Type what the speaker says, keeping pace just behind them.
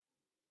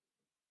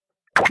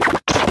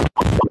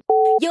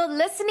You're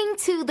listening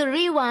to The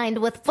Rewind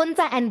with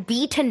Puntsa and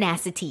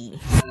BeeTenacity.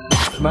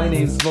 My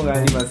name is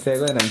Mzansi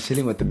Recap and I'm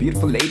chilling with the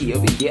beautiful lady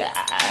over here.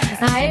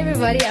 Hi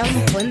everybody, I'm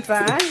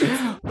Puntsa.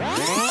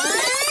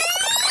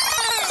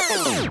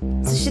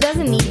 So she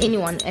doesn't need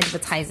anyone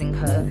advertising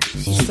her.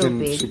 She's so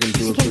big. She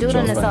can do it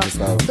on herself.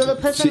 So the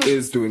person she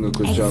is doing a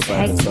good job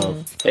by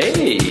herself.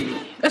 Hey,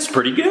 that's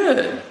pretty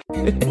good.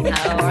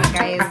 Oh,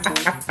 guys.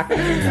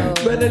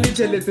 But I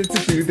literally listen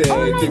to you there.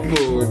 I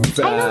know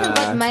they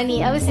got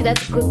money. Obviously,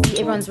 that's good.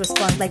 Everyone's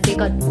response, like they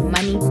got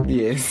money.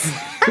 Yes.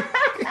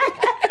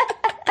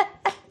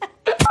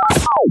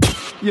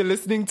 You're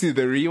listening to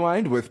The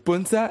Rewind with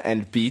Puntsa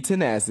and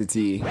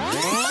BeeTenacity.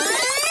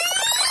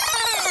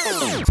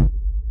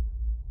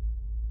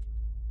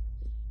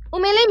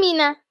 Umele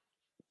mina.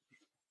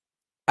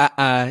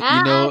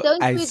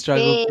 I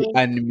struggle to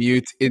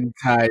unmute in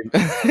time. Why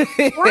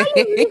are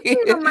you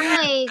muting the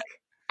mic?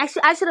 I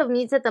should have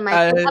muted the mic.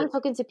 I'm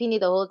talking to Pini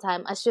the whole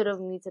time. I should have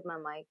muted my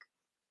mic.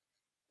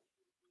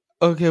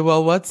 Okay,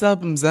 well, what's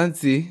up,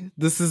 Mzansi?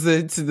 This is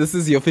it. This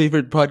is your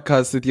favorite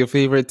podcast with your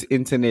favorite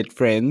internet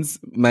friends.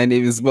 My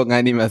name is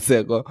Mzansi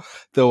Recap,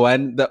 the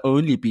one, the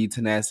only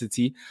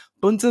BeeTenacity.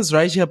 Puntsa's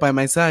right here by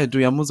my side.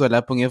 Uyamuzwa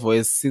lapho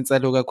ngevoice since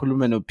aloku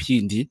khuluma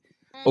noPhindi.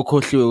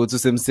 Okhohliwe ukuthi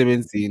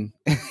usemsebenzini.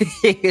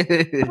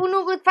 Ufuna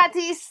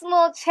ukuthatha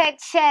small chat.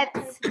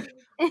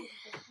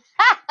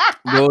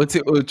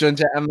 Ngothi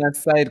utshontsha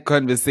ama-side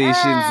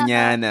conversations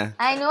nyana.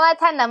 I know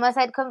athanda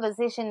ama-side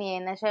conversation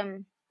yena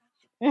shem.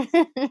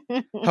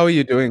 How are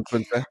you doing,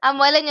 Puntsa? I'm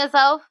well, and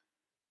yourself?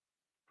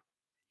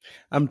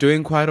 I'm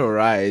doing quite all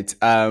right.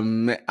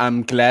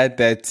 I'm glad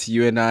that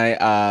you and I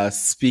are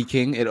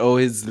speaking. It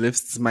always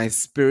lifts my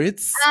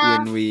spirits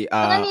when we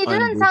are. You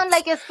didn't sound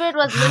like your spirit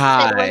was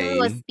lifted when we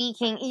were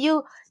speaking.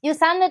 You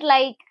sounded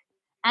like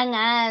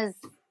Angaz.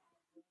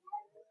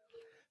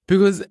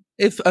 Because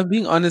if I'm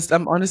being honest,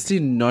 I'm honestly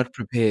not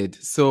prepared.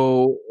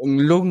 So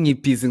ngiloko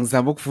ngibhizi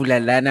ngizama ukuvula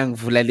lana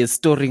ngivula le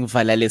story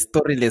ngivala le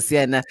story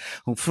lesiyana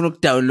ngifuna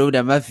ukudownload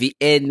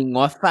ama-VN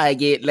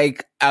ngiwafake.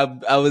 Like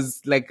I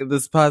was like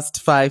this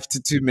past 5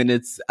 to 2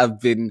 minutes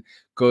I've been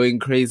going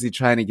crazy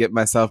trying to get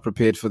myself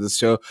prepared for this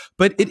show.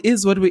 But it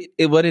is what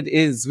it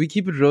is. We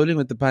keep it rolling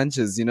with the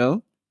punches, you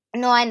know?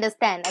 No, I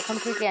understand. I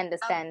completely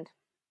understand.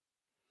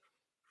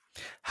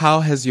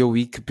 How has your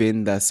week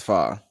been thus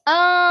far?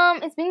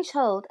 It's been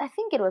chilled. I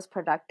think it was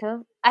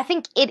productive. I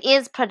think it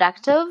is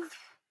productive.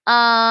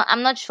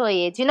 I'm not sure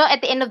yet. You know,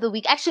 at the end of the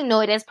week, actually,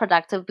 no, it is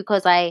productive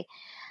because I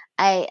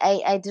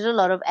did a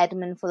lot of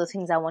admin for the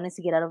things I wanted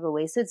to get out of the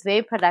way. So it's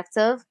very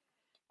productive.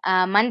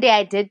 Monday,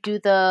 I did do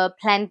the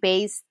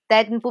plant-based.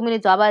 That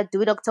Mpumile Dwaba,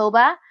 do it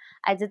October.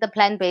 I did the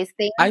plant-based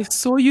thing. I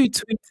saw you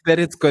tweet that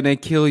it's going to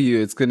kill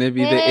you. It's going to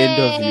be the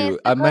end of you.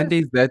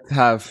 Monday's that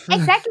tough.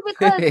 Exactly,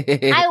 because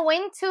I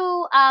went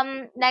to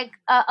my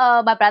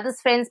brother's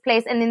friend's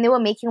place and then they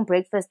were making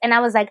breakfast. And I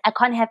was like, I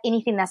can't have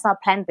anything that's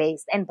not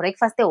plant-based. And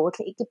breakfast, they were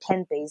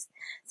plant-based.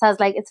 So I was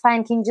like, it's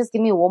fine. Can you just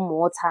give me warm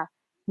water?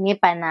 Nye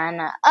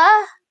banana.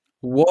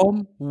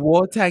 Warm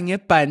water, nye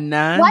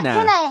banana. What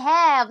can I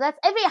have? That's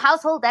every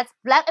household that's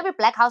black. Every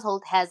black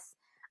household has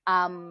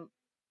not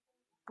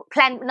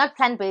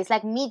plant-based,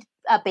 like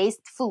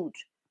meat-based food.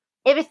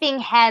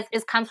 Everything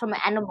comes from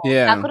an animal.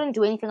 Yeah. I couldn't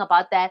do anything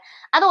about that.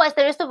 Otherwise,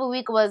 the rest of the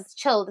week was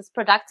chilled. It's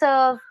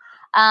productive.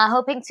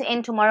 Hoping to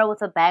end tomorrow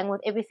with a bang with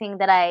everything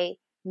that I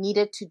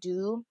needed to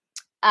do.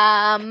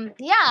 And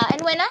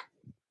when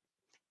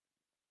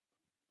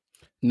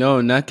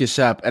No, not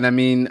sharp. And I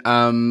mean,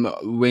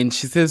 when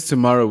she says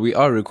tomorrow, we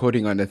are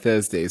recording on a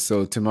Thursday,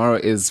 so tomorrow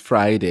is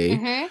Friday.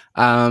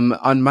 Mm-hmm.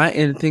 On my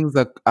end, things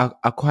are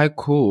quite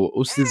cool.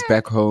 Usi's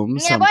back home,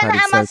 so I'm quite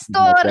excited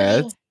about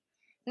that.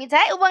 In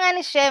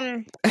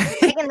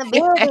the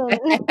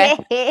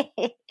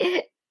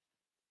building.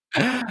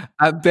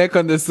 I'm back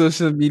on the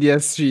social media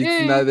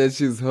streets now that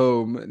she's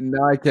home.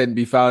 Now I can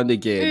be found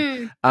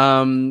again.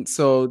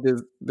 So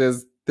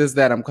there's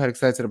that. I'm quite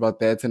excited about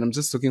that, and I'm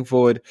just looking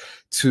forward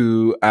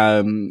to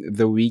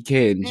the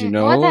weekend. You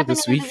know,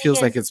 this week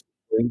feels like it's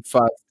going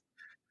fast.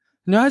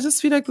 No, I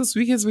just feel like this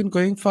week has been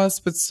going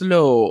fast but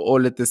slow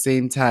all at the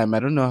same time. I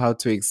don't know how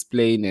to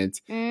explain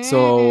it.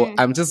 So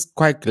I'm just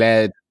quite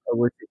glad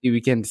we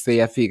can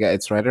say I figure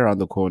it's right around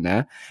the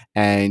corner,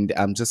 and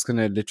I'm just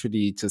gonna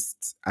literally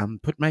just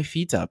put my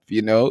feet up,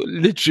 you know,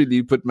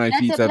 literally put my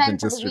feet up and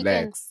just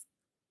relax.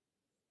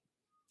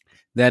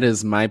 That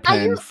is my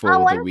plan for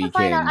the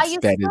weekend. That is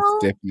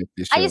definitely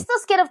sure. Are you still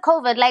scared of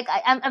COVID? Like,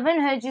 I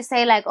haven't heard you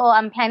say, like, oh,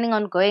 I'm planning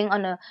on going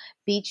on a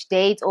beach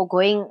date or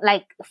going,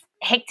 like,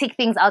 hectic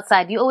things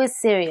outside. You're always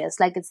serious.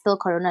 Like, it's still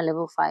Corona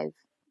level 5.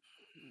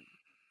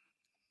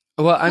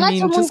 Well, I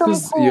mean, just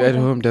because you're at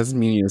home doesn't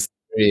mean you're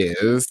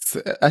serious.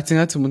 I think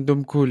that's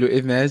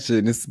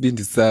imagine it's been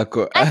the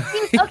circle.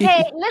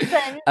 Okay,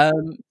 listen.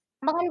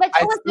 But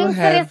you was doing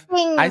serious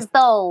things,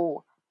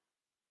 though.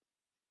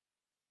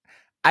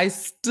 I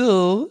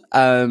still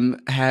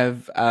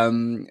have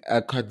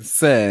a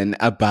concern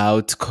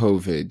about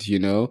COVID,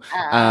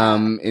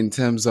 in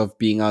terms of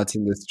being out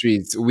in the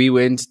streets. We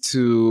went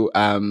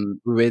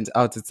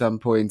out at some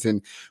point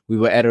and we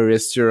were at a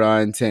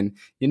restaurant and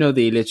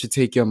they let you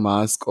take your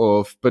mask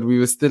off, but we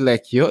were still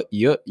like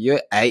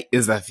I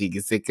is a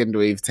second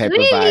wave type of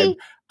vibe.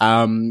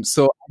 Really?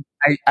 So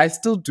I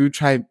still do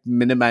try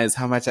minimize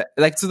how much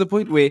like, to the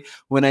point where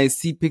when I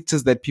see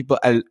pictures that people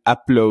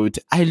upload,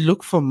 I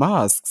look for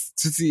masks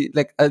to see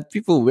like, are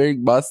people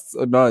wearing masks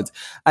or not.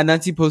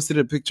 Ananti posted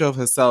a picture of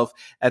herself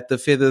at the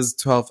Feathers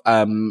 12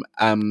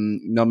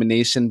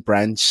 nomination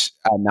branch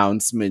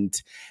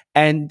announcement,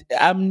 and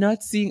I'm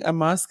not seeing a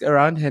mask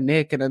around her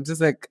neck, and I'm just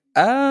like,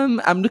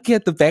 I'm looking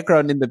at the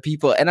background in the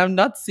people, and I'm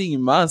not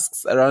seeing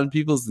masks around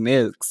people's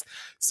necks.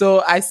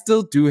 So I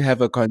still do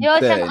have a Yo, Shem,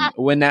 concern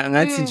when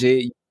Anansi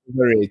J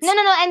over it. no.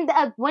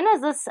 And when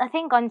was this? I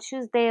think on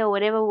Tuesday or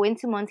whatever, we went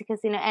to Monte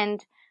Casino,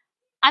 and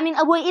I mean,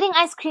 we're eating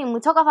ice cream.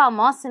 We took off our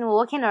masks and we're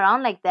walking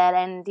around like that,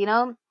 and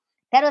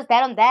that was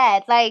that on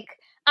that. Like,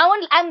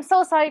 I'm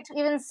so sorry to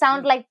even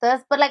sound like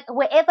this, but like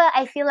wherever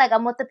I feel like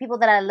I'm with the people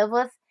that I live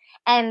with,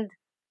 and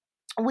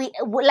we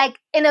like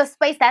in a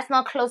space that's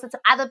not closer to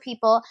other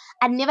people,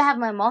 I never have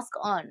my mask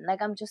on.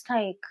 Like, I'm just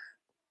like.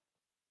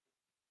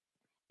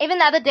 Even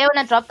the other day when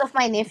I dropped off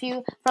my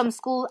nephew from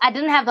school, I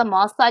didn't have the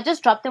mask, so I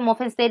just dropped him off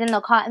and stayed in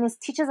the car. And his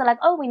teachers are like,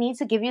 "Oh, we need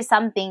to give you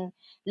something,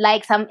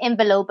 like some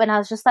envelope." And I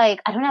was just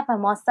like, "I don't have my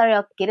mask. Sorry,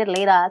 I'll get it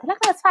later." They're like,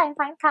 "That's fine,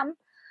 come."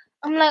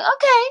 I'm like,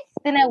 "Okay."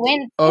 Then I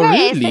went. Oh,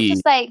 Yes, it's really?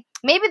 just like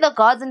maybe the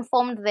gods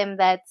informed them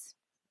that.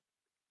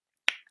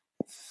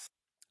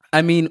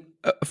 I mean,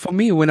 for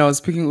me, when I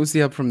was picking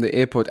Uzi up from the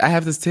airport, I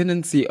have this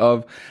tendency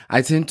of,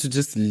 I tend to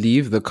just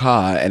leave the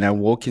car and I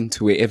walk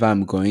into wherever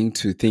I'm going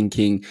to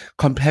thinking,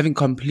 having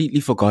completely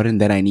forgotten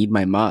that I need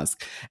my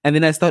mask. And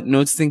then I start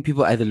noticing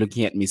people either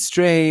looking at me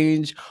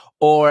strange,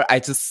 or I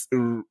just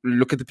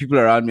look at the people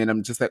around me and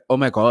I'm just like, oh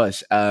my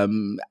gosh, I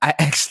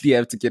actually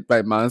have to get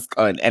my mask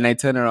on. And I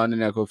turn around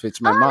and I go fetch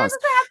my Oh, that mask.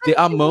 doesn't There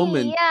happen are to me.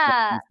 moments,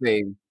 Yeah. I'm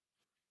saying,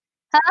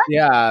 Huh?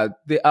 yeah,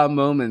 there are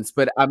moments,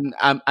 but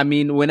I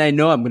mean, when I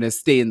know I'm gonna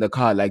stay in the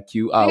car like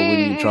you are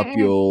when you drop Mm.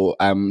 your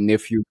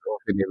nephew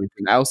off and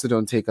everything, I also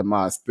don't take a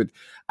mask, but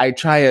I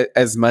try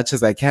as much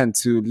as I can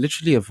to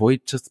literally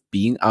avoid just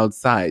being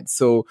outside.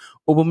 So,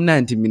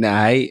 ubumnandi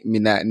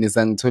mina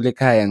niza ngithole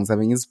ekhaya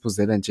ngizabe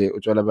ngiziphuzela nje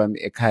utshwala bami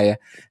ekhaya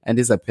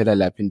andizaphela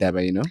lapha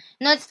indaba.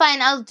 No, it's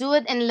fine. I'll do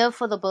it and live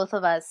for the both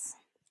of us.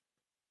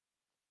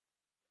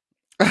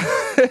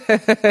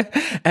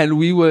 And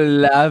we will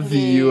love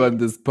you on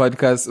Yes. this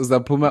podcast.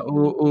 Uzaphuma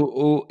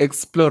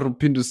explore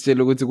uphinde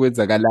usitshele ukuthi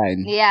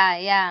kwenzakalani.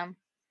 Yeah.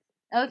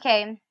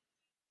 Okay.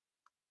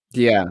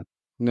 Yeah,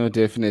 no,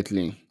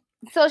 definitely.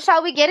 So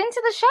shall we get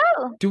into the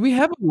show? Do we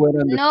have a word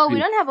on the No, we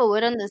street? don't have a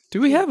word on the Do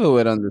we street. have a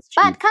word on the But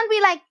street? can't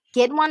we like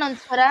get one on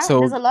Twitter? So,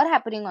 There's a lot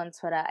happening on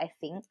Twitter, I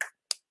think.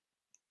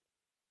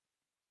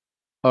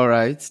 all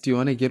right. Do you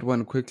want to get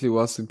one quickly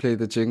whilst we play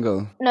the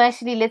jingle? No,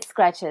 actually, let's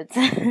scratch it.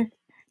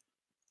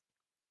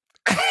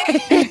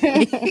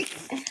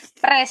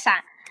 Pressure.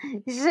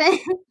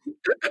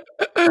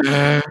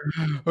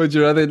 Would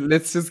you rather?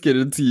 Let's just get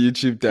into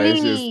YouTube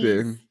Digest Please.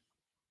 then.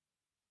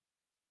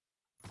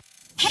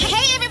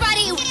 Hey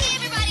everybody!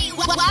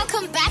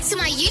 Welcome back to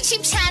my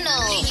YouTube channel.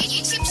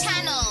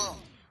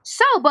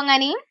 So,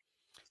 Bongani.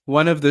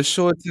 One of the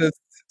shortest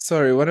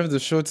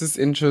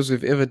intros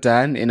we've ever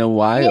done in a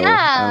while.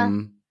 Yeah.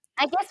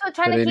 I guess we're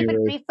trying but to keep it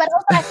anyway. brief, but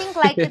also I think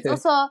like it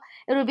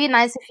would be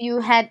nice if you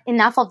had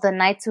enough of the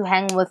night to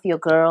hang with your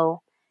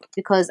girl,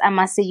 because I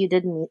must say you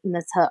did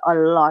miss her a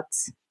lot.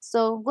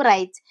 So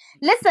right,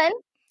 listen.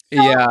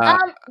 So, Yeah.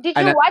 did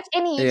And you watch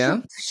any yeah.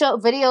 YouTube show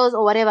videos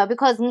or whatever?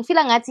 Because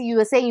Ngifila Ngati, you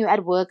were saying you're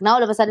at work. Now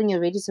all of a sudden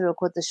you're ready to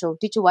record the show.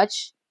 Did you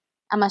watch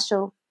Ama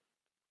show?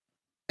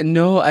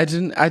 No, I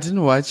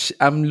didn't watch.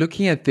 I'm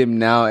looking at them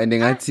now, and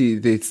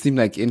they seem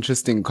like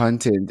interesting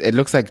content. It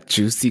looks like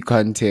juicy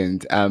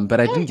content. But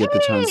I didn't get the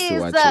chance to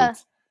watch it.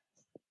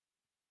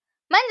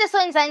 Manje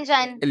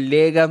sonzanjani?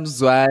 Lega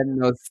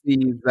Mzwano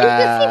Did you see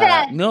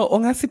that? No,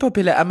 ongasipha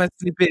phela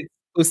ama-snippets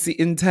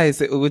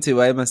usi-entice ukuthi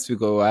why must we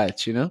go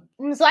watch,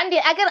 Mzwandile,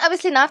 I can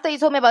obviously now after you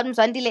told me about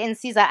Mzwandile and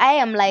Caesar, I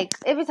am like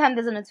every time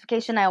there's a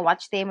notification, I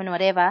watch them and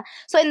whatever.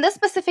 So in this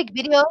specific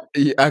video,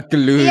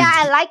 glued. yeah,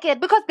 I like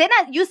it because then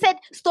you said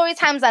story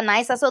times are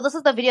nicer. So this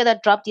is the video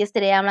that dropped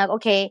yesterday. I'm like,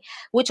 okay,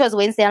 which was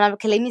Wednesday. I'm like,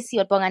 okay, let me see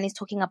what Bongani is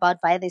talking about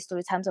via the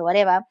story times or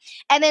whatever.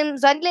 And then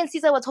Mzwandile and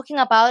Caesar were talking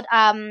about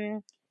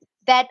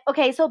that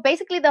okay, so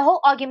basically the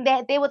whole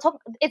argument they were talking,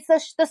 it's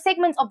the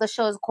segment of the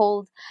show is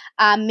called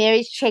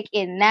marriage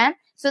check-in, nah?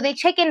 So they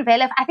check in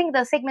Velef. I think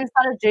the segment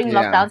started during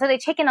lockdown. So they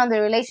check in on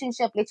the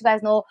relationship, let you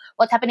guys know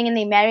what's happening in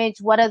their marriage,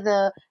 what are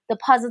the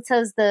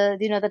positives,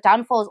 the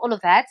downfalls, all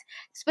of that.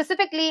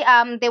 Specifically,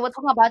 they were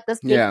talking about this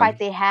big fight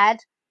they had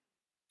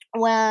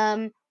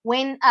when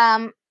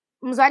Mzwandile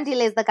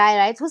is the guy,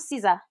 right? Who's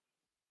Caesar?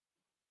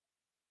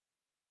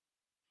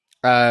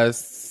 Caesar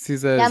is the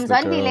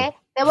girl. Mzwandile.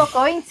 They were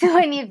going to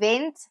an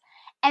event,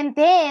 and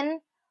then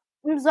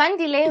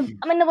Mzwandile,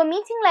 I mean, they were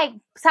meeting like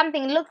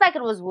something. It looked like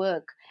it was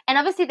work. And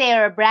obviously,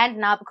 they're a brand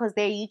now because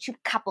they're a YouTube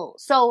couple.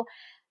 So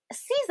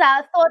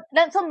Caesar thought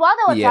that so while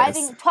they were Yes.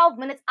 driving 12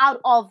 minutes out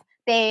of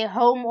their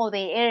home or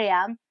their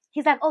area,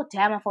 he's like, oh,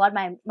 damn, I forgot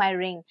my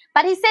ring.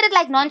 But he said it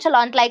like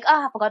nonchalant, like,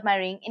 oh, I forgot my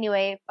ring.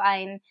 Anyway,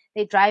 fine.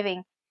 They're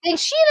driving. Then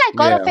she like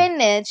got Yeah.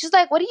 offended. She's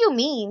like, what do you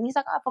mean? He's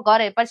like, oh, I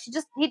forgot it. But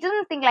he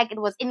didn't think like it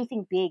was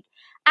anything big.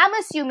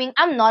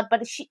 I'm not,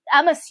 but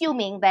I'm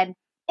assuming that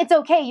it's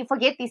okay. You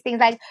forget these things.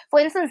 Like, for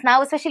instance,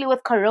 now, especially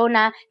with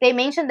Corona, they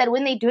mentioned that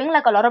when they're doing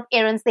like a lot of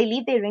errands, they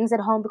leave their rings at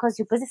home because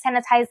you're busy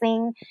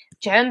sanitizing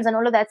germs and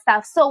all of that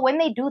stuff. So when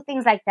they do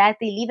things like that,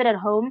 they leave it at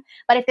home.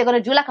 But if they're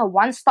going to do like a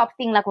one-stop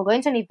thing, like we're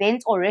going to an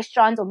event or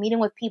restaurants or meeting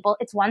with people,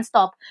 it's one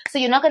stop. So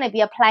you're not going to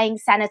be applying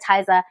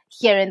sanitizer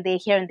here and there,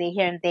 here and there,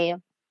 here and there.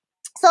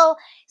 So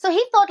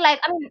he thought like,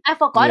 I mean, I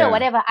forgot or Yeah.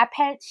 whatever.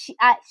 Apparently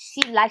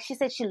she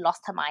said she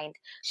lost her mind.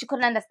 She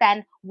couldn't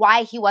understand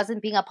why he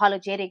wasn't being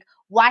apologetic,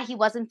 why he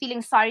wasn't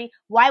feeling sorry,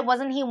 why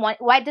didn't he want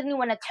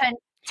to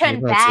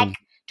turn back Everton.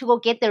 to go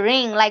get the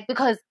ring, like,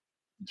 because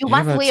you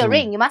must wear a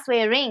ring, Everton. you must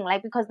wear a ring,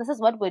 like, because this is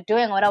what we're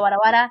doing,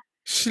 wada.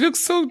 She looks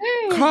so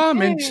Mm,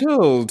 calm and mm.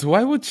 chilled.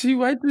 Why would she?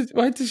 Why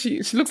does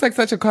she looks like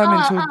such a calm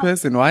and chilled Oh,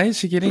 person. Why is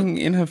she getting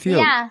in her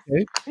field? yeah.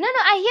 Okay? No,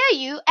 I hear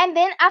you. And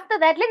then after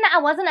that, Linda,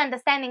 I wasn't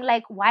understanding,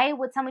 like, why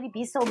would somebody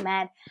be so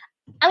mad?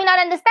 I mean,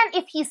 I'd understand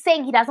if he's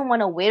saying he doesn't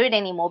want to wear it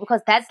anymore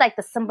because that's like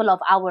the symbol of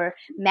our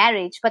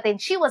marriage. But then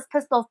she was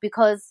pissed off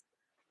because,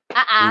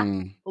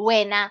 Mm.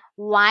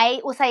 why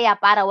usaya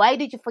para? Why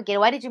did you forget?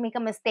 Why did you make a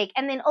mistake?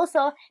 And then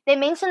also, they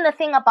mentioned the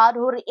thing about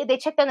who they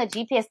checked on the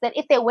GPS that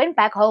if they went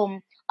back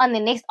home on the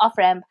next off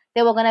ramp,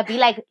 they were gonna be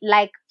like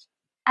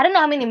I don't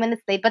know how many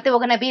minutes late, but they were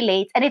gonna be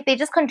late. And if they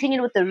just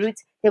continued with the route,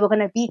 they were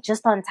gonna be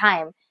just on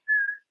time.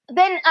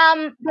 Then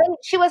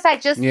she was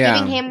like just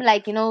giving Yeah. him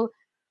like,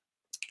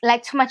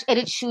 like too much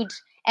attitude,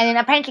 and then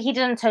apparently he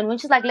didn't turn when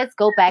she's like, let's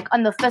go back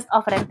on the first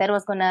offer, and that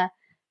was gonna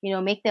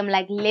make them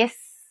like less,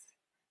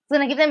 it's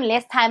gonna give them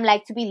less time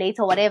like to be late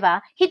or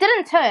whatever. He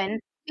didn't turn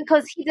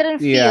because he didn't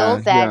feel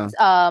Yeah. that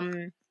Yeah.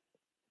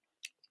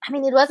 I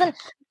mean, it wasn't.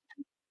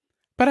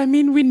 But I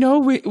mean, we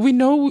know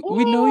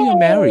you're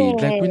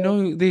married. Like we Yeah.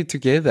 know they're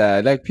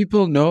together. Like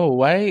people know.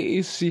 Why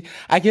is she?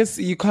 I guess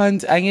you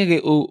can't.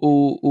 Angeke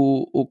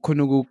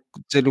ukhona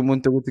ukutshela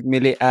umuntu ukuthi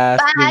kumele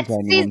afike But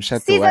njani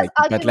ngomshado Caesar's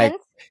wakhe. But like,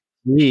 argument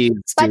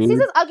please, But dude.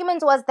 Caesar's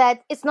argument was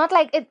that it's not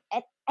like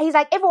he's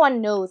like,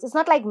 everyone knows. It's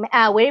not like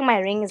wearing my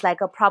ring is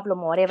like a problem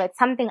or whatever. It's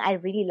something I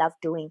really love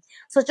doing.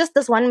 So just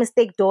this one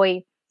mistake,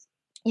 Doi,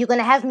 you're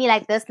gonna have me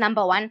like this.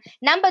 Number one.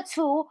 Number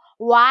two,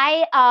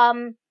 why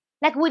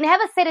like we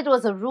never said it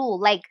was a rule.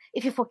 Like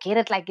if you forget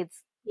it, like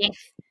it's yes.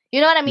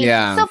 You know what I mean?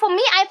 Yeah. So for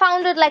me, I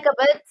found it like a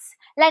bit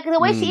like the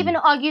way she even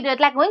Mm. argued it.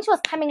 Like when she was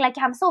coming, like,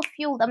 I'm so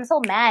fueled, I'm so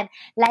mad.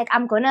 Like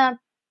I'm gonna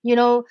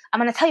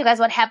tell you guys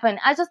what happened.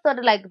 I just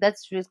thought like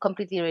that's just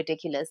completely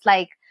ridiculous.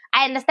 Like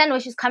I understand where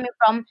she's coming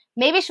from.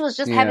 Maybe she was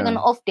just having Yeah. an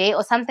off day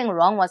or something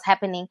wrong was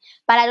happening.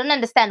 But I don't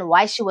understand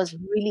why she was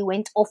really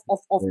went off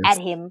at Yes.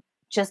 him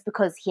just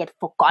because he had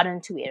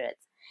forgotten to wear it.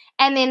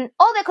 And then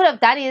all they could have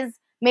done is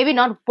maybe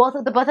not both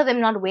of them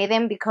not wear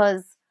them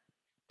because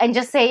and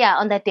just say, yeah,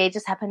 on that day it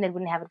just happened they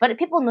wouldn't have it. But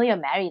people know you're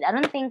married. I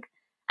don't think,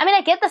 I mean,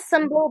 I get the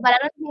symbol, but I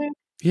don't think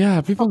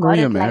Yeah. People know forgot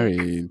you're it like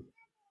married.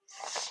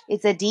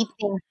 it's a deep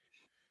thing.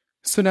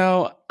 So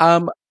now,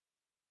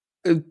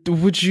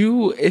 would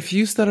you, if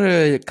you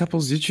started a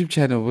couple's YouTube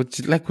channel,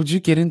 would you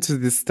get into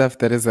this stuff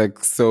that is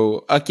like,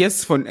 so I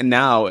guess for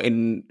now,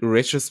 in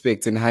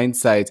retrospect, in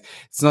hindsight,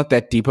 it's not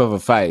that deep of a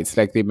fight.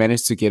 Like they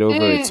managed to get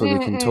over it, Mm, so they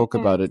mm, can mm, talk mm.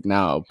 about it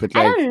now. But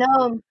I like, don't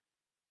know.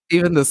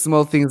 even the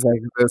small things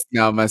like this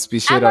now must be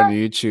shared I'm on a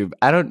YouTube.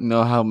 I don't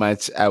know how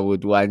much I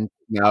would want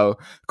now,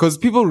 because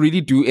people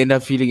really do end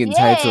up feeling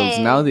entitled.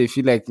 Now yes. they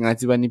feel like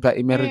ngathi banipa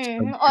imarriage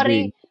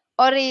counseling.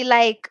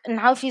 Like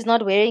now if he's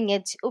not wearing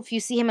it, if you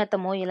see him at the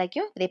mall, you're like,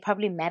 yo, they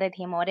probably mad at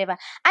him or whatever.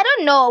 I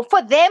don't know.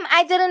 For them,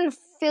 I didn't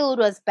feel it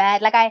was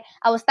bad. Like I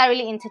was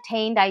thoroughly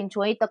entertained. I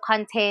enjoyed the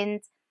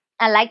content.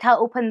 I liked how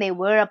open they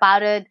were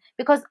about it.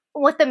 Because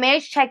with the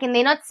marriage check-in,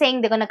 they're not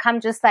saying they're gonna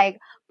come just like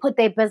put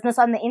their business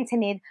on the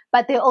internet,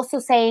 but they're also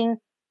saying,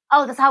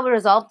 oh, that's how we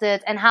resolved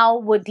it and how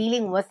we're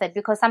dealing with it.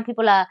 Because some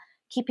people are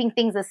keeping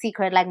things a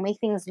secret, like make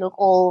things look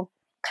all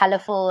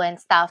colorful and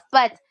stuff.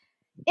 But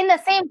in the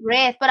same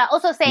breath, but I'm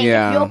also saying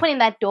if you're Yeah. opening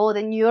that door,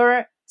 then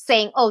you're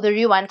saying, oh, the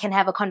real one can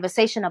have a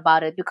conversation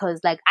about it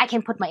because like I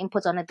can put my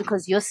input on it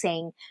because you're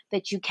saying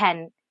that you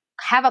can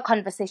have a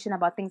conversation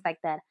about things like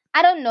that.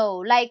 I don't know,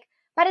 like,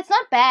 but it's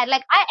not bad.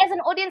 Like I, as an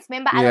audience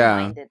member, I don't Yeah.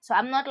 mind it. So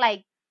I'm not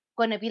like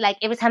gonna be like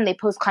every time they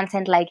post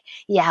content like,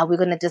 yeah, we're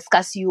gonna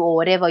discuss you or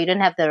whatever. You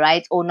don't have the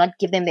right or not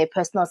give them their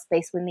personal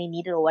space when they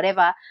need it or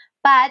whatever.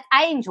 But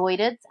I enjoyed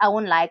it. I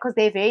won't lie because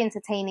they're very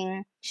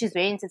entertaining. She's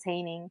very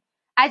entertaining.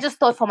 I just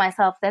thought for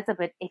myself that's a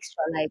bit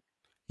extra. Like,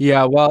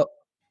 Yeah. Well,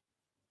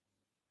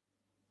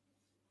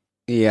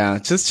 Yeah,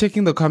 just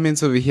checking the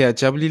comments over here.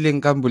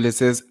 Jabulile Nkambule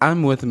says,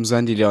 I'm with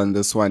Mzwandile on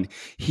this one.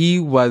 He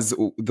was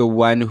the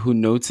one who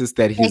noticed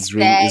that his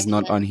ring is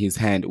not Exactly. on his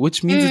hand,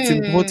 which means it's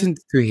Mm. important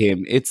to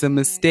him. It's a Mm.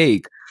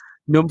 mistake.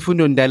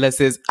 Nomfundo Ndala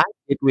says, I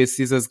get where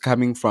Caesar's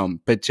coming from,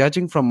 but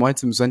judging from what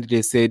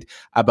Mzwandile said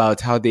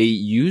about how they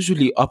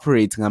usually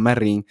operate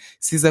Ngamaring,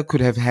 Caesar could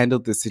have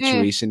handled the Mm.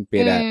 situation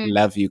better. Mm.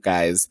 Love you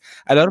guys.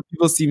 A lot of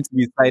people seem to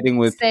be siding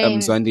with Same.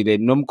 Mzwandile.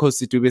 Nomko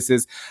Sitube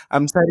says,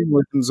 I'm siding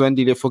with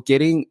Mzwandile.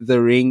 Forgetting the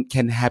ring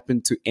can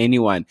happen to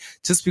anyone.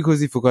 Just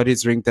because he forgot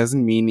his ring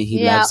doesn't mean he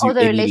Yeah, loves or you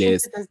the any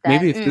less. relationship is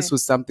Maybe done. if this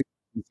was something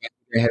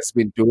Mzwandile has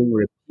been doing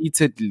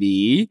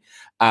repeatedly,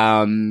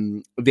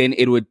 then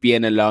it would be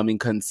an alarming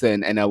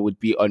concern and I would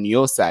be on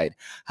your side.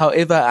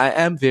 However, I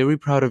am very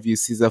proud of you,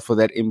 Caesar, for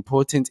that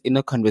important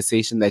inner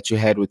conversation that you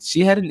had with.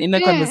 She had an inner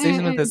Mm, mm,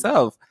 conversation with mm.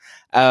 herself.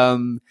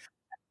 Um,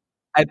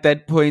 at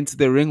that point,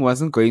 the ring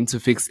wasn't going to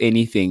fix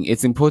anything.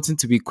 It's important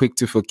to be quick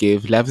to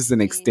forgive. Love is an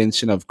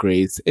extension Yes. of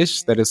grace.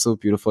 Ish, that Mm, is so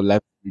beautiful.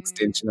 Love is an mm,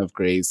 extension of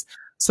grace.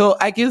 So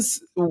I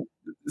guess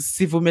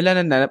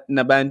sivumelana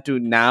nabantu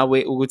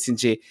nawe ukuthi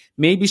nje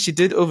maybe she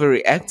did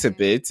overreact a mm,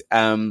 bit.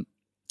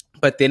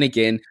 But then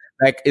again,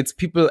 like it's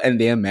people and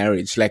their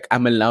marriage. Like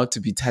I'm allowed to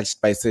be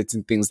touched by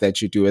certain things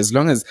that you do as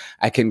long as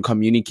I can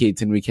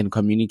communicate and we can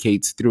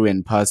communicate through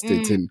and past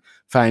it mm, and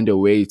find a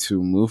way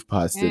to move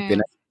past it. Then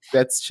mm.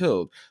 that's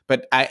chill.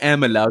 But I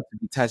am allowed to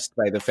be touched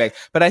by the fact.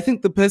 But I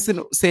think the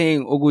person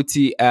saying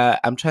Oguti,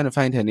 I'm trying to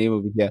find her name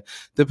over here.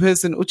 The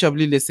person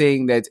Uchabulile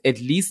saying that at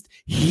least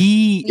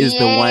he is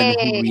the one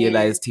who Yes.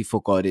 realized he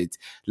forgot it.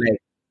 Like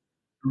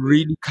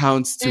really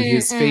counts to Mm,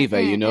 his mm, favor,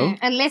 mm, you mm. know?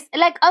 Unless,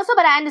 like, also,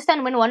 but I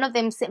understand when one of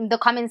them, the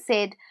comment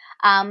said,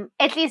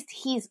 at least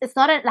it's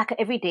not like an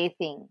everyday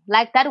thing.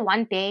 Like that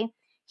one day,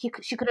 she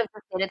could have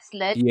just let it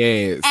slip.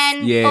 Yes,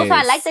 And also,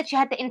 I like yes. that she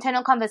had the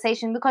internal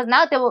conversation because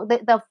now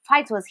the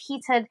fight was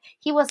heated.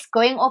 He was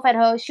going off at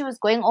her, she was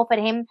going off at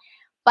him.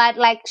 But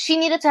like, she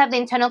needed to have the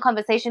internal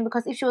conversation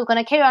because if she was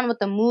going to carry on with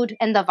the mood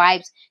and the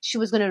vibes, she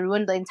was going to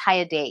ruin the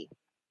entire day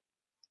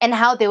and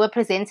how they were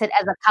presented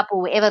as a couple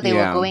wherever they were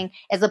Yeah. going,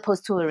 as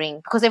opposed to a ring.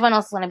 Because everyone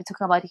else is going to be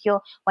talking about, yo,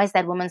 why is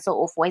that woman so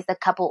off? Why is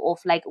that couple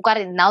off? Like, got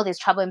it, now there's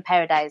trouble in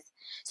paradise.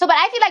 So, but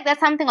I feel like that's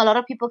something a lot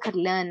of people could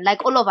learn.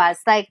 Like, all of us,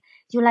 like,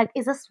 you're like,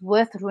 is this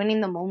worth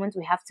ruining the moment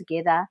we have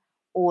together?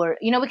 Or,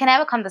 we can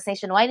have a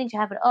conversation. Why didn't you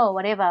have it? Oh,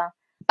 whatever.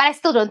 But I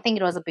still don't think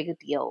it was a big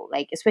deal.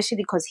 Like, especially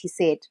because he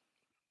said,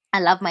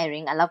 I love my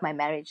ring. I love my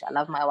marriage. I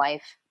love my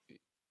wife.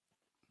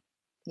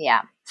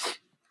 Yeah.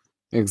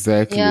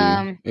 Exactly.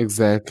 Yeah.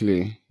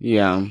 Exactly.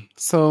 Yeah.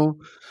 So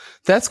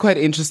that's quite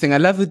interesting. I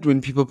love it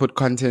when people put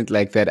content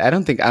like that. I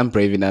don't think I'm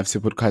brave enough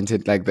to put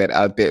content like that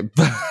out there,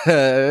 but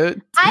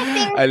I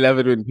think I love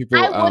it when people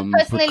I would put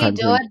personally do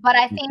content it, but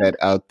I like think that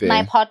out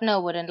my there.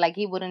 partner wouldn't. Like,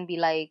 he wouldn't be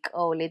like,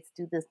 "Oh, let's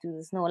do this, do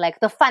this." No,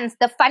 like the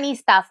funny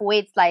stuff where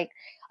it's like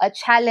a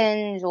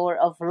challenge or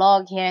a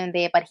vlog here and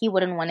there. But he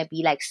wouldn't want to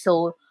be like,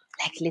 so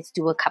like, let's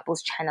do a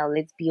couples channel,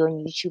 let's be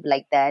on YouTube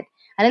like that.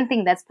 I don't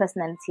think that's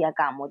personality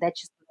agamo. That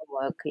just doesn't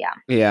work. Yeah.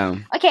 Yeah.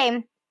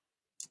 Okay.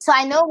 So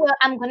I know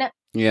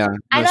Yeah.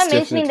 I know I'm Most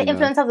mentioning the definitely not.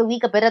 influence of the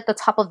week a bit at the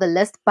top of the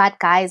list, but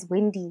guys,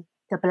 Wendy,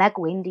 the Black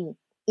Wendy,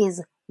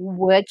 is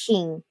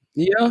working.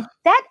 Yeah.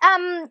 That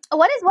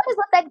what is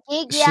with that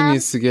gig? She Yeah,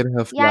 needs to get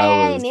her yeah,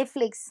 flowers.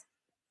 Netflix.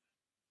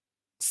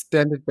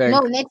 Standard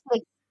No, Bank.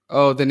 Netflix.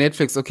 Oh, the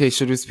Netflix. Okay,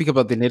 should we speak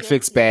about the Yes,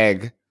 Netflix yes.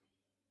 bag?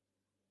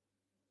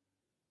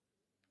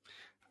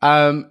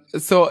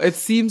 So it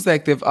seems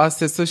like they've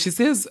asked her. So she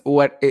says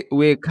where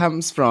it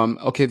comes from.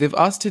 Okay, they've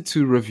asked her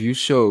to review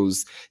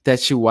shows that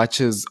she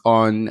watches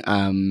on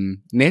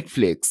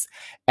Netflix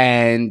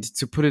and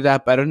to put it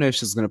up. I don't know if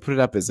she's going to put it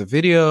up as a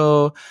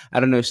video. I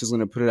don't know if she's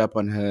going to put it up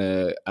on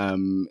her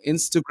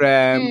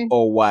Instagram Mm.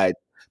 or what.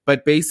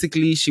 But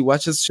basically, she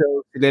watches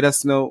shows. She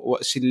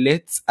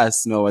lets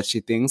us know what she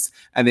thinks,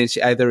 and then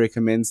she either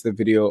recommends the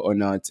video or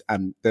not,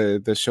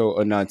 the show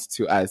or not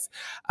to us.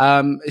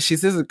 She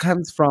says it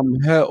comes from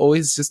her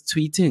always just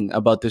tweeting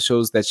about the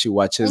shows that she And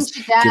watches,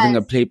 she giving a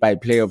does. play by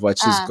play of what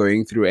she's Uh.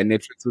 going through. And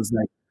Netflix was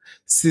like,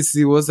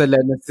 Sisi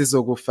wozalana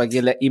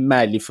sizokufakela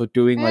imali for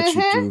doing what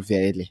you Mhm. do,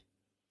 vele.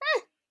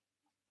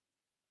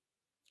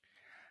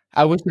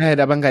 I wish I had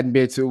Abangani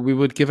Betu. We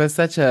would give us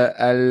such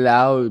a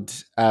loud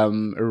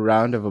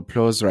round of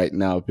applause right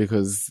now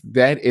because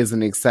that is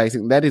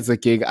a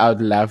gig I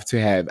would love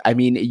to have. I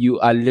mean, you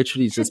are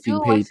literally To just being do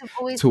what paid you've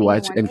always to been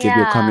watch wanting. and give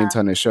your comment Yeah.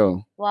 on a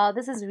show. Wow,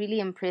 this is really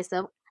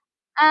impressive.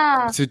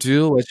 Ah. To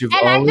do what you've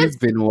And always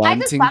been I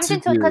just wanting bumped to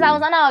into it because I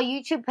was do. on our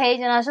YouTube page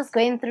and I was just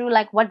going through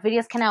like what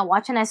videos can I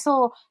watch, and I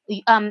saw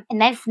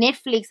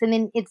Netflix, and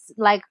then it's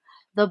like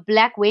the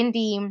Black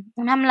Wendy,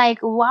 and I'm like,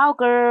 wow,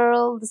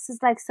 girl, this is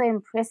like so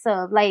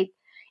impressive. Like,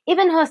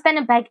 even her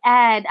standing back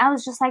ad, I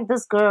was just like,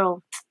 this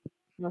girl,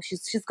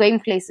 she's going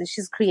places.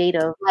 She's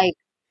creative. Like,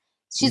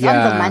 she's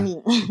on the Yeah,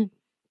 money.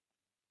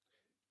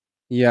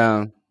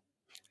 yeah.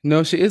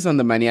 No, she is on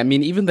the money. I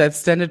mean, even that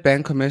Standard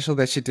Bank commercial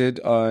that she did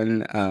on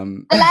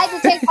The lie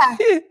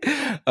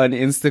detector. on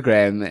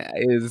Instagram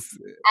is,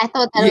 I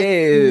thought that was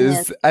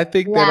genius. yes. I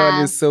think that one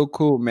Yeah. is so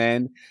cool,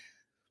 man.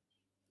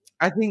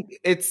 I think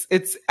it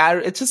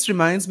just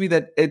reminds me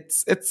that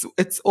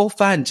it's all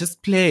fun.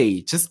 Just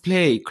play,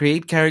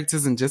 create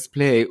characters and just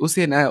play.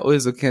 Usi and I are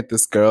always looking at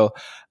this girl.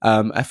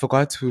 I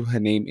forgot who her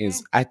name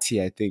is.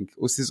 Ati, I think.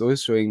 Usi's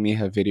always showing me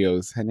her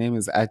videos. Her name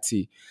is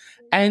Ati,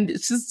 and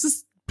she's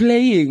just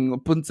playing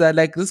Puntsa.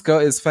 Like, this girl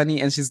is funny,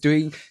 and she's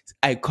doing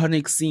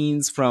iconic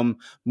scenes from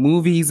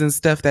movies and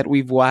stuff that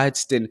we've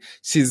watched, and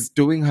she's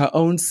doing her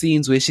own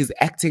scenes where she's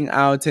acting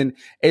out, and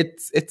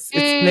it's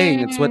playing.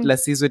 It's what Mm,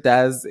 Lasizwe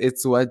does.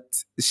 It's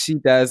what she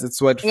does.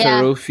 It's what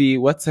yeah. Ferofi.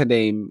 What's her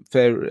name? I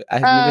never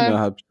Uh, know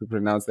how to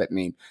pronounce that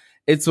name.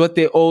 It's what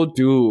they all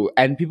do,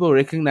 and people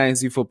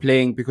recognize you for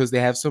playing because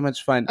they have so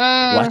much fun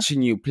uh,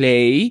 watching you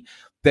play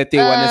that they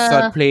want to uh,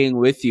 start playing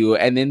with you,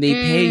 and then they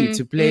pay you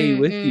to play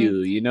with mm. you.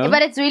 You Yeah, know?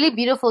 but it's really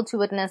beautiful to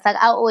witness. Like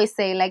I always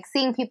say, like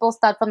seeing people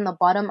start from the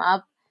bottom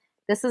up.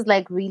 This is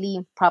like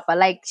really proper.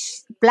 Like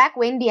Black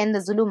Wendy and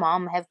the Zulu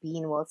mom have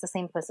been, well, it's the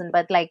same person,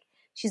 but like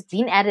she's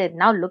been at it.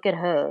 Now look at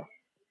her.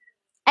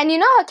 And you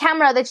know her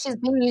camera that she's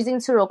been using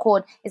to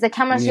record is a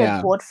camera she had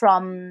Yeah. bought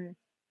from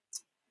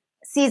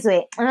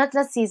Sizwe. Not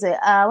Sizwe.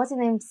 What's his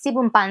name?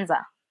 Sibum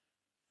Panza.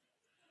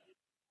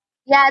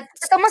 Yeah,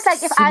 it's almost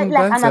like if I Sibum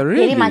like I'm Bansa,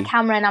 upgrading my really?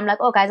 camera and I'm like,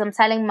 oh guys, I'm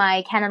selling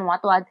my Canon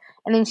what,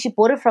 and then she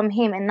bought it from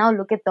him, and now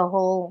look at the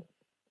whole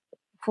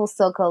full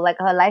circle. Like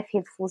her life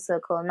hit full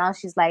circle. Now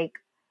she's like,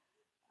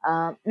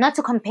 not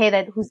to compare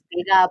that who's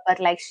bigger, but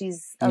like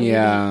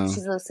Yeah.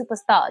 she's a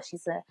superstar.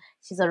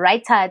 She's a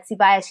writer at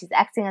Sibaya. She's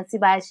acting at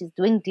Sibaya. She's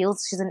doing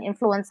deals. She's an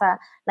influencer.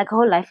 Like her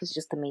whole life is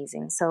just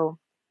amazing. So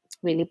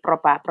really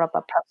proper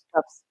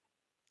props.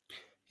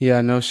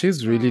 Yeah, no,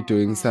 she's really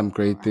doing some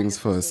great things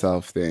for 100%.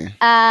 herself there.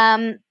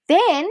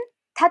 Then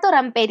Tato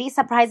Rampedi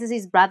surprises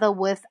his brother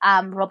with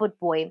Robert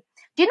Boy.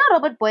 Do you know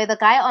Robert Boy, the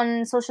guy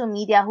on social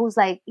media who's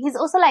like he's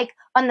also like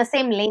on the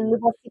same lane?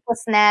 Libo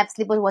snaps,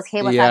 Libo was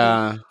here wasabi.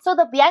 Yeah. So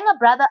the younger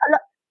brother,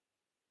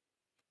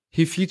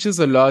 He features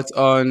a lot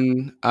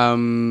on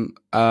Offense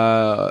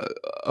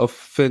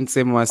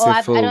oh, Mwase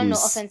I don't know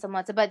films offense or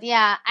matter, but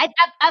yeah,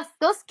 I've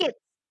those kids.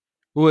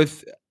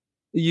 with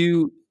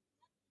you.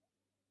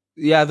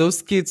 Yeah,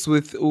 those kids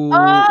with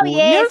Oh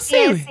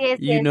Nelson.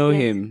 You know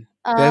yes. him.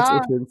 That's Oh,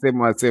 Offense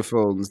Mwase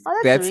films. oh,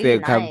 that's That's really their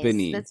nice.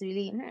 company. That's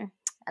really,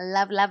 I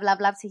love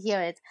to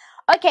hear it.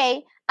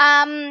 Okay.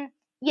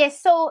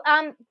 Yes. So,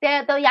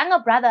 the younger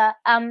brother,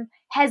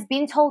 has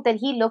been told that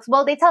he looks,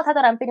 well, they tell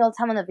Tata Rampini all the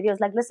time on the videos,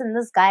 like, listen,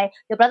 this guy,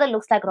 your brother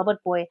looks like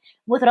Robert Boy.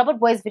 With Robert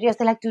Boy's videos,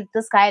 they're like, dude,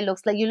 this guy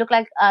looks like, you look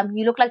like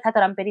Tata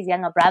Rampini's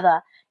younger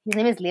brother. His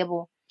name is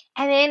Lebo.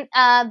 And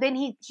then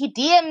he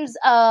DMs,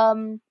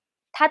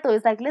 Tato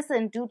is like,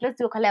 listen, dude, let's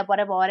do a collab,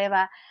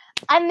 whatever.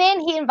 And then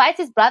he invites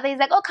his brother. He's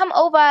like, "Oh, come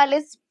over.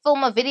 Let's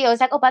film a video."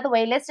 It's like, "Oh, by the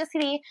way, let's just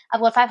see. I've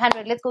got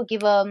 500. Let's go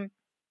give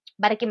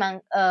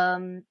Barakimang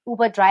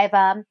Uber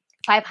driver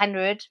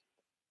 500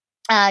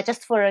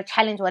 just for a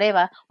challenge,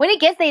 whatever." When he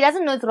gets there, he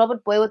doesn't know it's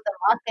Robert Boy with the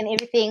mask and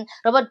everything.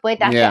 Robert Boy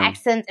does the Yeah.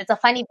 accent. It's a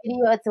funny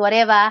video. It's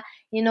whatever.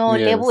 You know,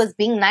 Lebo Yes. is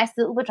being nice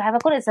to the Uber driver.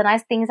 God, it's a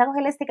nice thing. He's like,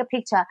 "Okay, let's take a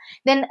picture."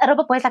 Then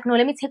Robert Boy's like, "No,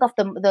 let me take off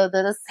the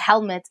this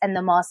helmet and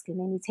the mask." And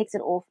then he takes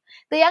it off.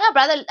 The younger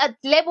brother,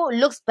 Lebo,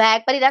 looks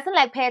back, but he doesn't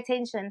like pay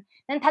attention.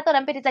 Then Tato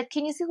Rampet is like,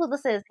 "Can you see who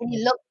this is?" And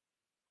he looks.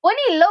 When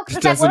he looks, He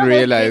it's like one doesn't of those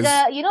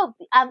realize.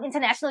 bigger,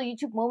 international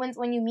YouTube moments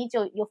when you meet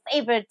your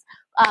favorite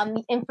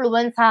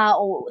influencer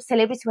or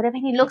celebrity, whatever.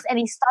 And he looks and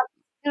he starts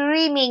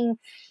screaming,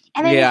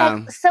 and then he's like,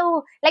 Yeah.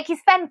 so like he's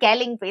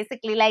fangirling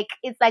basically. Like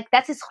it's like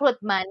that's his hood,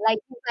 man. Like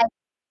he's like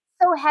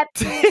so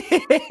happy.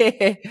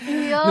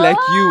 Yeah, Like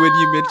you when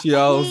you met he.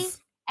 y'alls.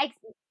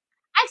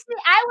 Actually,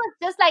 I was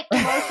just like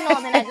emotional,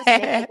 and then I just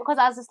left it because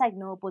I was just like,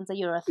 "No, Puntsa,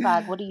 you're a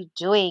thug. What are you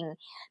doing?"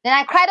 Then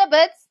I cried a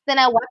bit. Then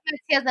I wiped my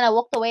tears. Then I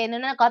walked away. And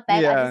then when I got back,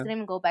 I just Yeah. didn't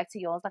even go back to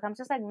yours. Like I'm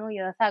just like, "No,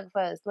 you're a thug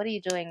first. What are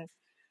you doing?"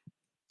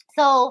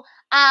 So,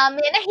 and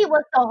then he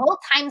was the whole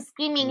time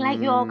screaming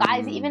like, "Yo,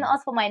 guys!" He even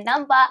asked for my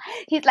number.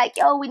 He's like,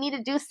 "Yo, we need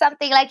to do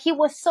something." Like he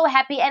was so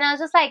happy, and I was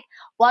just like,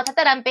 "Well,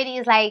 Tata Rampedi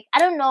is like, I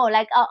don't know,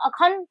 like I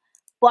can't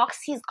box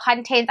his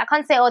content. I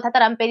can't say, oh, Tata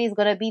Rampedi is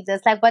gonna be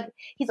this, like, but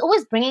he's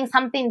always bringing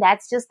something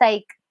that's just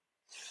like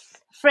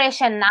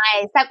fresh and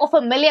nice, like or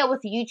familiar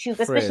with YouTube,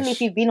 especially if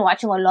Fresh. you've been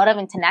watching a lot of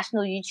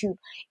international YouTube.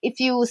 If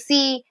you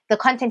see the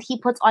content he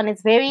puts on,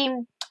 it's very,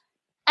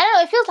 I don't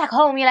know, it feels like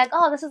home. You're like,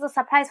 oh, this is a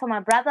surprise for my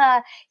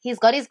brother. He's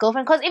got his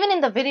girlfriend. Because even in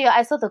the video,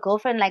 I saw the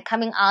girlfriend like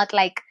coming out,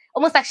 like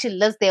almost like she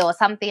lives there or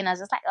something. And I was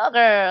just like, oh,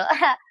 girl, does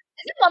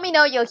your mommy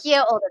know you're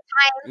here all the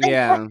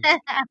Yeah. time?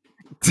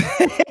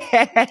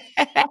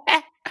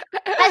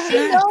 Does she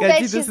know that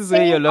Kati, this she's is where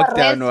paying your for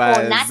lockdown rent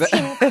for was.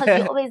 nothing because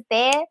you're always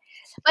there?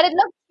 But it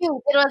looked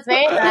cute. It was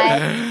very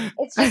nice.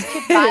 It's just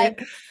cute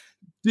vibes.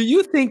 Do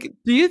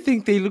you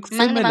think they look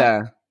Mang ni mang.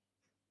 similar?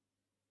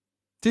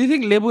 Do you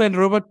think Lebo and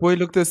Robot Boy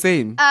look the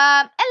same?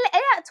 Yeah,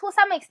 to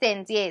some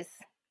extent, yes.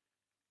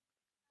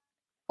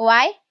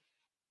 Why?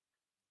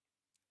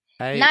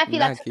 Now I feel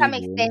like to some Akibon.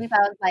 extent I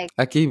was like,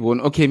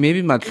 Akibon. Okay, maybe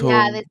yeah,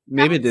 Matlo. there's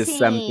Maybe there's something.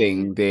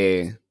 something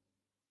there.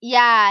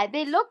 Yeah,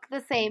 they look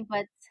the same,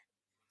 but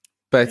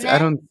But I nah.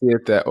 don't see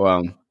it that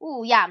well.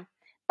 Ooh, yeah.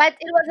 But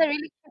it was a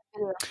really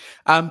cute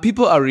video.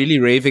 People are really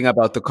raving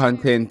about the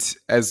content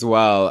as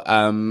well.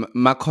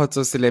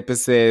 Makoto Selepe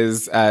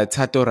says,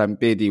 Tato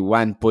Rampedi,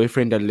 one,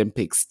 boyfriend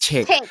Olympics,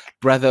 check. Check,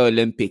 Brother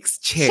Olympics,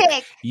 check.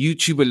 check.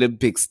 YouTube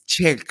Olympics,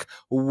 check.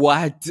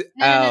 What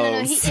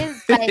No. He else?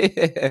 is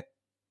like,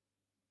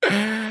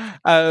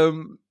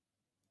 um,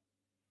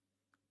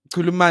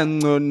 Kuluma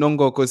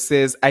Nongoko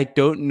says, I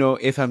don't know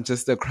if I'm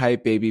just a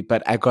crybaby,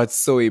 but I got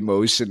so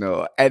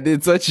emotional. And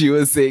it's what you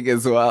were saying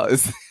as well,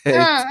 is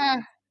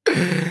that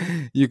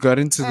uh, you got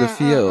into the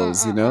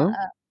feels, you know?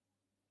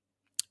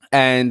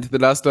 And the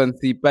last one,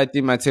 Sipati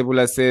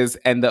Matebula says,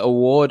 and the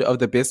award of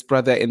the best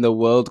brother in the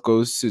world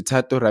goes to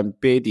Tato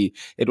Rampedi.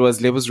 It was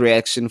Lebo's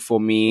reaction for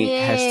me.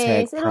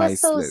 Yes, Hashtag it was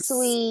so priceless.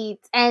 sweet.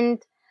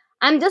 And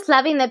I'm just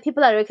loving that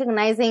people are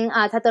recognizing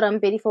Tato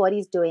Rampedi for what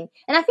he's doing.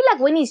 And I feel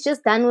like when he's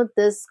just done with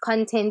this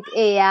content,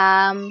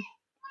 by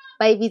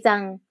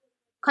Bizang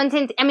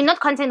content, I mean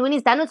not content, when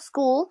he's done with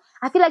school,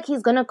 I feel like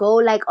he's gonna go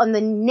like on the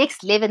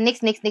next level,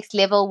 next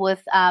level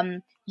with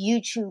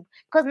YouTube.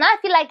 Because now I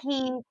feel like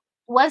he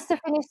wants to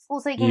finish school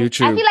so he can, I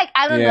YouTube. feel like,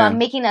 I don't know, Yeah. I'm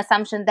making an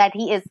assumption that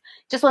he is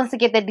just wants to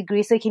get that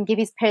degree so he can give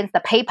his parents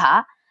the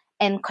paper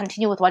and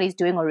continue with what he's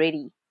doing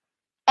already.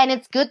 And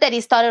it's good that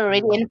he started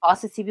already in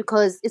varsity,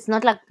 because it's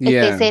not like if they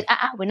Yeah. said,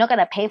 we're not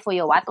gonna pay for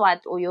your what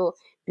or your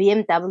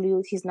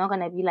BMW, he's not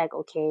gonna be like,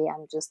 okay,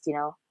 I'm just,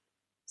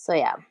 so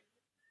yeah.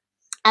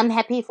 I'm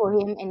happy for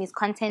him and his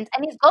content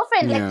and his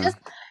girlfriend. Like, Yeah. just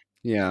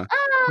Yeah.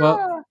 Well,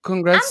 I'm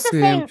congrats just to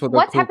him saying, for the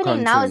what's cool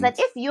happening now is that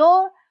content.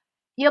 if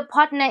your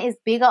partner is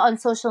bigger on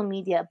social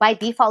media, by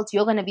default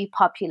you're gonna be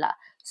popular.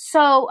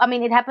 So I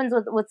mean, it happens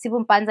with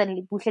Sibum Panza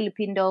and Buhle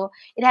Lupindo.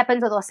 It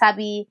happens with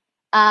Osabi.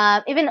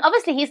 Even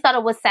obviously he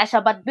started with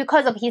Sasha, but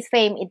because of his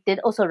fame, it did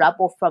also rub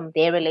off from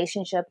their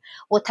relationship.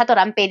 With Tato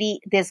Rampedi,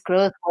 there's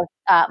growth with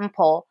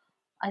Mpo.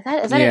 Is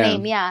that a Yeah.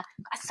 name? Yeah.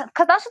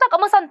 Because now she's like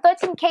almost on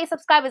 13K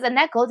subscribers, and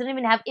that girl didn't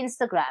even have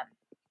Instagram.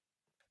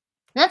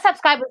 Not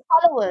subscribers,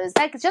 followers.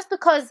 Like, just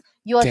because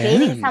you're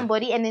dating Damn.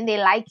 somebody and then they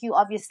like you,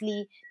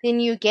 obviously, then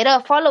you get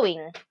a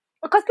following.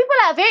 Because people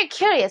are very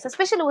curious,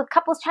 especially with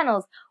couples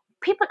channels.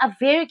 People are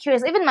very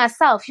curious. Even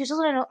myself, you just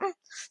want to know,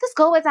 this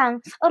girl was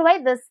or why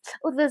this,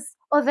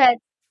 or that.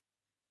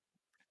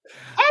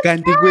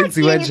 Kanti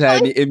kwenziwa Exactly. So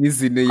njani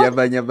emizini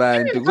yabanye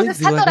abantu? because it's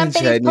Kwenziwa Tato Rampedi is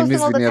kanjani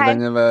posting all the emizini time,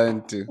 yabanye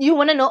abantu? you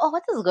want to know,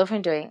 what's his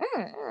girlfriend doing?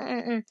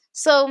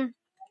 So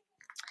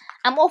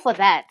I'm all for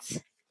that.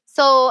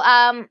 So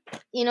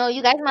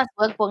you guys must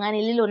work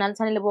bongani lilo na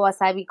tshwane le bo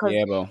Wasabi, because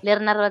Yeah, bro. le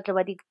rena re batla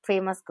ba di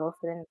famous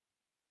girlfriend.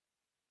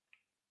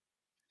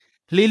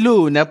 Le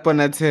lona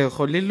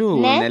Ponathego, le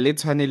lona Ne? le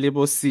tshwane le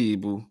bo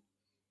Sibu.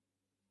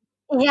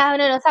 Yeah,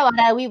 no,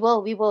 Sawara, we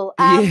will. Uti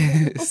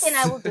and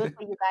I Yes. will do it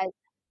for you guys.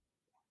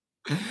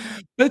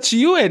 But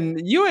you and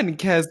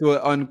Kaz were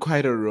on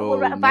quite a roll,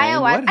 Via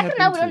man. what? What I think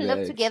now happened we to don't live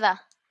that? together.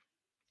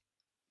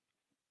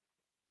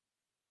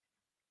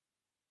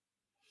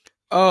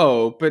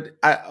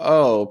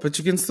 But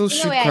you can still You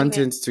know shoot where I live,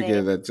 content babe.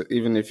 together,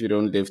 even if you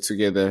don't live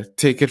together.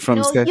 Take it from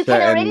No, you Sasha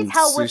can already and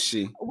tell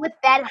Sushi. with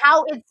that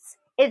how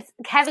it's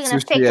having an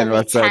effect Sushi on and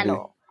their Wasabi.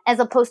 channel, as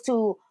opposed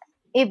to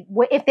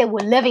if they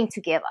were living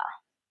together.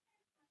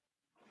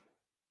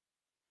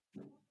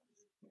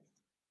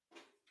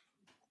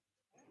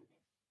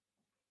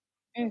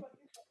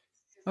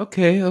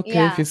 Okay,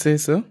 Yeah. if you say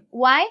so.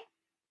 Why?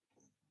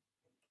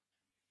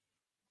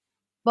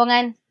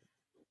 Bongan.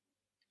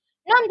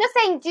 No, I'm just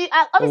saying.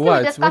 Obviously, we What?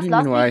 What do discussed you mean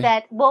last week why?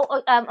 that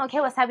okay,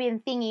 Wasabi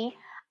and Thingy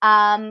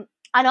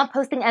are not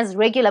posting as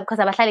regular because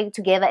I'm planning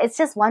together. It's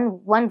just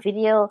one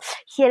video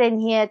here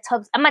and here.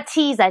 Tops. I'm a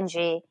tease,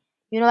 Anjay.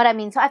 You know what I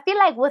mean? So I feel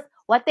like with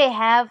what they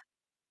have,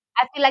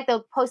 I feel like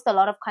they'll post a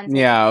lot of content.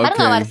 Yeah, But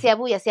okay.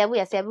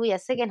 Siabuya,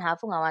 second half,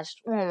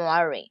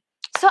 worry.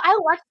 So I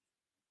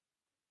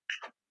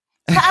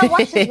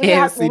watched this video,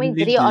 heartwarming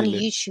video on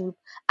Sinilindile. YouTube.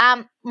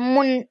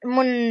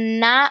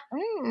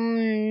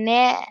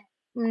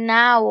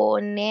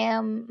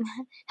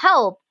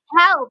 Help,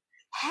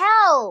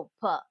 help.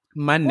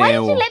 Why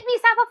did you Maneo. let me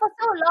suffer for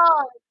so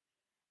long?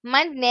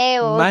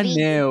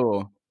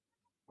 Maneo.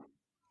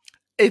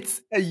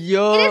 It's It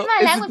is my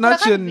is it language, but I not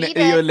can't read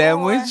your it.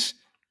 language?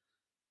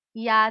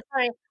 Yeah,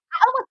 sorry.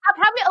 I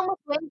probably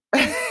almost went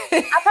French.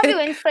 I probably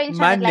went French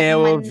on it, like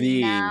Maneo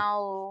V.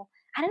 now.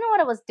 I don't know what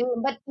I was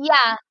doing, but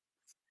yeah.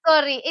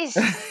 Sorry, ish.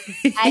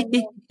 I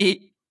know. Yeah,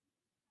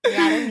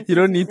 I don't need You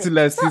don't need to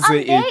let So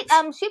say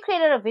it. she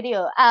created a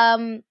video. I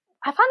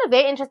found it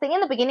very interesting in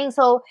the beginning.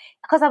 So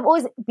because I've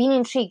always been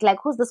intrigued, like,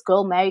 who's this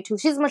girl married to?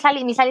 She's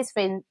Mihlali's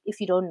friend. If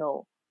you don't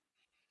know,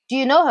 do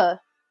you know her?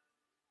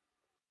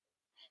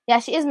 Yeah,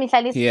 she is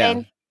Mihlali's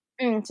Yeah.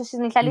 friend. So she's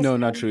Mihlali's No,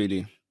 friend. not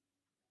really.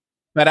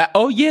 But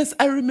oh yes,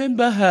 I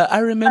remember her. I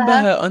remember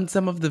her on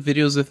some of the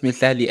videos with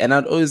Mihlali, and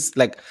I'd always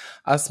like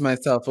ask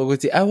myself,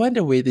 I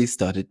wonder where they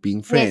started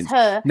being friends. Yes,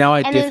 her. Now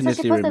I And then so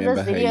she definitely posted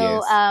remember this her.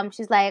 video. Yes.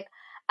 She's like,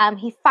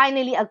 he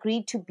finally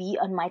agreed to be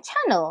on my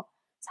channel.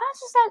 So I was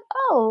just like,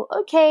 oh,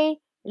 okay,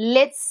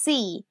 let's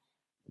see.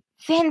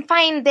 Then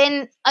fine,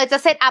 then it's a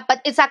setup,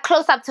 but it's a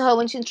close up to her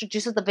when she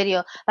introduces the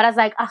video. But I was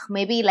like,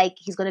 maybe like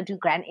he's gonna do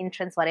grand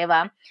entrance,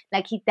 whatever.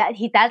 Like he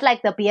does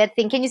like the beard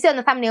thing. Can you see on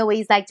the thumbnail where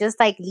he's like just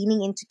like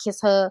leaning in to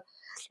kiss her,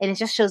 and it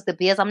just shows the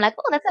beard? I'm like,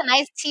 oh, that's a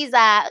nice teaser. Okay,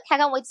 I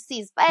can't wait to see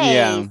his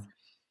Yeah. face.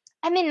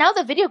 And then now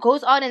the video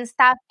goes on and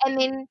stuff, and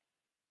then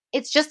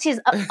it's just his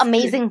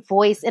amazing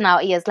voice in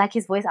our ears. Like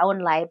his voice, I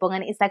won't lie,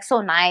 Bongan, it's like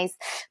so nice,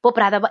 but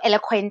rather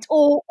eloquent.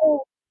 Oh,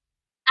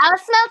 I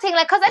was smelting,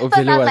 like, because at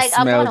first I was like,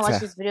 I'm going to watch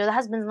this video. The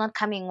husband's not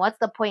coming. What's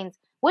the point?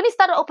 When he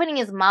started opening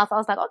his mouth, I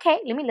was like, okay,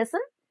 let me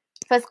listen.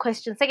 First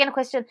question. Second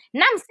question.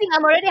 Now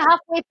I'm already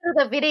halfway through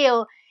the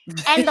video.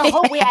 And the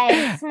whole way I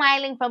am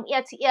smiling from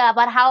ear to ear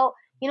about how,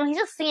 he's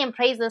just singing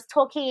praises,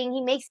 talking.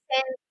 He makes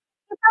sense.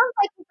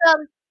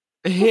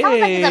 He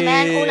sounds like he's a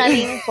man,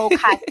 unaling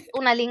focus,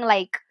 unaling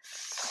like,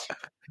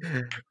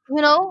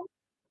 you know?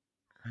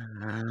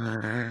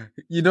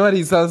 You know what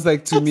he sounds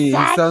like to me? He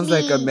sounds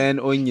like a man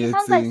on He your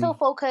sounds like so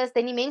focused.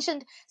 Then he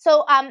mentioned,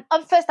 so at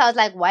first I was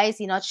like, why is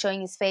he not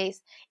showing his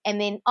face? And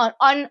then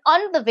on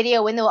the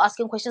video when they were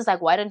asking questions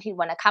like, why don't he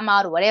want to come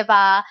out or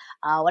whatever?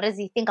 What does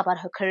he think about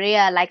her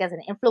career like as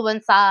an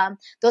influencer?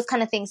 Those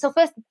kind of things. So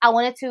first I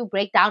wanted to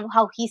break down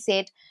how he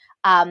said,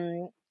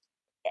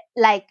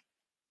 like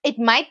it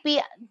might be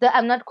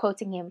I'm not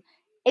quoting him.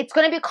 It's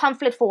going to be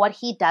conflict for what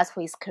he does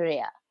for his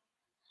career.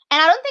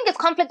 And I don't think it's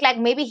conflict like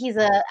maybe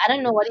I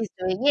don't know what he's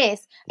doing.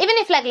 Yes. Even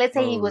if like, let's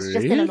say he was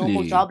just in a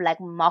normal job,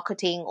 like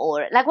marketing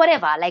or like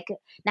whatever, like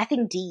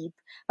nothing deep.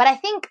 But I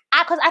think,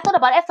 because I thought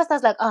about it, at first I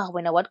was like,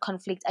 what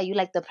conflict? Are you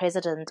like the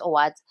president or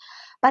what?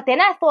 But then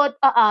I thought,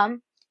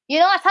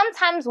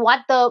 sometimes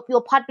what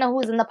your partner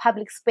who's in the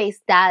public space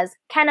does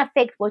can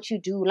affect what you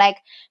do. Like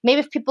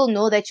maybe if people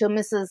know that you're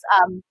Mrs.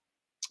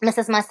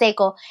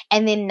 Maseko,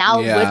 and then now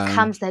word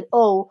comes that,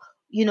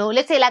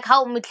 let's say like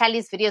how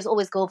Mitlali's videos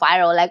always go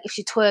viral. Like if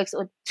she twerks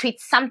or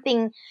tweets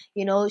something,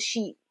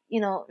 she,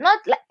 not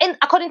like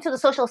according to the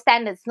social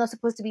standards, not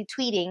supposed to be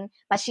tweeting,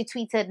 but she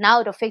tweeted.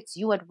 Now it affects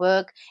you at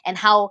work and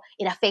how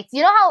it affects,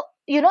 how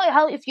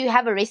if you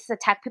have a racist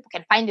attack, people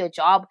can find your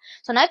job.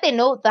 So now if they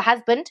know the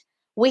husband,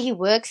 where he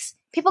works,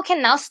 people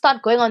can now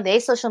start going on their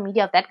social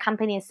media of that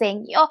company and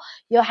saying,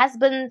 your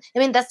husband,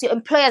 that's your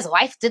employer's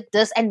wife did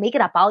this, and make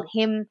it about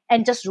him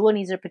and just ruin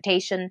his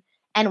reputation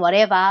and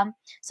whatever.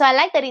 So I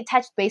like that he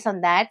touched base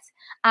on that.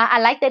 I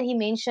like that he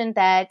mentioned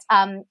that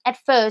at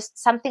first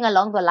something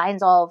along the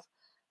lines of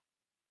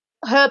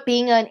her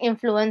being an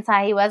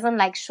influencer, he wasn't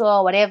like sure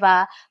or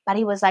whatever, but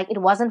he was like,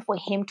 it wasn't for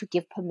him to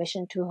give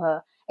permission to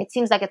her. It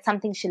seems like it's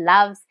something she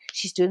loves.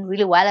 She's doing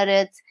really well at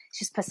it.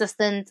 She's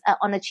persistent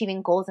on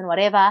achieving goals and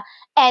whatever.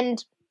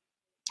 And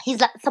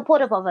he's like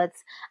supportive of it.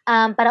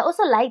 But I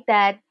also like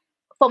that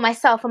for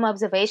myself, from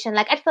observation.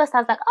 Like at first I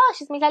was like,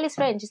 she's Mihlali's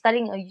friend. She's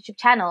starting a YouTube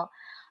channel.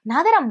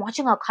 Now that I'm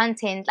watching her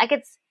content, like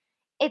it's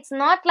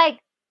not like,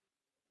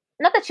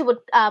 not that she would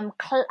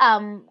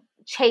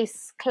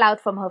chase clout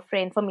from her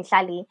friend, from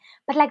Mihlali,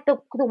 but like the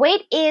way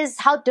it is,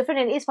 how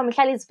different it is from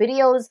Mihlali's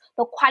videos,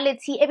 the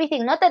quality,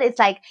 everything. Not that it's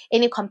like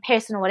any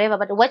comparison or whatever,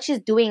 but what she's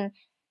doing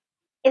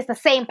is the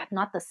same, but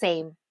not the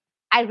same.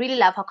 I really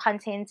love her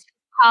content.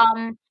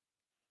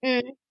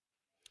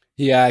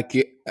 Yeah,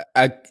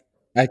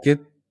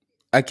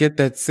 I get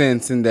that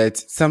sense in that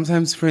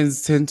sometimes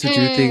friends tend to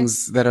do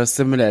things that are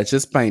similar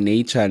just by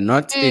nature,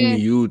 not in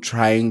you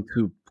trying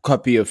to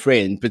copy a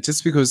friend, but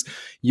just because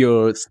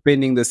you're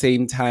spending the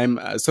same time,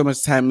 so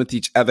much time with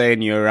each other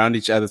and you're around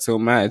each other so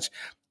much,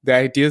 the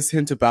ideas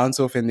tend to bounce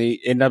off and they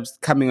end up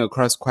coming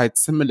across quite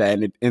similar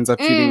and it ends up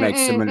feeling like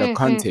similar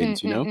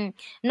content, you know?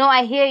 No,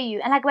 I hear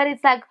you. And like, but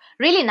it's like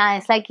really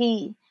nice. Like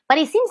but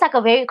he seems like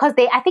because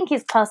I think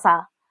he's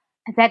closer.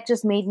 That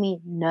just made me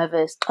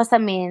nervous. Because I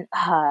mean,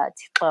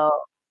 Bongani,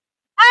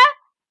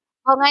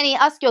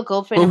 ask your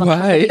girlfriend about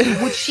Why?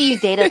 would she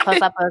date a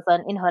Xhosa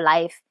person in her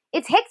life?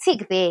 It's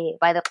hectic there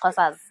by the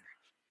Xhosas.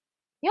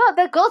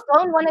 The girls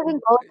don't want to even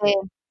go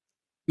there.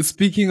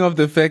 Speaking of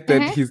the fact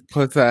that he's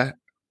Xhosa,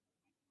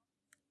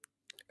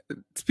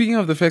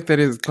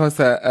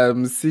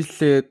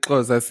 Sihle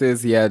Xhosa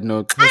says, yeah,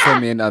 no, Xhosa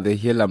men are the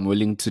hill I'm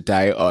willing to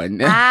die on.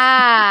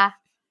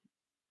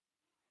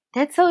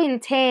 That's so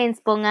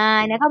intense,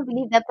 Bongani. I can't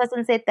believe that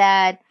person said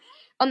that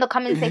on the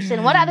comment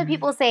section. What are other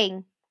people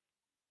saying?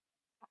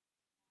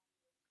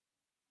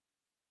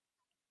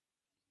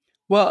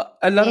 Well,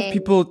 a lot of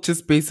people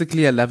just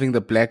basically are loving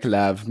the black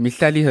love.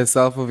 Mihlali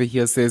herself over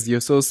here says,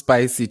 you're so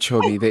spicy,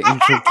 Chomi. The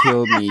intro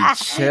killed me.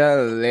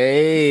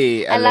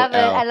 Chile. I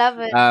love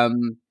it.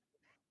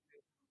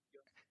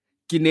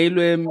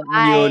 Kinelwe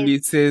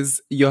Myoli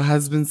says, your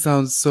husband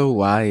sounds so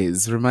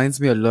wise.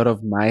 Reminds me a lot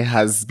of my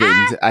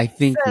husband. I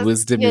think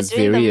wisdom is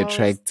very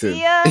attractive.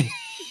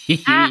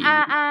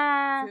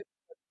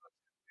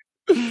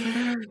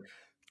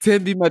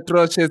 Tembi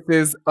Matrosha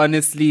says,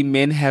 honestly,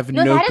 men have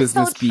no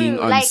business being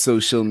on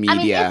social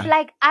media. I mean,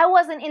 if I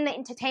wasn't in the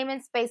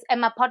entertainment space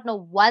and my partner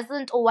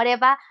wasn't or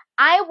whatever,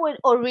 I would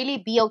really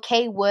be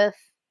okay with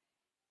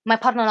my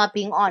partner not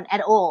being on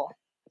at all.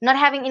 Not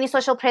having any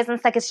social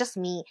presence, like it's just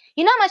me.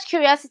 You know how much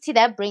curiosity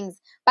that brings.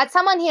 But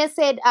someone here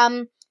said,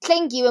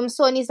 thank you,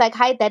 so, and he's like,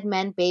 hi, that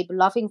man, babe,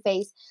 laughing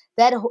face.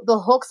 That the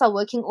hawks are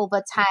working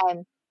overtime.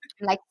 I'm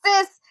like,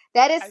 sis,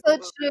 that is so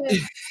true.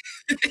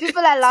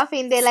 People are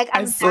laughing. They're like, I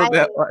I'm saw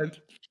that dying. one.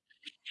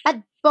 But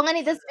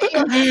Bongani, this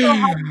video is so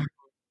hot.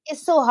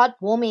 It's so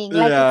heartwarming.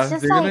 Like it's Yeah,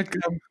 just they're gonna like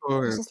come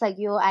for it's him. just like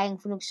yo, I am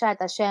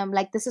Hashem.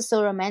 Like this is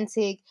so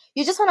romantic.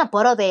 You just want to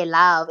borrow their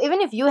love, even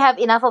if you have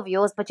enough of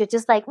yours, but you're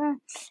just like,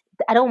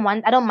 I don't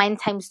mind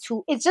times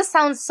two. It just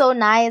sounds so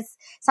nice,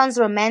 sounds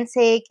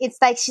romantic. It's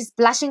like she's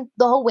blushing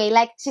the whole way,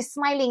 like she's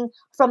smiling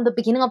from the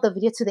beginning of the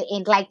video to the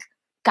end, like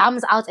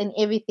gums out and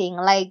everything.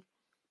 Like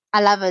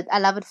I love it. I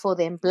love it for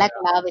them. Black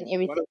love and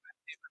everything.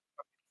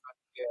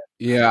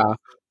 Yeah.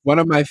 One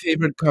of my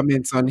favorite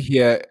comments on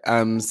here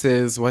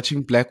says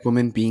watching black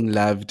women being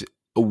loved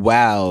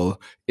well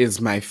is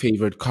my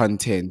favorite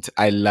content.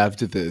 I loved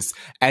this.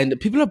 And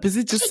people are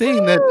busy just She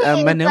saying that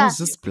is Manel was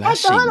just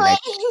like the whole blushing. way.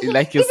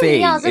 Like you're Even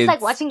me, I saying, was just like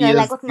it's watching her, like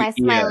ears with to my ear.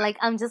 smile, like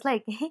I'm just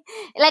like,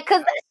 like,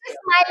 cause she's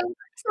smiling,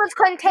 so it's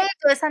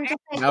contagious. I'm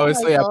just like, Now oh I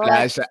my saw your god,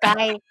 blush. this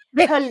guy,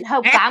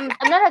 her gums,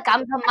 not her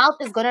gums, her mouth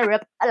is gonna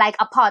rip like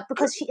apart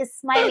because she is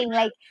smiling.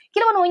 Like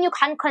you know when you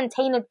can't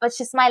contain it, but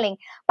she's smiling.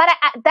 But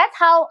that's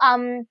how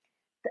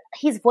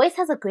his voice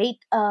has a great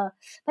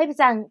maybe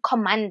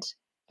command.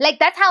 Like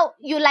that's how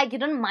you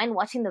don't mind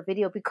watching the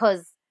video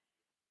because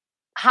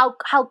how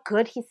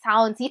good he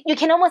sounds. You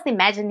can almost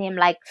imagine him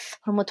like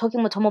talking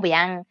Motomo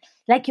Bayang.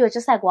 Like you're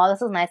just like, wow,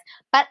 this is nice.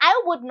 But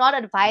I would not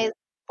advise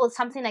for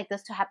something like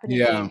this to happen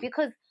Yeah. again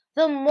because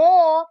the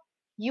more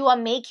you are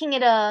making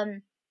it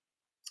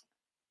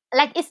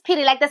like it's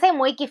pity, like the same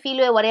way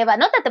feel or whatever.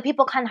 Not that the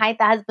people can't hide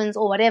their husbands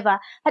or whatever,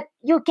 but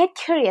you get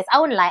curious. I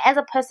won't lie. As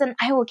a person,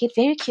 I will get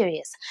very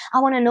curious. I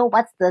want to know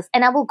what's this,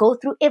 and I will go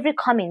through every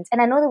comment. And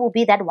I know there will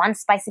be that one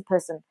spicy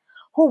person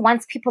who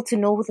wants people to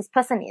know who this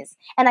person is,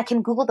 and I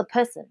can Google the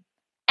person.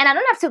 And I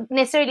don't have to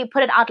necessarily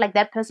put it out like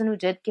that person who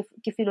did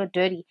Gifilo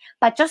dirty,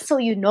 but just so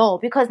you know,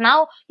 because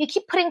now you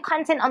keep putting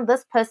content on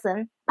this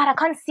person, but I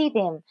can't see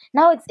them.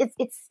 Now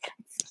it's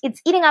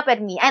eating up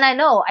at me, and I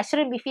know I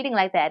shouldn't be feeling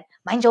like that.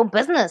 Mind your own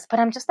business, but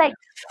I'm just like,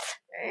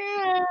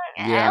 I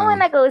Yeah.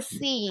 wanna go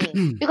see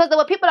because there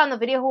were people on the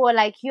video who were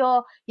like,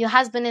 your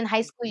husband in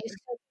high school used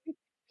to,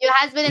 your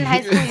husband in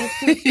high school used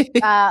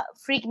to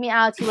freak me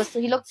out.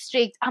 He looked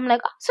strict. I'm like,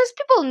 oh, so it's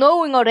people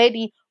knowing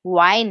already.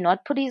 Why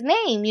not put his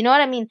name? You know what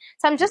I mean?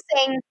 So I'm just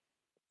saying,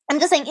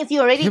 if you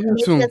already People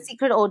make too. it a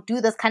secret or do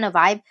this kind of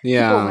vibe,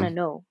 people are Yeah. gonna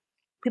know.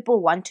 People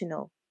want to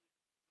know.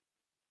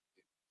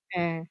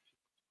 Mm.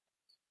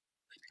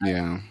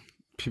 Yeah.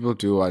 People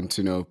do want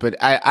to know. But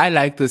I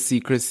like the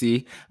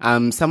secrecy.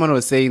 Someone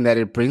was saying that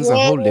it brings a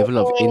Yeah. whole level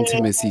of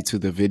intimacy to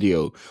the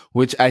video,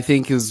 which I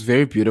think is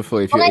very beautiful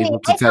if you're Bongani, able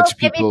to I felt touch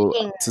people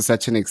everything. to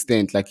such an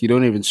extent. Like you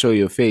don't even show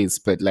your face,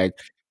 but like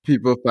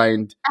people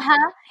find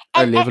Uh-huh. a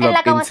And, and level and of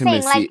like I was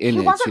saying, intimacy like in he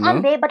it, you wasn't on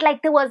know? there, but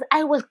like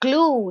I was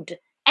glued,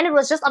 and it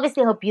was just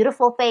obviously her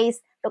beautiful face,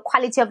 the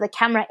quality of the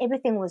camera,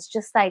 everything was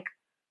just like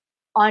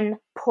on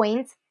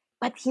point.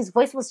 But his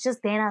voice was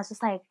just there, and I was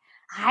just like,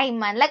 "Hi,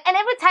 man!" Like, and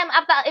every time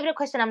after every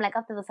question, I'm like,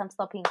 "After this, I'm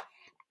stopping.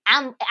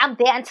 I'm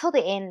there until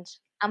the end.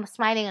 I'm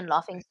smiling and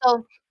laughing."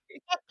 So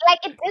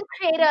it did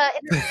create a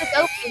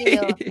dope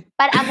video.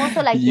 But I'm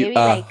also like You very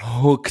are like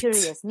hooked.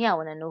 curious. Me, I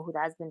want to know who the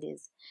husband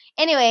is.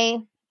 Anyway,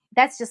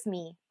 that's just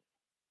me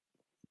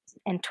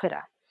and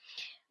Twitter.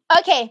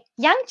 Okay,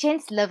 young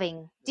gents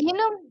living. Do you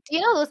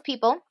know those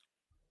people?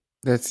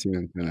 That's you,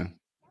 Antenna.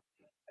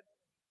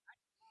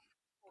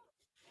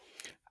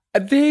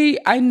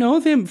 I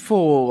know them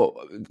for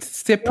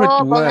separate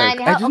Oh, work.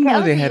 Bongani. I How, didn't okay,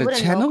 know they obviously had you a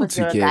wouldn't know channel because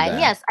you're a guy. And together.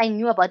 yes, I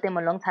knew about them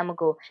a long time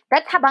ago.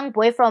 That Tabang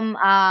boy from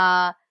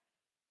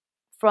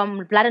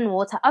Blood and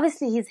Water.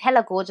 Obviously he's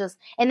hella gorgeous.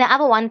 And the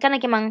other one, kana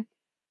kemang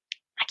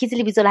akitse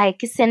lebitso la hae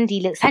ke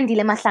Sandile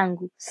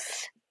Mahlangu.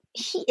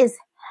 He is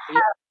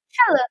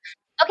hella.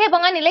 Okay,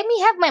 Bongani, let me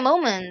have my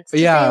moment to say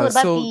Yeah, what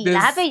about so B. there's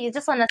Happy you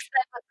just wanna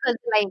step because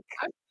like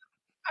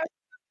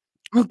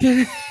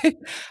okay.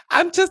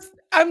 I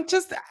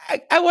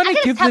want I to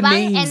think it's give the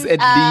Tabang names at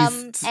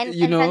least,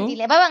 you and know?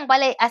 Sandile. Babang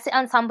bale as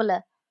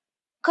ensemble.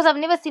 Because I've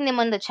never seen them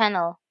on the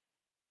channel.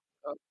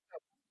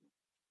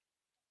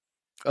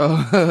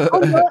 Oh Oh,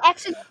 no,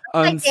 actually, it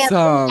looks like they are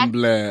very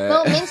ensemble. active.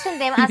 No, mention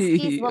them as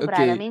skis, brother.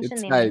 Okay,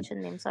 it's fine.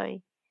 Mention them.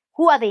 Sorry.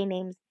 Who are their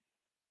names?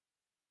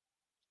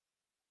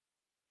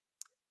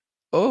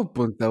 Oh,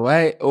 Puntsa,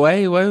 why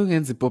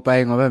ungenzi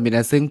Popeye ngoba mina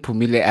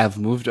sengiphumile. I've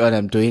moved on.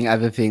 I'm doing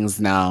other things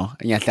now.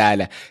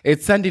 Ngiyahlala.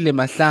 It's Sandile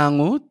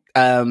Mahlangu,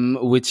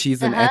 which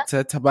he's Uh an huh.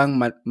 actor.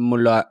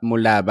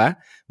 Mulaba.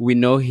 We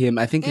know him.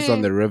 I think he's on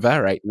Mm, the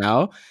river right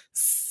now.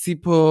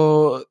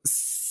 Sipo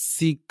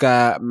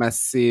Sika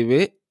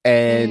Masebe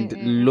and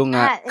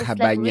Lunga It's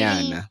like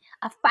really Kabanyana.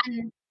 a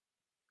fun.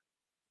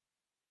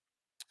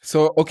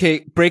 So okay,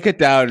 break it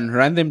down.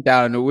 Run them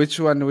down. Which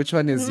one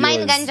is Mine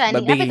yours?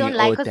 Ganjani. Happy Babingi don't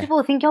like because Ota. people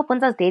will think your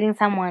Punza's dating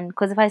someone.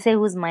 Because if I say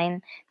who's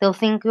mine, they'll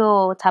think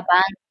you're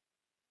Taban.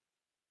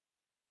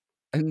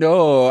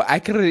 No, I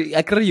can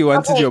you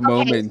wanted Okay, your okay.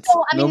 moment.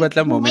 So I No mean,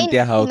 batla moment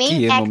ya hao, ke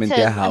ye moment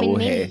ya hao he.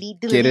 main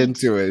Get lead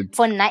into it.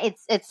 for now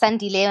it's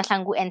Sandile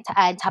Mahlangu and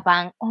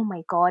Tabang. Oh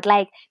my god,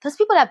 like those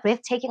people are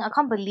breathtaking. I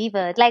can't believe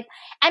it. Like,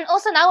 and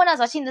also now when I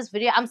was watching this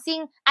video, I'm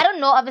seeing, I don't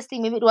know, obviously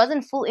maybe it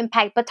wasn't full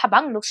impact, but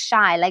Tabang looks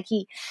shy. Like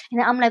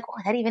I'm like, oh,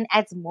 that even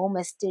adds more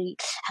mystery.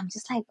 I'm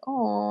just like,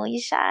 oh,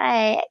 you're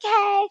shy,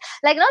 okay,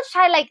 like not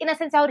shy, like in a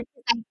sense how he's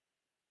like,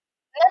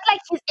 not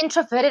like he's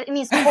introverted in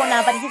his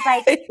corner, but he's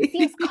like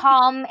seems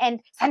calm.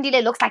 And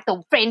Sandile looks like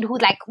the friend who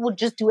like would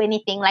just do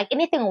anything, like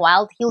anything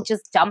wild, he'll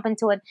just jump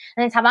into it. And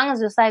then Tabang is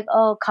just like,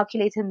 oh,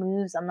 calculated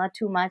moves. I'm not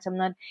too much. I'm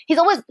not. He's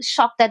always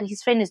shocked that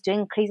his friend is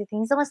doing crazy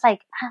things. He's almost like,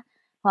 ah,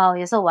 wow,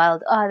 you're so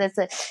wild. Oh, that's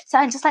it. So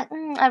I'm just like,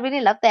 I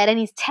really love that. And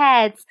his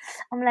tats,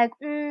 I'm like,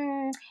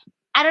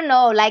 I don't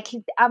know. Like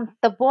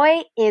the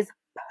boy is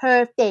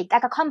perfect.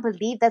 Like I can't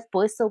believe that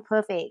boy's so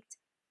perfect.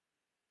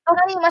 Oh,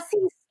 no, you must see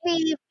his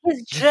sleeve,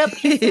 his drip,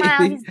 his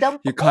smile, his You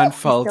dimple. can't Oh, his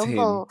fault him.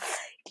 dimple.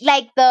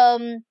 Like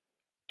the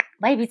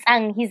maybe it's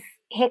his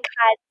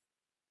haircut.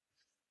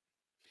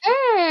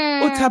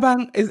 Oh, Mm.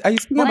 Tabang, are you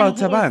speaking Bongani, about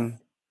he is Tabang?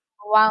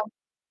 wow.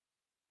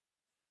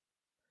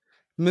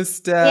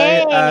 Mr.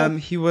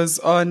 Yes. He was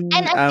And on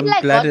I feel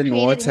like Blood God and created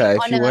him Water.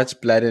 If on you a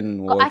watch Blood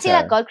and I feel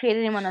like Water, God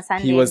created him on a he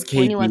Sunday was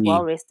when he was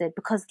well KB. rested,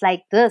 because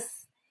like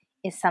this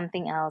is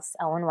something else.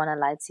 I won't want to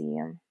lie to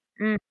you.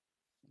 Mm.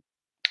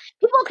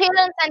 People created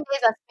on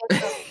Sundays are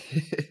special.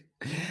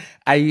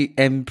 I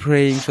am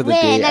praying for the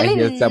day Man, I I hear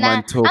mean, nah,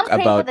 someone talk I'm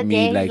praying for about the me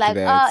day. He's like like,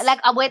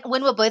 that.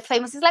 when we're both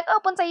famous, he's like, oh,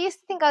 Puntsa, I used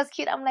to think I was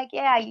cute. I'm like,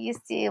 yeah, I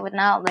used to, but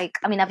now, like,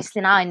 I mean,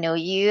 obviously now I know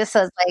you,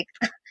 so it's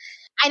like,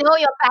 I know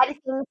your bad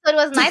things. So it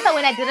was nicer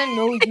when I didn't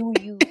know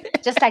you,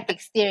 just like the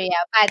exterior.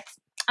 But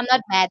I'm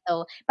not mad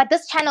though. But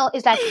this channel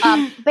is like,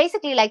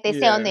 basically, like they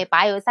say on Yeah. their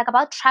bio, it's like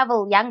about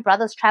travel, young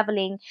brothers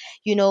traveling,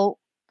 you know,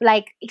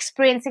 like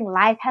experiencing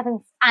life, having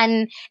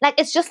fun. Like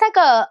it's just like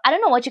I don't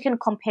know what you can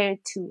compare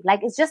it to. Like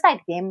it's just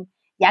like them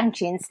young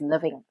gents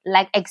living,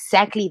 like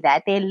exactly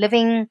that. They're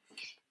living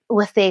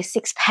with their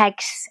six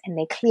packs and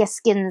their clear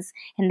skins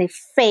and their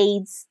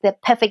fades, their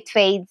perfect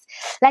fades.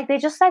 Like they're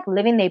just like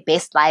living their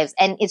best lives.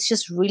 And it's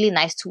just really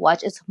nice to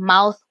watch. It's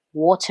mouth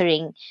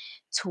watering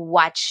to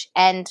watch.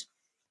 And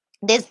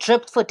there's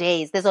drip for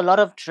days. There's a lot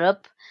of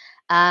drip.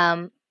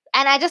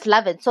 And I just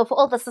love it. So for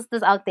all the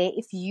sisters out there,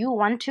 if you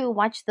want to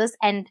watch this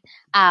and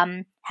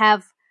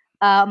have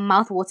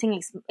mouth-watering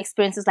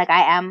experiences like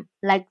I am,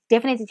 like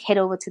definitely head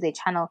over to their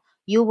channel.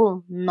 You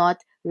will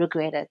not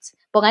regret it.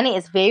 Bongani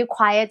is very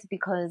quiet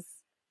because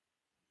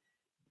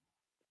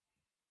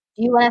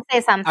you want to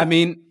say I something.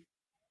 mean,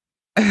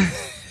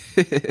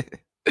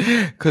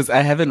 because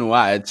I haven't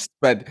watched,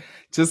 but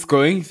just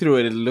going through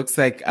it, it looks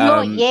like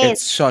No, yes.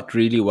 it's shot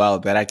really well.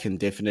 That I can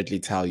definitely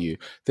tell you.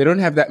 They don't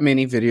have that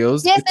many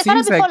videos. Yes, It they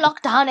started seems before like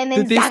lockdown and then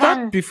did they start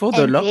zagang. before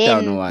the And lockdown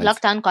or then what?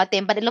 lockdown got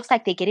them, but it looks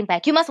like they're getting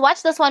back. You must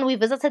watch this one. We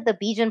visited the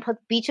beach in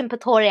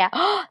Pretoria.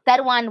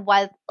 That one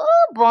was,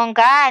 oh,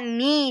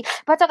 bongani.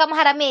 Patoka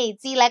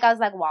Maharamezi. Like, I was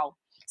like, wow.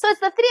 So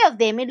it's the three of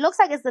them. It looks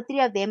like it's the three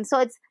of them. So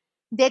it's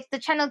the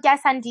channel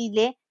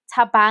Gasandile,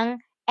 Tabang,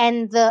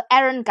 and the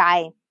Aaron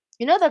guy.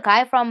 You know the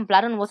guy from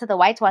Blood and Water, the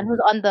white one who's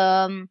on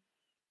the,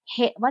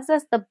 what's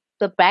this, the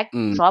Mm,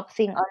 backdrop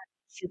thing on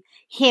YouTube?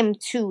 Him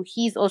too.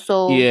 He's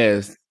also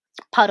yes.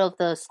 part of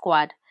the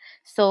squad.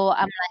 So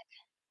I'm like,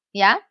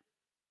 yeah,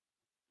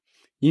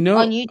 You on know,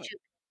 YouTube.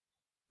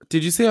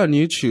 did you say on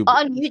YouTube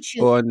On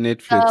YouTube. or on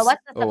Netflix What's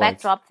this, the or what?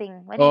 backdrop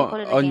thing? What do you Oh, call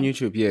it on again?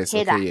 YouTube. Yes.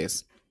 Okay. Header.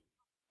 Yes.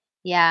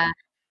 Yeah.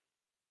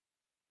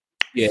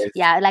 Yes.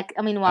 Yeah. Like,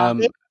 I mean, wow.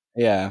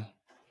 Yeah.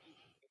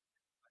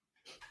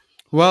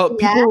 Well,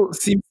 Yeah. people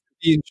seem to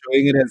be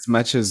enjoying it as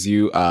much as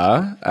you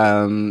are.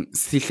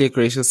 Sihle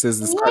Gracious says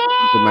this content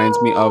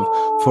reminds me of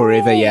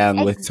Forever Yes.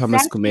 Young with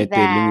Thomas Exactly Kumete,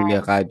 that.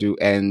 Lungile Radu,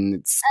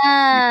 and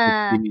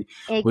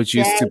which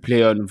used to Exactly.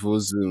 play on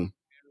Vuzu.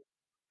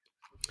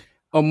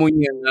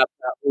 Omunye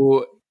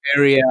ngapha,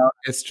 Ariel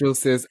Estrel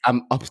says,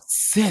 I'm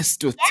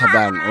obsessed with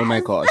Tabang. Oh my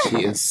gosh,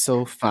 he is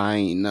so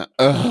fine.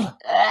 Ugh.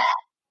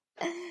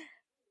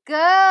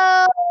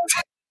 Go.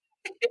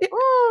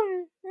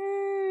 Ooh.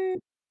 Mm.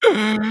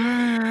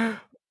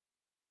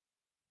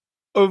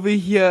 Over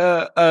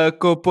here,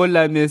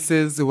 Kopolane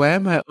says, why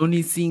am I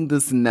only seeing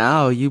this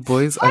now? You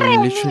boys are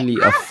Foreign. literally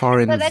a So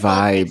foreign that goes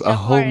vibe, a extra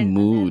whole foreign.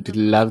 So there's mood. the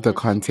Love the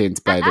bullshit.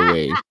 content, by the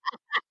way.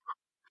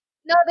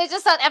 No, they're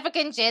just South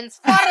African gents.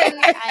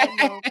 Foreign. I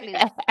know, please.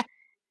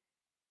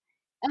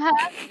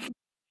 Uh-huh.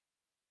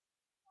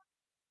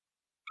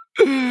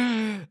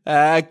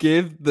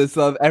 Give the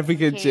South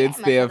African Okay, gents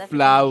I'm a their South African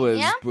man,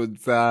 yeah? flowers,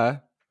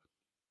 Puntsa.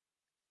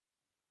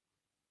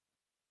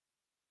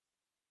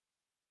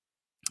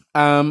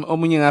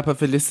 Omunye ngapha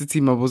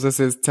Felicity Mabuza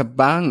says,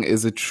 Tabang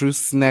is a true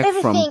snack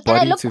from Everything. And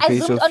body to I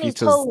zoomed facial on his features.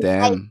 toes. Like,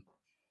 Damn.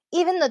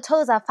 even the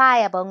toes are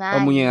fire,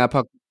 Omunye Bongani.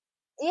 ngapha,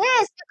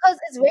 Yes, because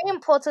it's very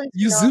important to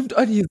you know. zoomed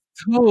on his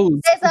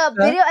toes, There's a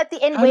Puntsa. video at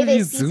the end How where did they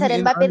you zoom seated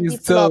and in on Mbappe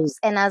his toes? flops,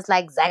 and I was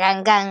like,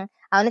 Zagangang.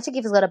 I want to check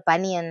if he's got a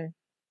bunion.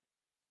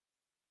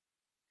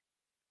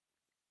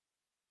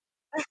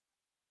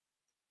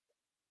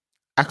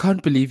 I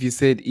can't believe you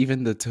said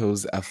even the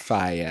toes are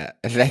fire.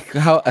 Like,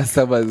 how are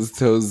someone's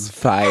toes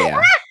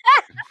fire?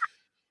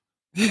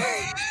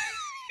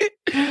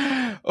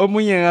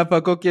 Omunye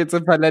ngapha koketso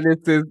phalane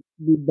says,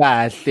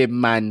 "Libahle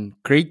man,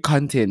 great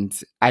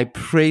content. I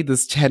pray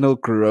this channel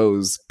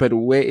grows, but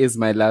where is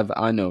my love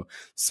Ano?"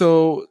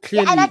 So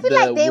Yeah, and clearly I feel the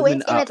like they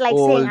women went in are it like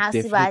saying all Hasiba.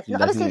 definitely No,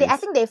 loving obviously, I this.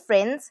 think they're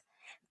friends,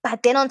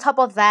 but then on top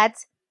of that,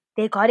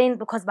 they got in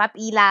because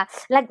Bapila.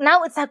 Like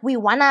now, it's like we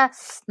wanna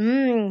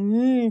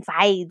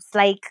vibes.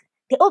 Like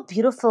they're all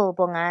beautiful,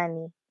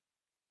 Bongani.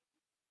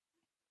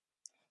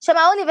 Shema,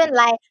 I won't even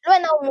lie. No,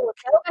 no,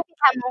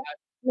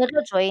 no,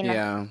 no, join.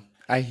 Yeah,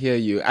 I hear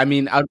you. I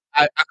mean, I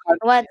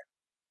What?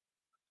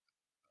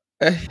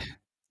 can't.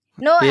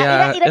 No,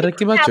 Yeah, ira re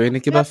ke ba join,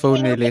 ke no, ba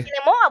founele,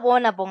 mo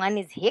abona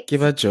Bongani is ke hips.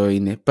 ba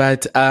join.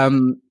 But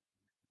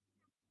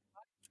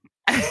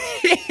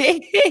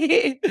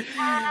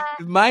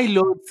my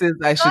Lord says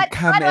I should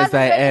come God as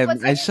I wasn't ready for am.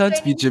 I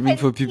shan't be 2020. gymming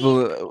for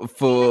people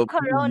for Needed people's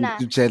Corona.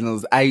 YouTube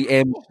channels. I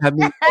am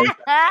coming as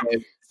I am.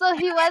 So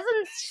he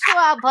wasn't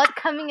sure about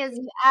coming as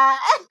you are.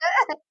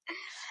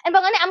 And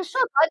Bangani, I'm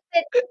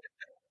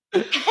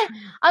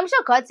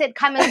sure God said,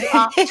 come as you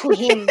are to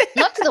him,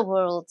 not to the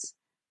world.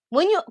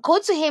 When you go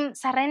to him,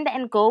 surrender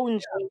and go.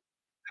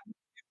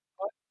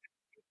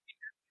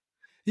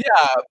 Yeah,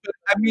 but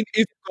I mean,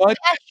 if God We are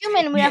can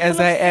take human, we me are as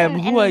full I of am, sin,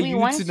 who are and we you to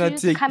want not you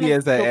to take come me as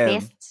as I your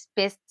am?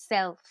 best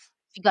self.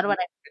 You got what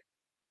I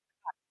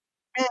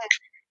mean?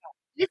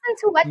 Listen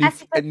to what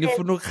Asipa says.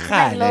 Nifuna He's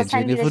like, ukughala Lord nje,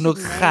 Sandile nifuna should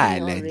marry me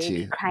ukughala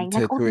already, nje, crying.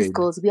 Like all these mthethweni.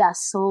 girls, we are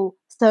so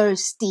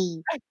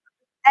thirsty.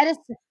 That is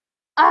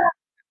ah,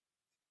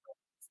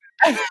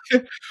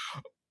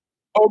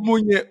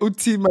 Omunye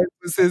uthi my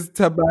says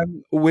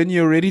Taban, when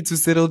you're ready to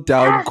settle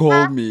down,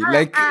 call me.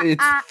 Like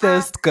it's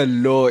thirst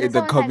galore Then in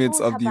the someone's like, comments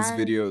oh, of these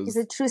Taban is videos.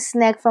 a true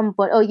snack from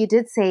but oh, you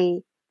did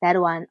say that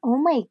one. Oh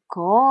my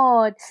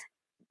god.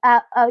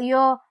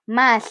 Yo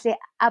mahle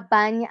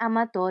abanye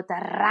amadoda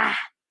ra.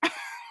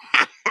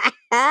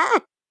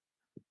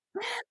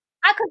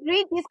 I could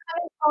read these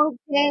comments all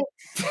day.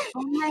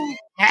 Oh my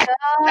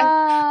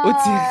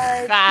Uthi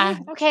god.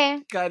 ha,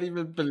 Okay. can't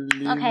even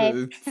believe Okay.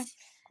 it.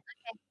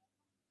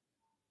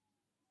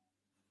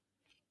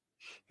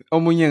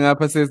 Omunye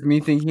ngapha says me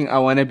thinking I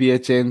want to be a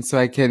Gen so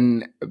I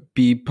can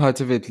be part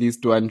of at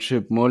least one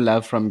trip. More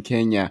love from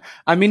Kenya.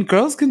 I mean,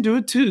 girls can do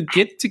it too.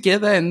 Get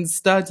together and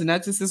start.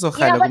 Nathi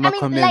Yeah, sizokhala but I kuma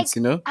mean, like, comments,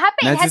 you know.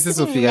 it Nathi has to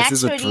be sizofika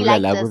naturally sizodlula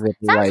like la this. with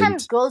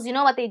Sometimes right. girls, you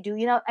know what they do?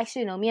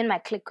 Actually, me and my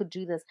clique could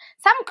do this.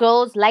 Some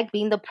girls like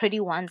being the pretty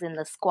ones in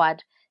the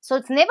squad. So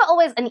it's never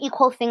always an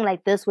equal thing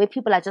like this where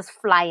people are just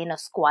fly in a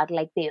squad,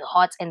 like they're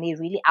hot and they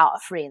really are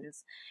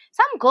friends.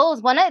 Some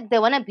girls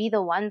wanna be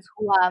the ones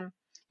who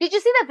did you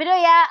see the video?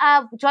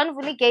 Yeah, John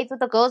Valley Gates with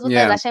the girls with the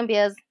Yeah. Russian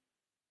beers.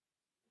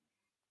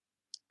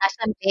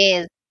 Russian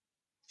beers.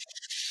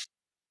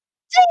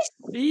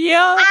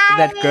 Yeah,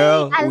 that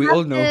girl. I We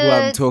all loved know who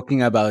I'm it.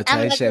 talking about. I'm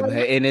like, Aishem,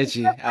 her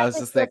energy. I was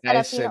just like,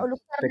 Aishem,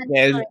 the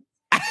girl.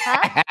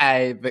 huh?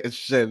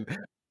 Aishem.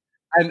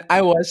 And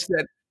I watched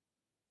that.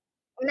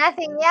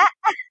 Nothing, yeah.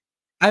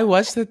 I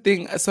watched the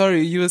thing.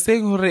 Sorry, you were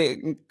saying hore,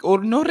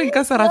 or no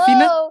Renka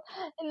Sarafina? No,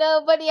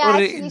 no, but yeah, Or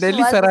actually, she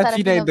Nelly was the Sarafina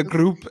Sarafina in of the the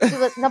group. group. She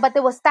was no, but they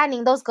were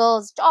stunning. Those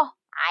girls. Oh,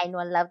 I know,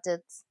 I loved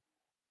it.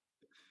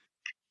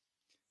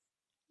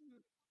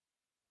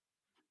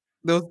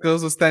 Those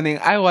girls were stunning.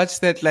 I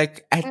watched that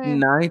like at Mm,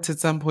 night at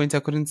some point.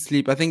 I couldn't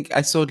sleep. I think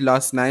I saw it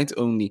last night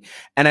only.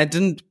 And I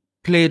didn't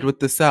play it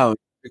with the sound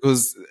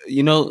because,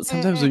 you know, mm,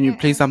 sometimes mm, when you mm,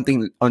 play mm.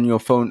 something on your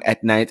phone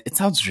at night, it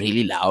sounds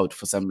really loud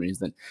for some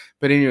reason.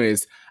 But,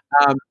 anyways,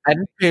 I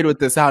didn't play it with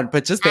the sound,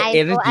 but just the I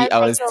know. I energy was I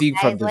like, was yo, seeing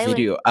guys, from the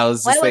video, I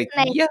was why just wasn't like,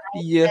 I yeah,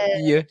 yeah,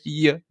 invited? yeah,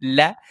 yeah,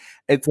 la.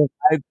 It's a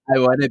vibe I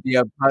want to be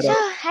a part of.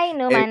 Sure, I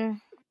know, It-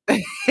 man.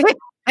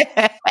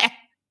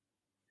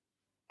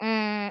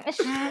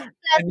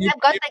 Plus, and you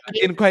I've got came the back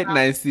gate in quite now.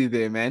 nicely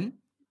there, man.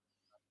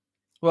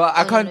 Well,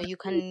 I Oh no, no, can't you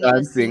picture you can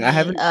never see dancing. me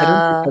I don't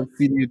think I've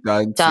seen you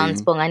dance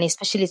dancing. bongani,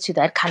 especially to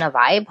that kind of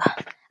vibe.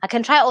 I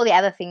can try all the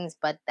other things,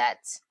 but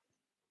that's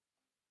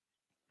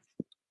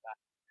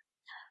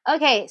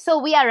okay. So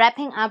we are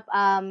wrapping up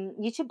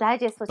YouTube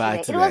Digest for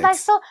today. But It was like that.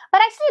 so,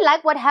 but I actually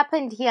like what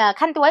happened here.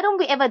 Can't why don't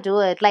we ever do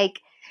it? Like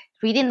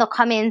reading the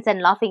comments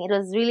and laughing. It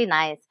was really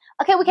nice.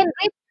 Okay, we can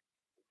read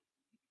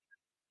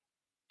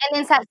and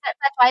then start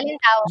writing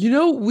down. You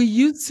know, we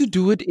used to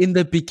do it in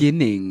the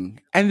beginning.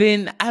 And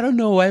then I don't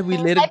know why we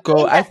let I it go.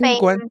 blame I the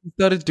think once fame. we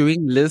started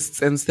doing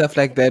lists and stuff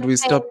like that, The we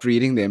fame. stopped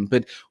reading them.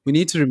 But we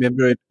need to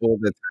remember it all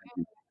the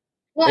time.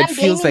 No, It I'm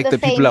feels blaming like the the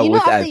people fame. are You know,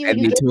 with after us you and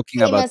you they're get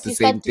talking about famous, the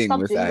same you thing stop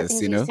with doing the us,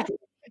 things you you used know? to do.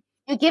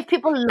 You give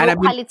people And low I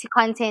mean, quality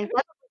content.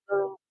 That's what we're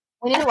doing.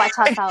 We need to watch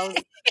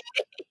ourselves.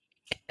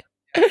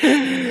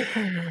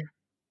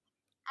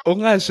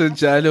 ungasho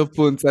njalo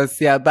Puntsa,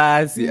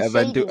 siyabazi Being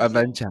abantu shady nje.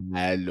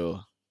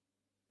 abanjalo.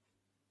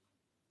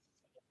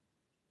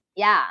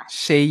 Yeah.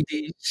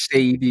 Shady,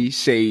 shady,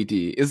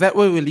 shady. Is that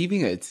where we're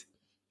leaving it?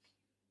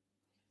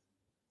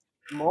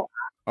 More.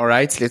 All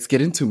right, let's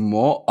get into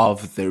more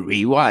of the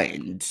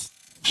rewind.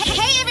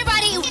 Hey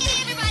everybody,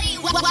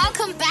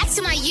 welcome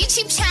to my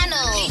YouTube channel.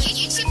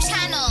 YouTube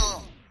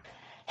channel.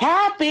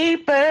 Happy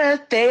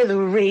birthday, the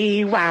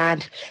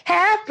rewind.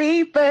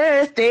 Happy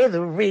birthday,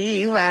 the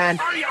rewind.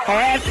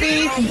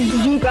 Happy.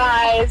 You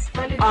guys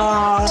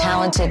are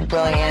talented,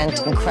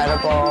 brilliant,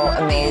 incredible,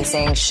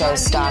 amazing,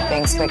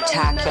 show-stopping,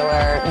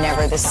 spectacular,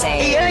 never the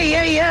same.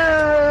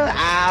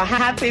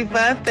 Happy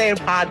birthday,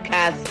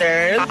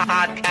 podcasters.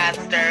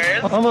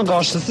 Oh my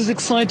gosh, this is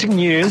exciting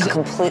news.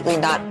 Completely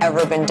not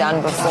ever been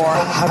done before.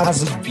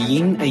 Has it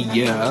been a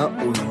year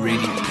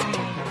already?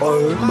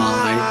 Oh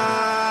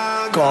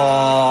my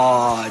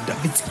God.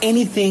 If it's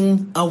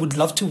anything, I would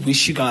love to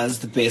wish you guys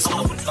the best.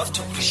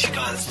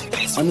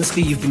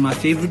 Honestly, you've been my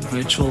favorite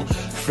virtual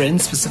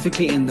friend,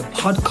 specifically in the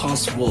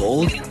podcast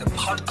world.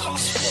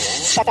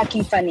 Shaka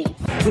funny.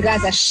 You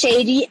guys are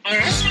shady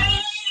ass.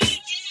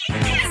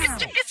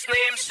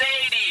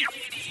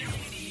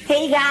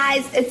 Hey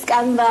guys, it's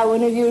Gamba,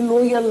 one of your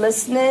loyal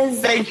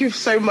listeners. Thank you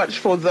so much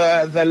for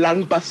the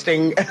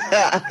lung-busting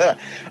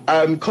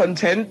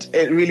content.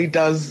 It really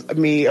does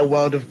me a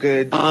world of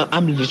good.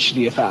 I'm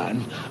literally a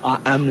fan.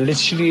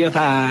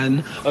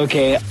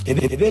 Okay.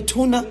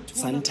 Betuna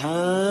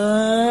Santanti.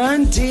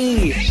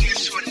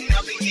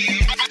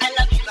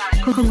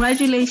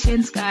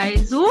 Congratulations,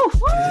 guys. Ooh.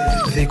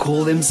 They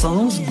call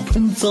themselves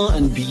Puntsa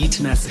and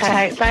BeeTenacity.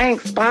 Hey,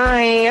 thanks.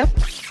 Bye.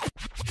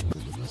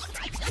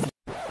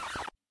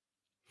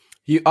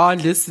 You are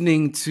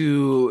listening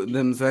to the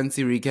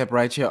Mzansi Recap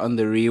right here on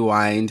the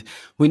Rewind.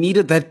 We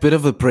needed that bit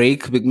of a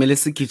break. Bekumele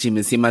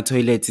sigijime siye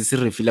ema-toilet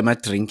sirefile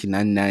ama-drink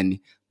nani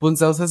nani.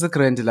 Puntsa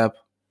usasegrandi lapho.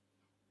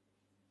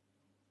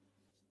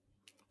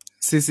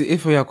 Sisi,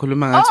 if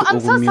uyakhuluma ngathi I'm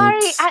so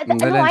sorry.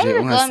 ngicela No, I nje need to go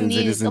on ungasenzeli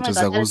mute. Oh izinto my God,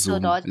 that's so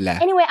zakuZoom dodgy. la.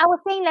 Anyway, I was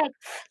saying like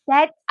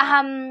that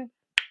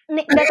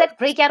that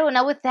break out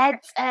now with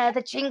that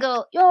the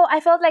jingle. Yo, I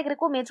felt like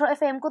Rico Metro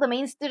FM ko the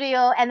main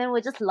studio, and then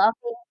we're just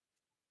laughing.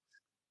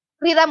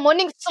 Rita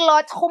morning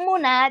slot,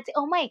 homonat.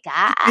 Oh my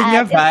God,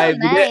 your it's so vibe,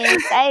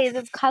 nice, guys.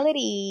 It's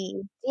quality.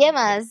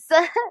 Yes,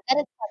 that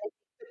is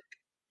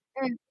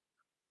quality.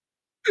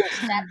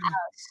 Shout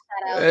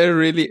out. It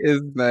really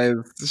is nice.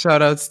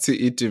 Shout outs to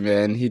Itu,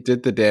 man. He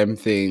did the damn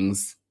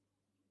things.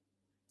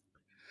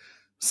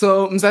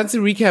 So, Mzansi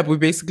Recap, we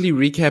basically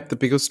recap the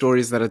bigger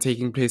stories that are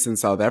taking place in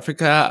South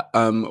Africa.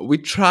 We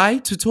try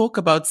to talk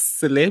about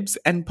celebs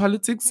and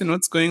politics and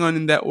what's going on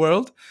in that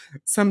world.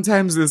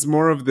 Sometimes there's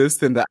more of this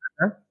than the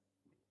other,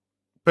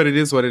 but it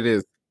is what it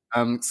is.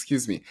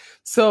 Excuse me.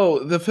 So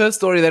the first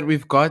story that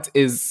we've got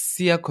is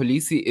Siya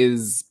Kolisi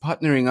is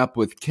partnering up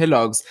with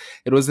Kellogg's.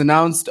 It was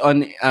announced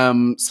on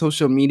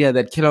social media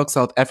that Kellogg's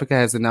South Africa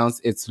has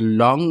announced its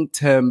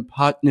long-term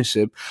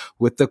partnership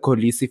with the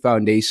Kolisi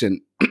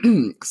Foundation.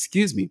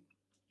 Excuse me.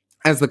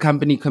 As the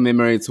company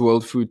commemorates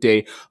World Food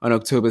Day on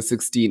October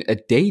 16, a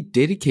day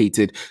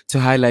dedicated to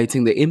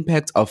highlighting the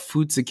impact of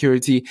food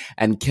security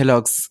and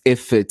Kellogg's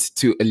effort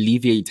to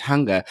alleviate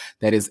hunger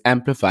that is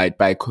amplified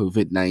by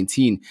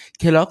COVID-19.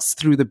 Kellogg's,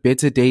 through the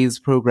Better Days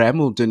program,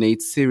 will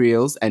donate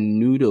cereals and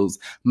noodles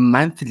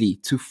monthly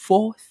to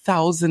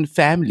 4,000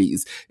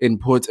 families in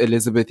Port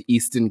Elizabeth,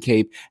 Eastern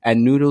Cape,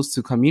 and noodles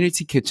to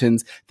community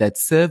kitchens that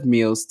serve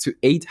meals to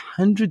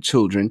 800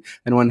 children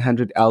and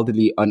 100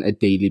 elderly on a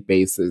daily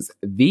basis.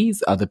 These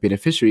are the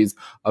beneficiaries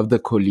of the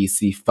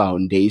Kolisi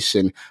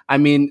Foundation. I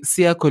mean,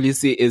 Siya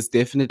Kolisi is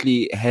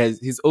definitely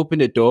he's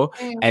opened a door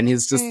and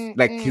he's just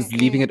he's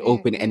leaving it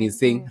open and he's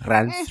saying,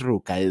 run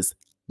through, guys.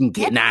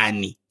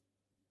 Ngenani.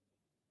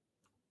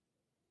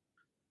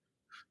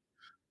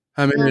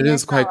 I mean, it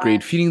is quite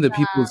great. Feeding the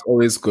people is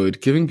always good.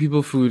 Giving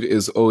people food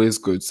is always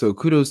good. So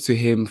kudos to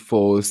him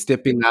for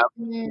stepping up.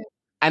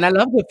 And I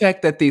love the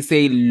fact that they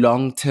say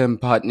long-term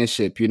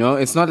partnership, you know?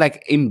 It's not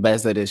like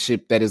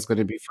ambassadorship that is going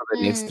to be for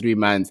the next 3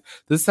 months.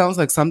 This sounds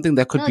like something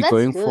that could be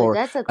going for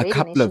a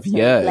couple of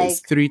years, Like,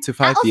 3 to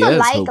 5 I years.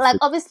 also like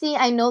obviously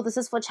I know this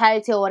is for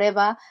charity or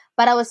whatever,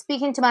 but I was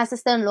speaking to my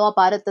sister-in-law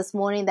about it this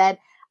morning that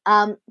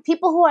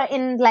people who are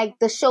in like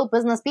the show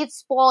business, be it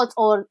sports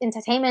or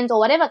entertainment or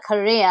whatever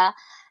career,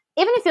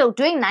 even if you're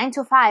doing 9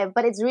 to 5,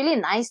 but it's really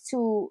nice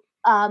to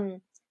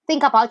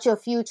think about your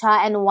future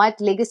and what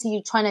legacy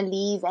you're trying to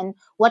leave and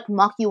what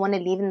mark you want to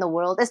leave in the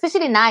world.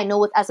 Especially now, I know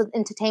with us in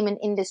entertainment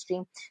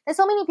industry, there's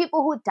so many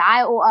people who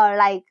die or are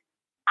like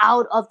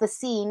out of the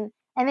scene,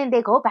 and then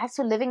they go back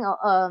to living,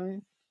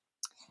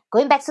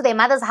 going back to their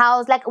mother's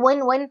house. Like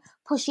when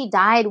Pushy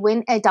died,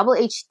 when Double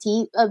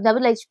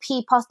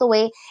HP passed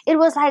away, it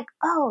was like,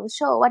 oh,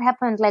 sure, what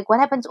happened? Like, what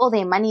happened to all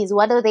their monies?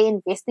 What are they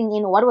investing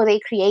in? What were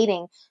they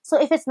creating?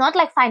 So if it's not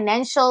like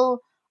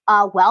financial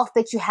wealth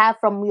that you have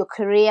from your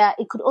career,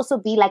 it could also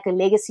be like a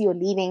legacy you're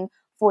leaving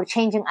for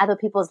changing other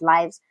people's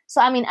lives. So,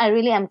 I mean, I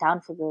really am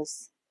down for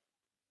this.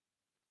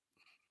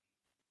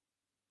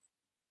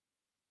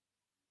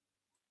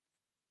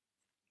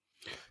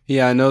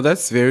 Yeah, no,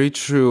 that's very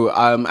true.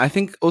 I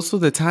think also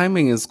the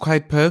timing is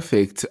quite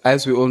perfect.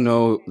 As we all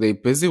know, they're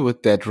busy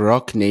with that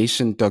Rock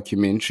Nation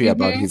documentary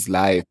about his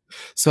life.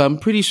 So I'm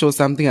pretty sure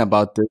something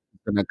about this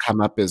going to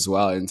come up as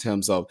well in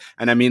terms of,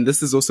 and I mean,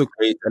 this is also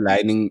great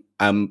aligning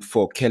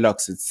for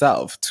Kellogg's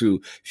itself to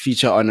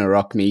feature on a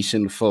Rock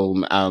Nation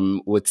film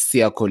with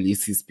Sia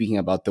Kolisi speaking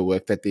about the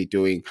work that they're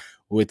doing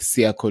with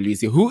Sia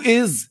Kolisi, who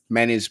is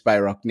managed by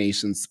Rock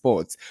Nation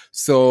Sports.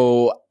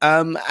 So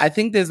I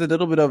think there's a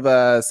little bit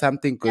of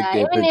something good Yeah,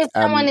 there, even but if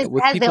someone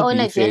with has their people own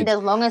being agenda, fed,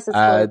 as long as it's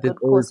for a there's good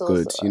always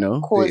cause, good, you know,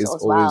 there cause is as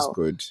always well.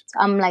 good. So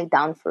I'm like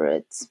down for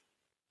it.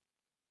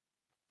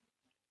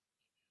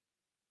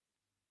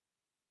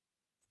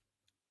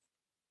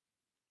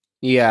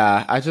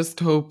 Yeah, I just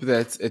hope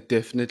that it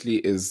definitely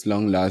is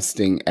long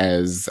lasting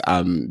as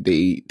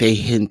they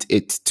hint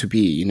it to be,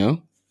 you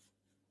know?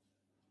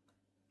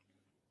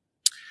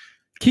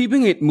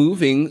 Keeping it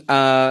moving,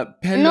 No,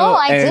 Pello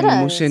I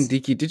and Musha didn't.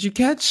 and Diki, did you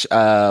catch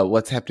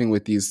what's happening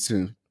with these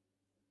two?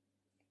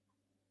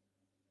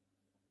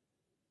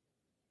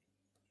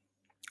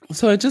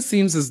 So it just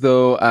seems as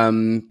though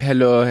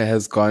Pello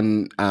has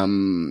gone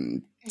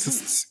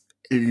just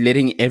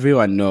letting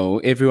everyone know,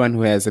 everyone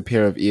who has a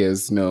pair of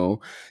ears know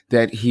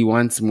that he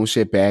wants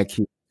Mushe back.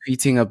 He's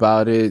tweeting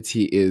about it.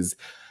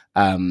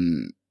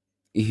 Um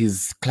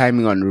he's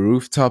climbing on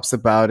rooftops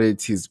about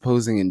it. He's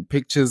posing in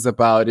pictures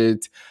about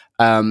it.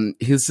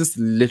 He's just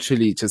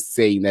literally just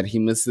saying that he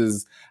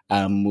misses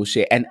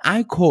Mushe. And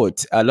I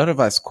caught, a lot of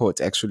us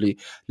caught actually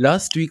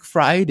last week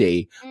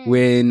Friday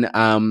when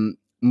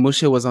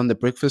Mushe was on the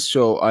breakfast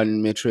show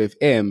on Metro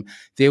FM.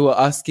 They were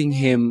asking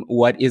him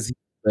what is his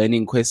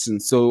burning question.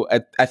 So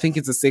I think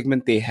it's a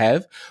segment they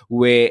have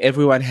where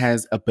everyone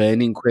has a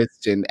burning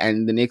question,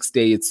 and the next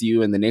day it's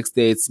you, and the next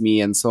day it's me,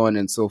 and so on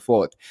and so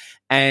forth.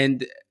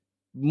 And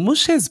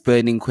Mushe's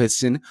burning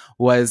question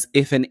was,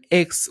 if an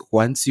ex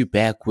wants you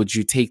back, would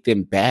you take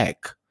them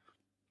back?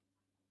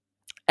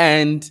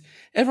 And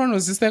everyone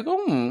was just like,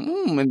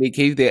 and they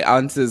gave their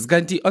answers.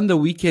 Ganti on the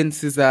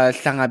weekends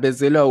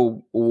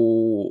sizahlangabezela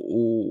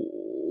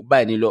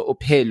ubani lo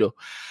uphelo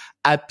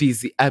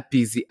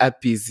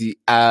busy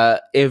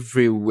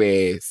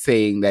everywhere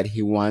saying that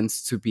he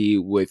wants to be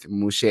with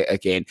Mushe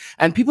again.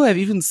 And people have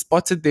even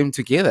spotted them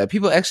together.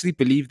 People actually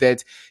believe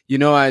that, you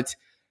know what,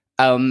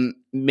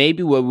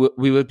 maybe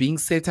we were being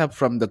set up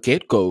from the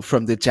get go,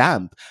 from the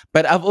jump.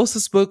 But I've also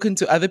spoken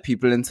to other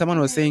people, and someone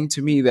was saying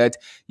to me that,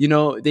 you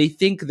know, they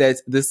think that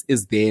this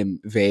is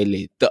them,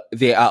 Vele.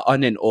 They are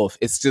on and off.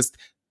 It's just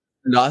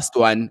last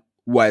one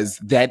was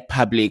that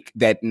public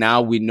that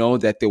now we know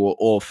that they were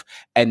off,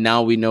 and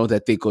now we know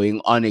that they're going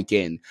on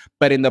again.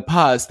 But in the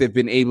past, they've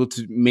been able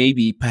to,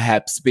 maybe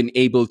perhaps been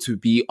able to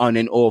be on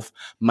and off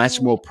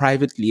much more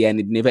privately, and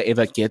it never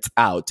ever gets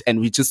out.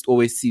 And we just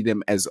always see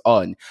them as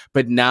on.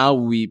 But now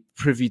we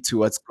privy to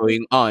what's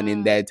going on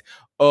in that,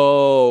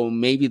 oh,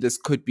 maybe this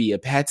could be a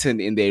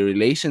pattern in their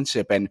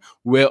relationship, and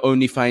we're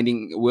only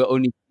seeing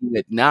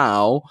it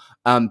now,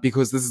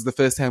 because this is the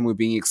first time we're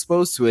being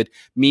exposed to it.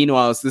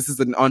 Meanwhile, this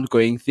is an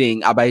ongoing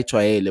thing.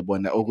 Abayijwayele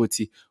bona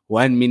ukuthi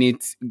 1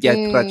 minute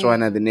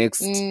kuyatratshwana, the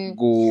next I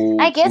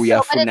guess so,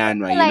 but it's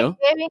kuyafunanwa, also you like know?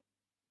 very.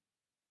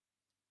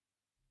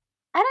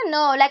 I don't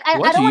know. Like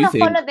What I do don't you want to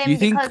think? follow Do you them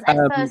think because at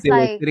first, they were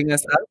like, setting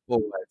us up or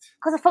what?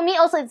 because for me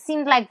also it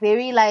seemed like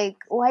very like,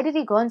 why did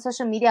he go on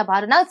social media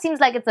about it? Now it seems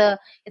like it's a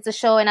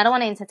show, and I don't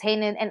want to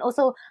entertain it. And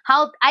also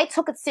how I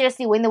took it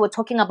seriously when they were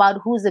talking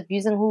about who's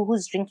abusing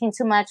who's drinking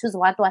too much, who's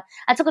what.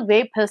 I took it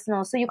very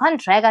personal. So you can't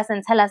drag us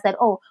and tell us that,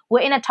 oh, we're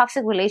in a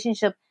toxic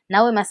relationship,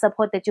 now we must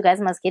support that you guys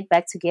must get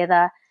back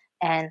together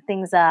and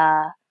things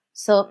are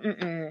so.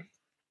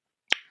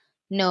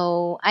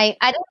 No, I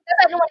don't want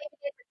to entertain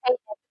it because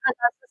I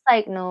was just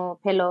like, no,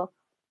 Pelo,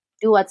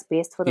 do what's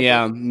best for the both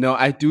Yeah, of you. no,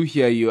 I do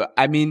hear you.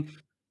 I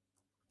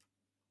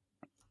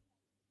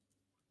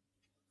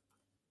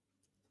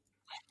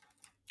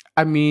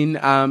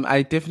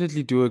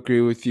definitely do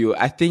agree with you.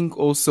 I think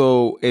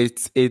also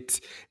it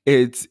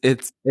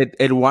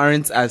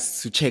warrants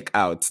us to check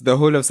out. The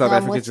whole of No, South I'm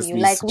Africa with just you.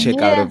 needs Like to when you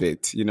check out hear, of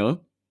it, you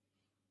know?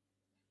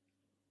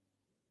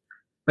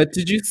 But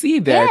did you see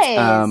that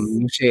yes.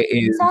 Mushe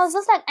So I was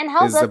just like, and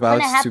how's is that gonna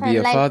about to be happen?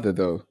 a Like, father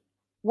though?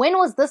 when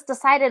was this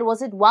decided?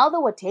 Was it while they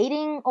were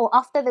dating or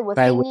after they were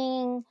By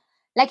thinking?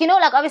 Like, you know,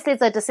 like obviously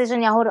it's a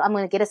decision. Yeah, I'm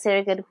gonna get a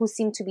surrogate who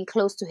seemed to be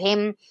close to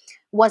him.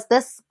 Was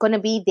this gonna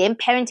be them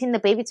parenting the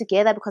baby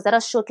together? Because that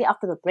was shortly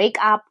after the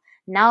breakup.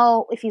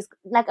 Now, if he's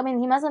like, I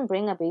mean, he mustn't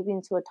bring a baby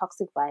into a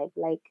toxic vibe.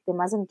 Like, they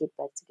mustn't get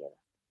back together.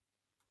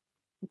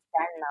 It's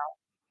done now.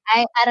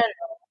 I don't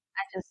know.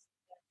 I just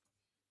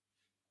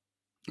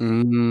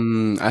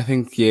I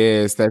think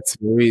yes, that's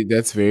very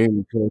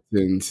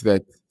important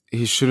that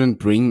they shouldn't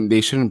bring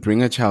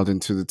a child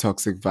into the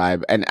toxic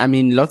vibe. And I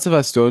mean, lots of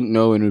us don't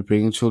know when we're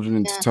bringing children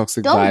into yeah.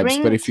 toxic Don't vibes,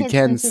 but bring if you kids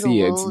can into the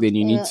see it, world then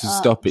you need to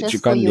stop it. You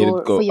just for can't let it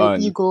your go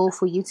on. ego,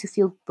 for you to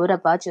feel good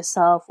about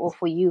yourself, or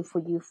for you.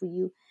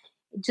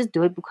 Just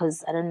do it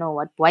because I don't know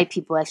why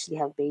people actually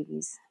have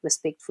babies.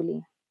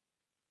 Respectfully,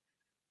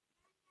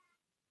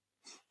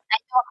 I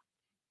know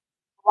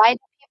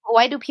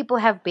why do people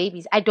have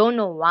babies? I don't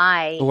know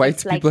why. White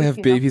If like people if have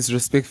you're not, babies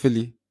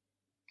respectfully.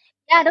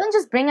 yeah, don't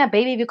just bring a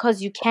baby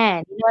because you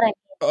can. You know what I mean?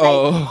 Like,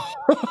 Oh.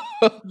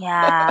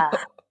 yeah.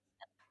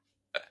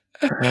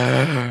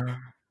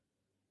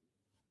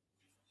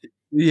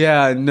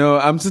 Yeah, no,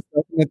 I'm just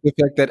laughing at the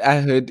fact that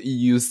I heard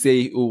you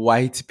say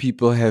white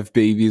people have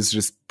babies,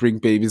 just bring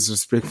babies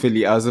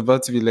respectfully. I was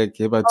about to be like,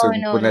 "Hey, but Oh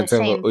no, no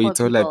shame, poor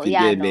people.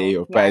 Yeah, no, yeah,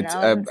 no,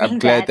 I wasn't I'm saying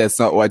glad that. that's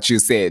not what you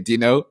said, you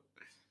know?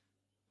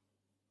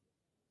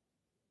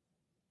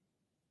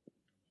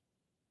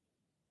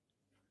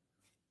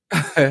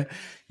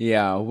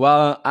 Yeah,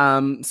 well,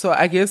 so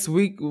I guess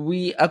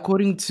we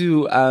according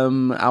to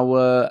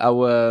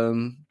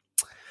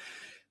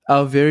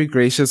our very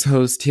gracious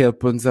host here,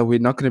 Puntsa, we're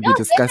not going to No, be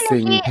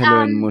discussing definitely.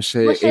 Pelo and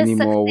Moshe Musha's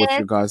anymore with success,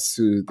 regards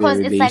to their because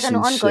it's like an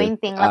relationship. ongoing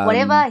thing. Like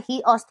whatever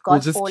he asked We'll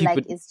God just for, keep like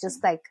it. it's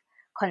just like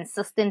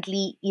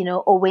consistently,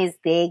 always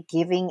there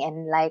giving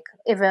and like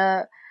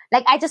ever.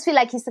 Like I just feel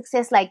like his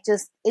success, like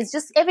just it's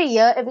just every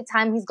year, every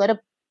time he's got a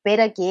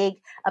better gig,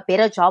 a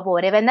better job or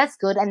whatever, and that's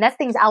good. And that's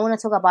things I want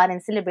to talk about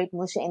and celebrate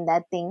Musha in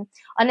that thing,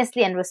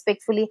 honestly and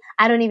respectfully.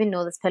 I don't even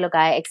know this fellow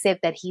guy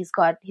except that he's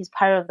part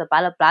of the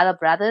Bala Bala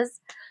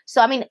brothers.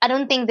 So I mean, I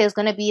don't think there's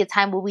gonna be a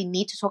time where we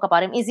need to talk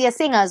about him. Is he a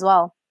singer as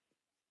well?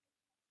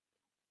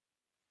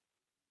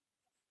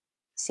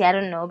 See, I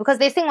don't know because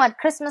they sing what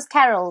Christmas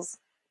carols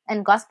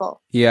and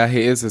gospel. Yeah,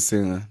 he is a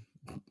singer.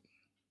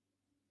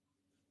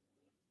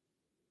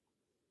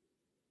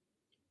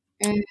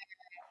 Mm.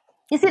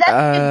 You see, that's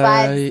good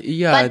vibes.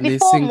 Yeah, But and they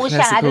before sing Musha, I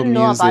classical didn't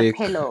know about music,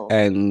 Pelo.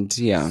 and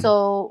yeah.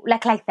 So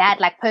like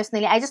that, like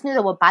personally, I just knew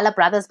there were Bala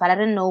brothers, but I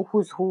didn't know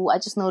who's who. I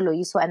just know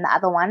Loiso and the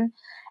other one,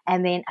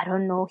 and then I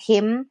don't know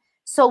him.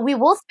 So we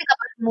will speak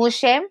about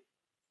Musha.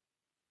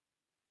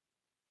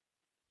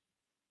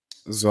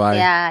 Zwei.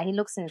 Yeah, he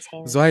looks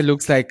intense. Zwei So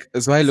looks we'll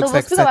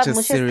like speak such about a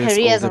Musha's serious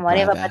careers older and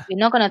whatever, but brother. we're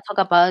not gonna talk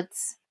about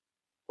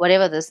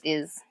whatever this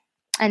is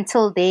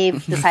until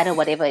they've decided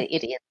whatever it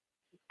is.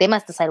 They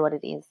must decide what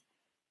it is.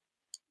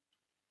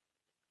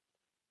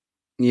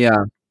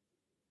 Yeah.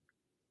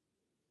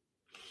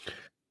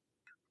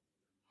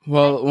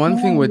 Well, one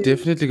thing we're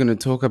definitely going to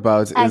talk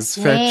about is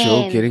Fat Joe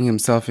Again. getting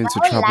himself My into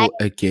whole life trouble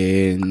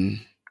again.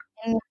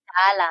 in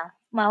Gala.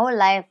 My whole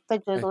life,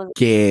 Pedro's always.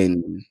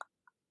 Again.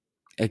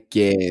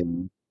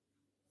 Again.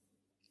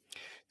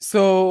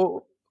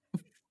 So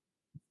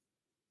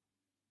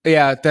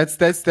yeah, that's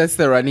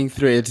the running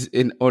thread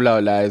in all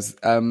our lives.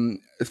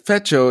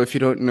 Fat Joe, if you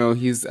don't know,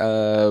 he's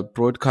a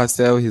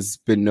broadcaster. He's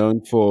been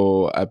known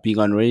for being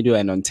on radio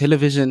and on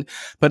television,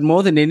 but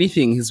more than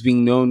anything, he is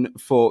known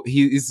for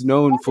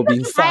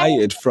being Keep hiring,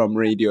 fired from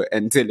radio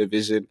and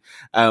television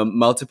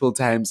multiple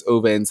times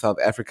over in South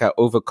Africa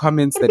over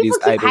comments and that people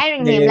he's keep either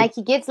hiring him. said. Like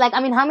he gets like, I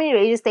mean, how many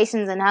radio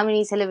stations and how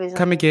many Come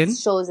television again?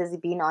 shows has he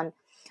been on?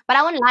 But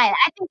I won't lie,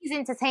 I think he's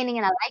entertaining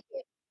and I like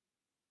it.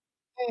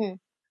 Mm.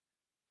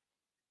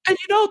 And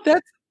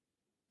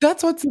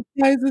that's what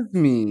surprises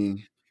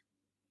me.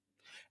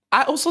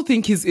 I also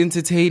think he's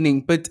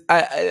entertaining, but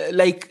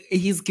like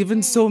he's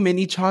given so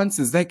many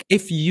chances. Like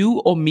if you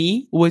or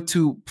me were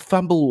to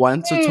fumble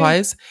once or Mm.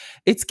 twice,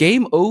 it's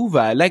game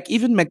over. Like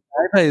even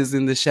MacGyver is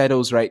in the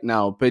shadows right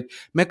now, but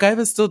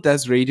MacGyver still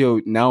does radio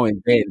now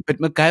and then. But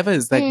MacGyver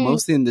is like Mm.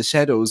 mostly in the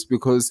shadows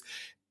because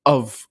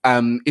of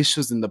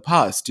issues in the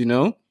past, you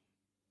know?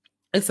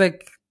 It's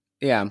like,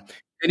 yeah.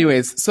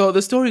 Anyways, so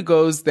the story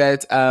goes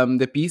that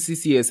the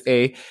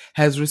BCCSA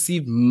has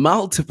received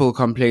multiple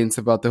complaints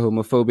about the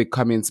homophobic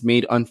comments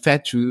made on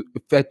Fat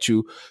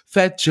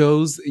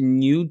Joe's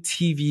new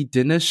TV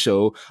dinner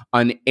show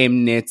on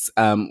Mnet's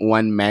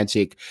One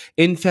Magic.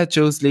 In Fat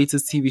Joe's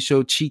latest TV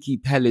show, Cheeky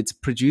Palette,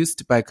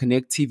 produced by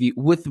Connect TV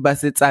with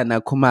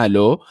Basetsana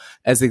Kumalo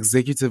as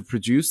executive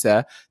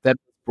producer, that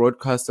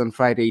broadcast on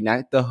Friday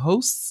night, the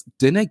host's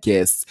dinner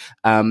guests,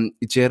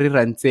 Jerry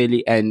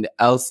Ranzeli and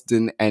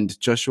Alston and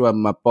Joshua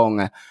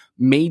Maponga,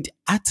 made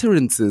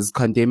utterances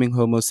condemning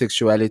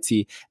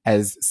homosexuality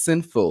as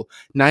sinful.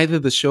 Neither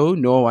the show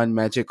nor One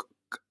Magic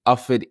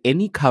offered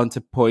any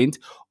counterpoint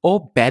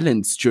or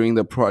balance during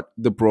the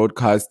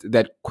broadcast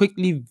that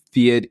quickly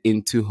veered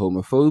into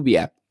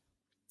homophobia.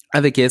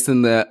 Other guests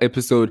in the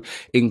episode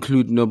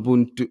include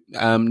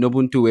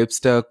Nobuntu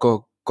Webster,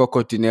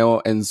 Coco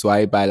Dineo, and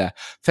Zwaibala.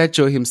 Fat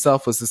Joe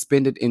himself was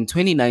suspended in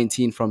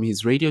 2019 from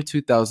his Radio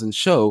 2000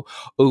 show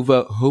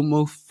over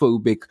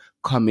homophobic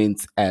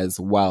comments as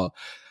well.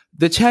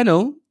 The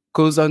channel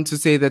goes on to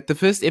say that the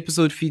first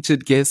episode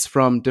featured guests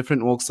from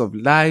different walks of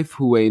life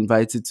who were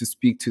invited to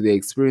speak to their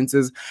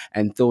experiences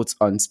and thoughts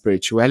on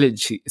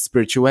spirituality.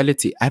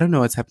 I don't know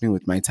what's happening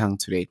with my tongue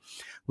today.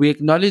 We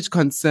acknowledge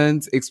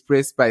concerns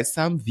expressed by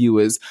some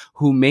viewers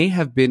who may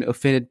have been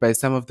offended by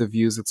some of the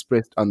views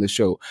expressed on the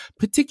show,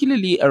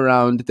 particularly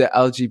around the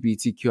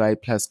LGBTQI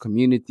plus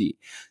community.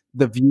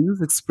 The views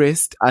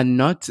expressed are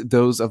not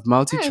those of The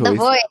MultiChoice,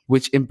 voice.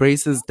 which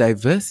embraces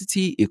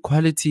diversity,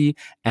 equality,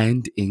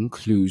 and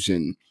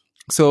inclusion.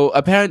 So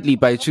apparently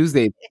by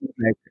Tuesday,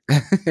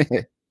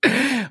 like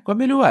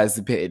kwamele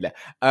wazi phela.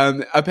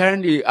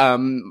 Apparently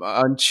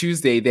on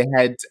Tuesday they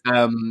had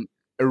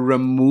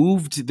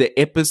removed the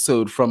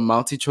episode from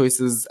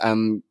MultiChoice's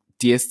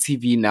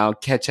DSTV Now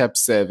catch-up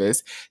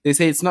service. They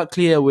say it's not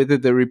clear whether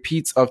the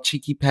repeats of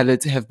Cheeky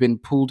Palette have been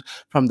pulled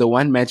from the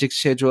One Magic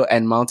schedule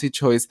and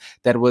multi-choice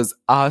that was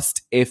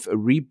asked if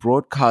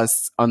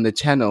rebroadcasts on the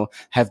channel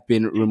have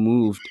been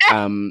removed.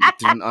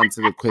 Didn't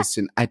answer the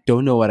question. I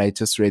don't know what I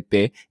just read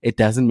there. It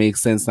doesn't make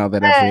sense now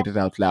that I've read it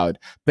out loud.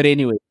 But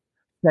anyway,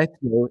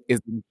 Petro is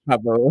in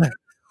trouble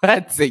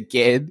once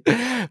again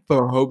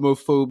for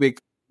homophobic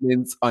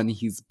comments on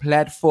his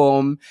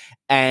platform.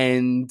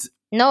 And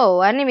No,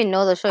 I didn't even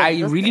know the show I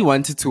existed. really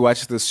wanted to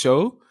watch the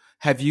show.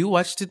 Have you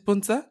watched it,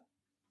 Puntsa?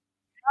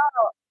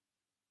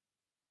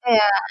 Yeah,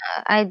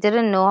 I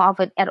didn't know of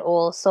it at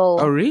all. So,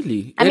 Oh,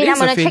 really? I mean, I'm is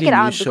a gonna check fairly it new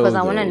out show, because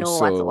I want to though, know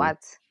what's so what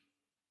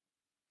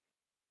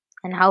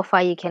and how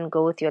far you can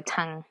go with your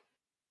tongue.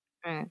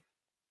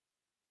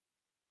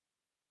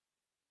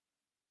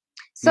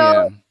 So,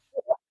 yeah,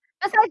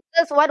 besides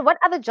this, what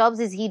other jobs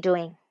is he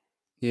doing?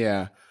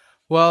 yeah.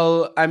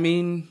 Well, I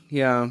mean,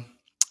 yeah.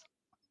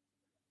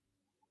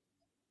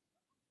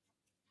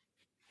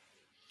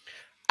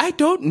 I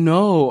don't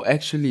know,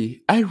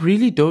 actually. I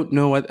really don't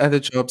know what other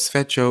jobs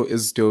Fetcho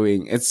is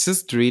doing. It's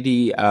just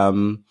really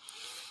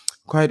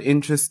quite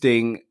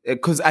interesting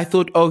because I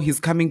thought, oh, he's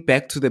coming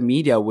back to the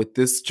media with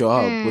this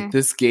job, with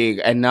this gig,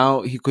 and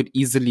now he could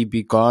easily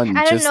be gone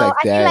I don't just know. like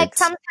I feel like that.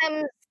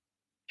 sometimes,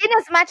 in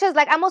as much as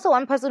like I'm also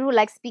one person who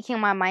likes speaking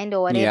my mind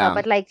or whatever, Yeah,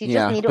 but like you just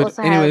yeah. need to But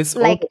also have anyways,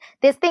 like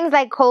there's things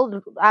like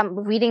called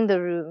reading the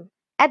room.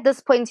 At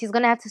this point, he's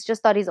gonna have to just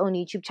start his own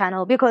YouTube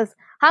channel because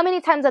how many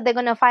times are they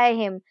gonna fire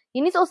him?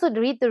 You need to also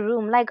read the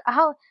room. Like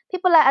how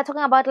people are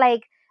talking about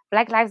like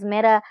Black Lives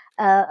Matter,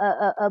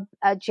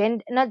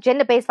 not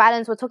gender-based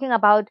violence. We're talking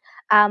about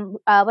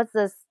what's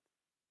this?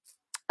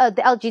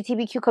 The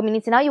LGBTQ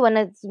community. Now you want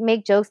to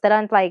make jokes that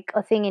aren't like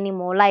a thing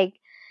anymore. Like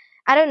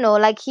I don't know.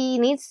 Like he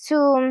needs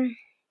to.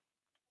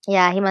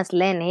 Yeah, he must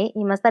learn. He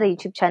must start a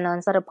YouTube channel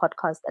and start a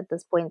podcast at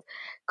this point,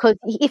 because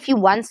if he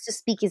wants to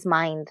speak his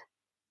mind,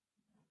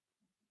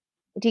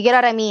 do you get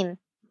what I mean?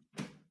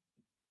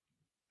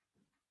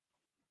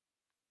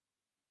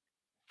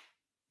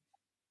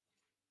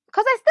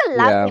 Because I still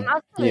love yeah, him.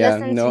 I'll still yeah.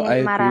 listen to No, I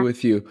him, agree Mara.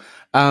 with you.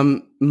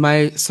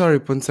 Sorry,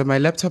 Punta, my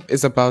laptop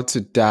is about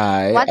to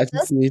die. What's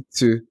this?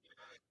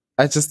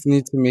 I just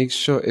need to make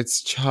sure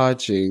it's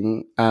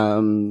charging.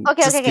 Okay,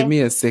 okay, Just give okay.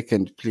 me a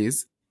second,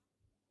 please.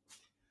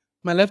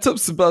 My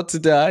laptop's about to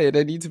die and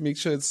I need to make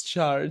sure it's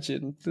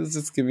charging. Please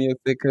just give me a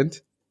second.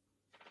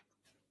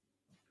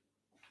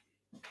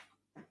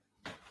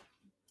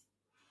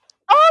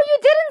 Oh, you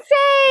didn't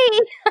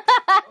say.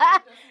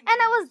 And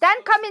I was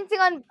done commenting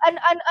on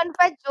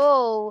Fat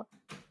Joe.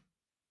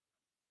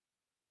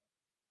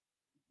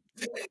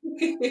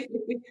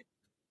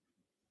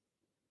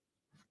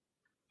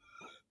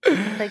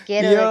 The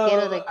ghetto, the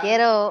ghetto, the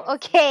ghetto.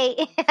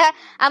 Okay.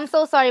 I'm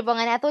so sorry,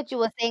 Bongan. I thought you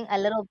were saying a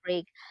little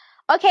break.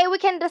 Okay, we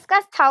can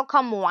discuss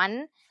Talcom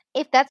 1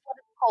 if that's what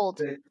it's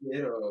called.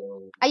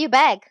 Are you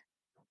back?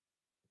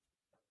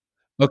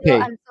 Yo, Okay.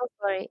 I'm so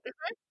sorry.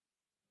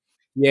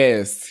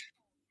 Yes.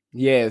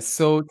 Yes.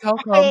 So Okay,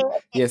 Telkom,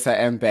 yes, I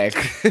am back.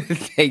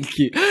 Thank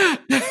you.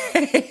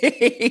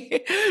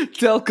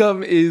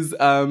 Telkom is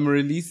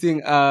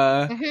releasing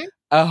mm-hmm.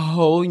 a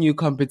whole new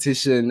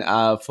competition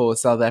for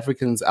South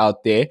Africans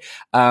out there.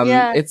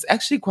 Yeah. It's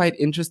actually quite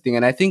interesting,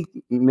 and I think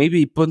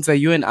maybe Punta,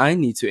 you and I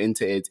need to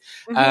enter it.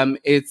 Mm-hmm.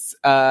 It's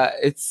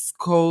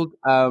called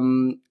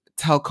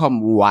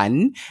Telkom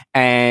One,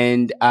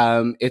 and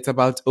it's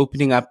about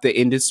opening up the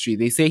industry.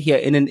 They say here,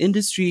 in an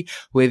industry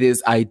where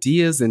there's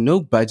ideas and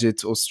no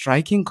budget or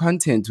striking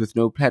content with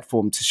no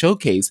platform to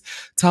showcase,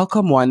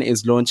 Telkom One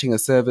is launching a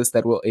service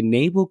that will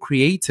enable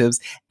creatives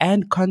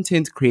and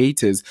content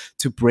creators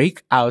to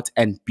break out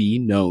and be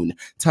known.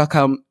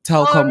 Telkom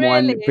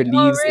One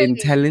believes in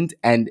talent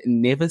and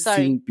never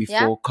seen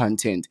before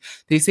content.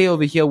 They say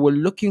over here, we're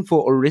looking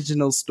for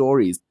original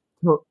stories.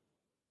 So,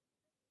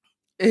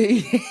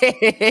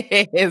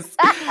 yes.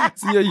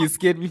 So yeah, you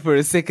scared me for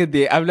a second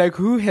there. I'm like,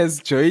 who has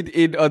joined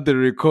in on the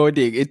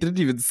recording? It didn't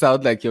even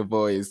sound like your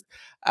voice.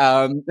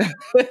 Um,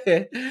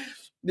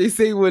 they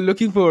say we're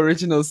looking for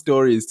original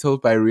stories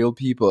told by real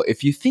people.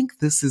 If you think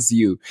this is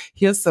you,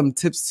 here's some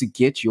tips to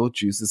get your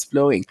juices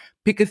flowing.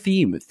 Pick a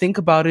theme, think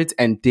about it,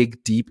 and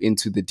dig deep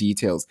into the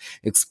details.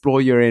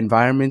 Explore your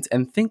environment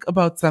and think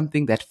about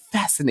something that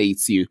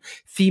fascinates you.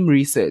 Theme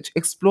research.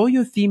 Explore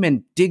your theme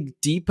and dig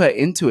deeper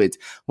into it.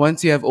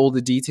 Once you have all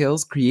the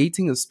details,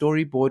 creating a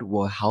storyboard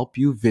will help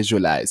you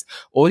visualize.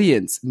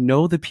 Audience,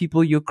 know the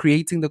people you're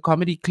creating the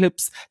comedy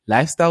clips,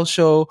 lifestyle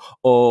show,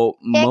 or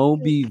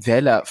Moby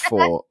Vela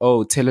for.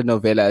 Oh,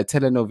 telenovela.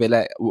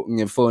 Telenovela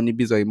ngefoni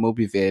ibizwa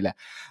Moby Vela.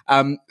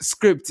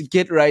 Script,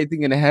 get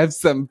writing and have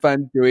some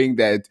fun doing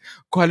that.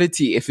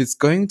 Quality, if it's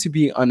going to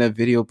be on a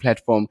video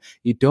platform,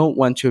 you don't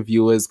want your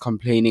viewers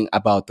complaining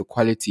about the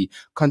quality.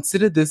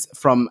 Consider this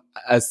from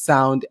a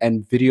sound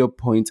and video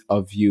point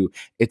of view.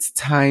 It's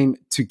time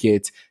to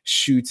get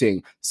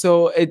shooting.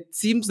 So it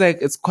seems like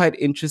it's quite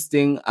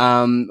interesting.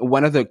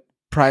 One of the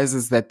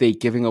prizes that they're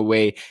giving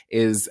away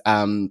is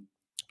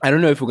I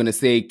don't know if we're going to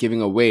say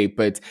giving away,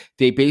 but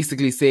they're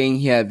basically saying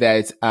here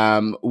that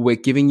we're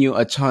giving you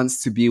a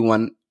chance to be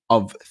one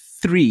of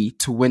 3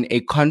 to win a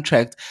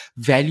contract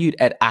valued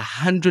at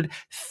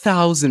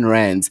 100,000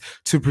 rands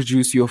to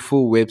produce your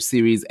full web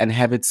series and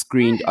have it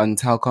screened on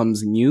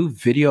Telkom's new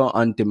video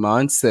on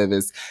demand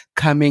service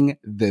coming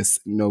this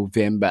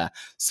November.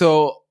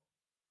 So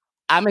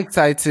I'm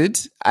excited.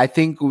 I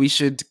think we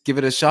should give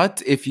it a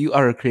shot. If you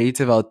are a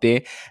creative out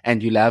there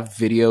and you love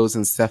videos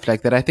and stuff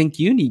like that, I think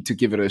you need to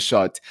give it a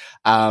shot.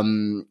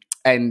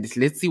 And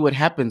let's see what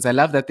happens. I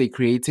love that they're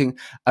creating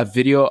a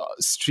video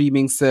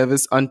streaming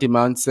service, on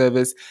demand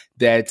service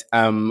that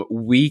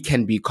we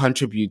can be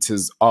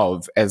contributors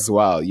of as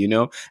well. You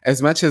know,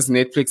 as much as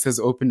Netflix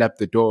has opened up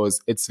the doors,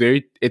 it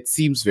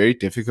seems very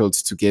difficult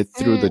to get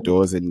through the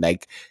doors and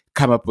like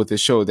come up with a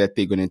show that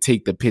they're going to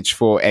take the pitch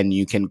for and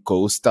you can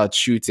go start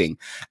shooting.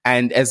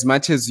 And as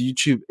much as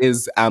YouTube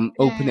is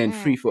open and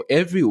free for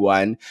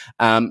everyone,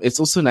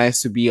 it's also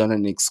nice to be on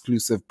an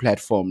exclusive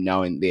platform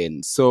now and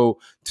then. So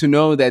to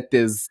know that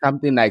there's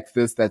something like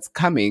this that's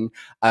coming,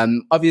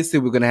 obviously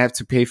we're going to have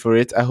to pay for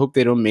it. I hope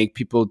they don't make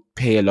people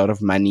pay a lot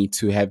of money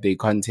to have their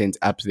content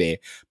up there.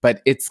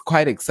 But it's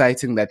quite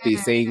exciting that they're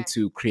saying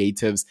to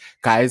creatives,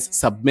 guys,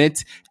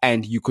 submit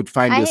and you could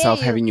find yourself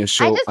having your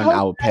show on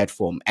our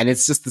platform. And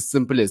it's just as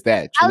simple as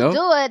that, you know? I'll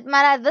do it,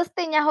 Mara. This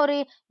thing,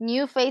 Yahori,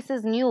 new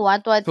faces, new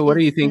what. So what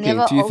are you thinking?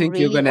 Never Do you think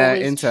you're really gonna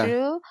always enter?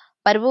 true,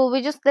 but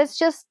let's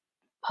just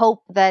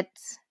hope that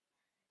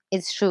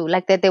it's true.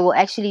 Like that they will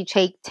actually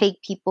take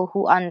people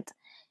who aren't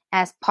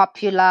as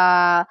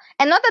popular,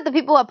 and not that the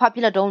people who are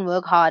popular don't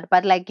work hard,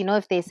 but like, you know,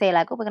 if they say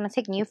like, oh, we're gonna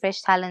take new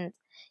fresh talent,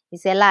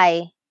 it's a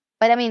lie.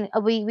 But I mean,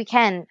 we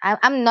can.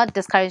 I'm not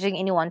discouraging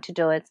anyone to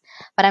do it,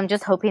 but I'm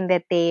just hoping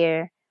that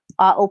they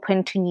are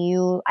open to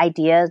new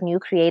ideas, new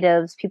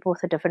creatives, people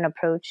with a different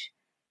approach.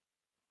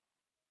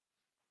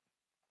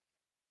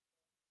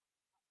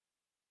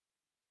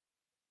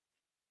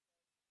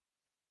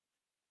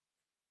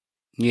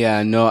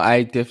 Yeah, no,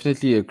 I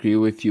definitely agree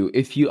with you.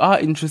 If you are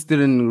interested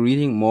in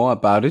reading more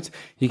about it,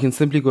 you can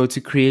simply go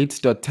to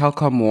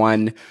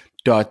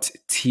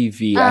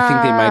create.telkom1.tv. I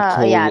think they might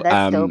call yeah,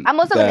 that's dope. I'm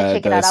also gonna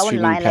check it out. I won't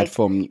lie. Like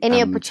platform,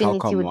 any opportunity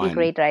Telkom would be One.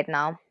 great right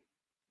now.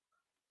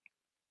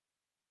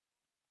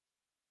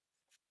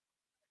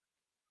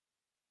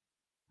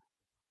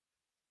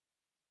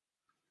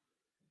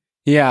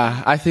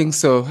 Yeah, I think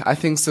so. I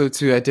think so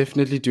too. I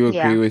definitely do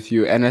agree with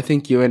you. And I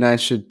think you and I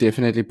should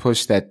definitely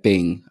push that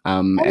thing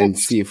and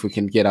see if we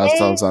can get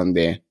ourselves on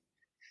there.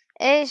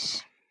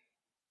 Ish.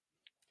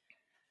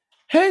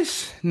 Hey,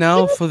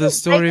 now for the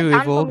story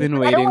we've all been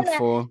waiting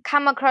for.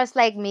 Come across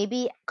like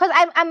maybe because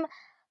I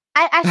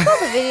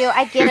saw the video,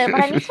 I get it,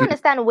 but I need to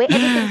understand where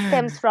everything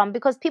stems from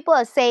because people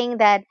are saying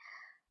that.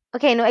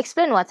 Okay, no,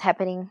 explain what's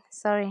happening.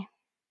 Sorry.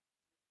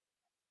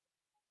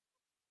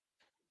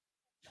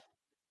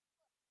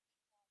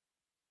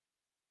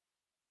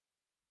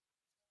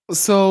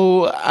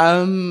 So,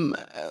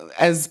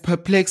 as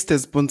perplexed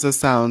as Puntsa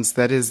sounds,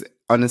 that is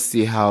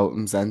honestly how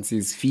Mzansi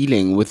is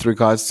feeling with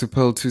regards to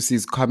Pearl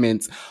Thusi's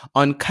comments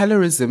on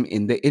colorism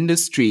in the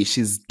industry.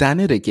 She's done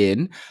it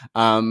again.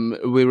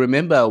 We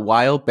remember a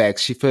while back,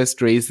 she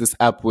first raised this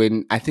up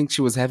when I think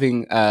she was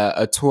having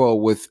a tour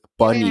with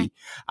Bonnie.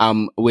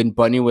 When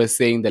Bonnie was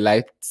saying the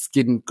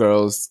light-skinned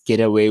girls get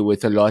away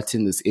with a lot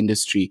in this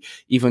industry,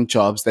 even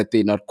jobs that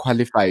they're not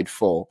qualified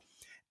for.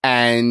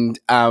 And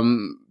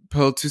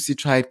Pearl Thusi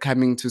tried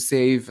coming to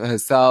save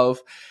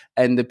herself,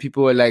 and the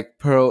people were like,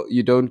 Pearl,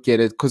 you don't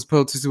get it. Because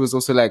Pearl Thusi was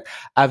also like,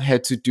 I've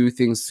had to do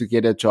things to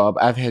get a job.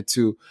 I've had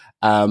to,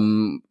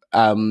 I'm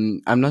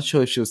not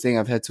sure if she was saying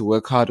I've had to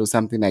work hard or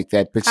something like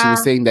that, but she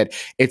was saying that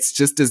it's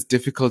just as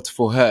difficult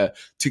for her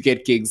to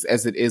get gigs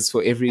as it is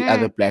for every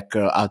other black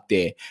girl out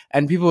there.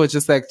 And people were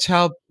just like,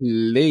 child,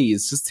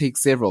 please, just take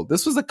several.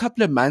 This was a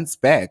couple of months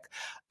back.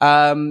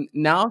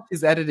 Now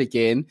she's at it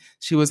again.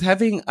 She was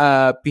having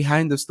a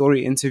behind the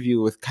story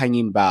interview with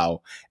Kanye Bao.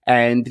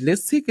 And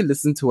let's take a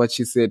listen to what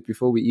she said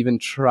before we even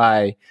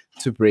try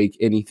to break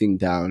anything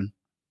down.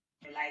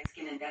 Light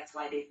skin, and that's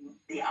why they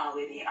are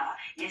where they are.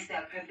 Yes, there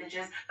are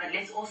privileges, but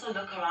let's also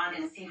look around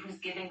and see who's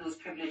giving those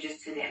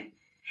privileges to them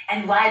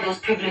and why those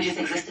privileges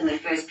exist in the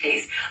first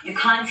place. You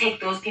can't take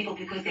those people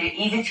because they're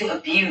easy to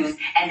abuse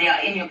and they are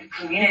in your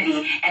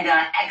community and they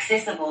are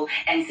accessible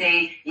and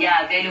say,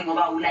 yeah,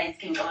 light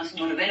skin. No.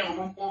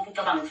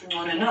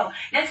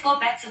 Let's go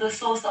back to the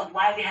source of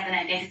why we have an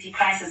identity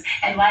crisis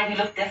and why we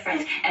look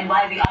different and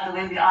why we are the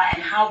way we are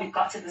and how we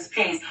got to this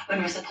place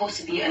when we're supposed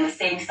to be on the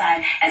same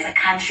side as a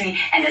country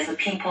and as a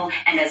people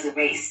and as a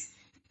race.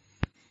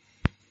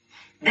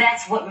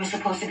 That's what we're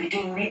supposed to be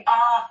doing. We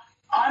are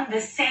on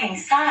the same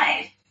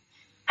side.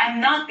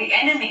 I'm not the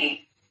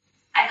enemy.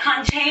 I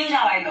can't change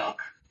how I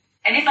look.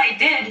 And if I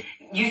did,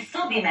 you'd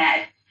still be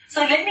mad.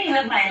 So let me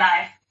live my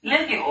life.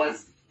 Live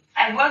yours.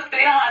 I've worked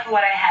very hard for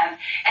what I have.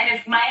 And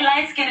if my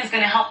light skin is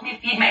going to help me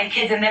feed my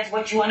kids and that's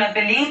what you want to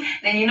believe,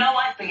 then you know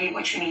what? Believe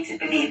what you need to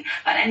believe.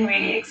 But I'm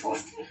really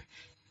exhausted.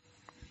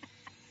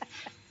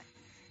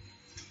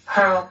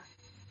 Pearl,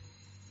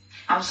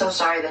 I'm so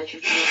sorry that you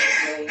feel this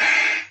way,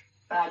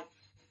 but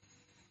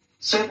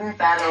certain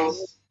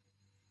battles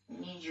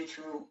need you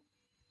to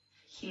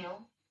heal.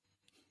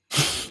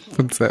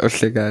 Puntsa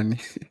ohlekani.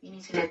 You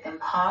need to let them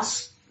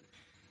pass.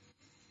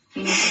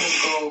 You need to let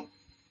go.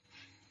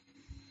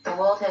 The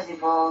world has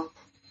evolved.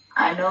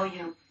 I know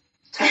you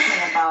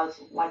talking about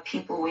what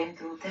people went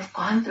through. They've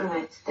gone through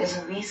it. There's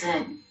a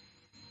reason.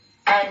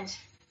 And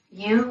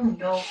you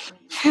know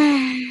who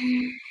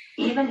you are.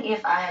 Even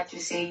if I had to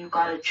say you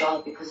got a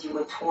job because you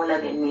were taller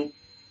than me,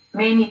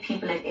 many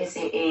people at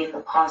SAA in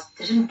the past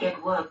didn't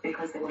get work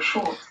because they were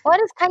short. What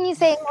is Kanye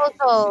saying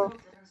also?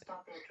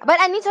 But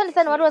I need to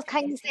understand what was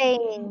Kanye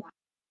saying.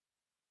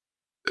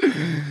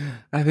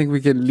 I think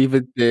we can leave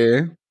it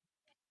there.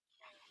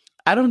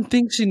 I don't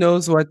think she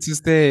knows what to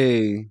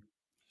say.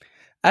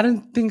 I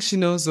don't think she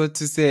knows what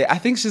to say. I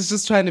think she's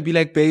just trying to be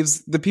like,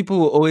 babes, the people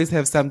will always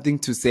have something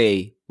to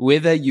say.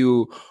 Whether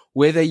you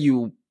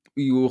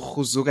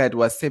Khuzuka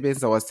was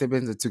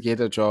sebenza to get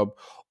a job,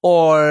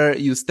 or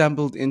you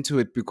stumbled into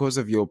it because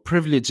of your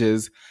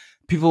privileges,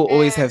 people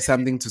always have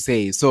something to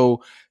say.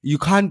 So you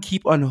can't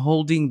keep on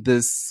holding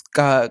this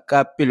ka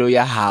pelo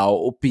ya hao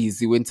or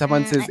busy when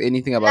someone says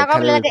anything about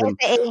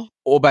colorism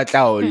or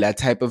bataola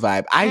type of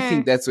vibe. I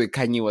think that's where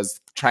Kanye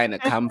was trying to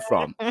come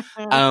from.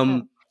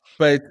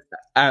 But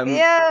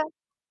Yeah.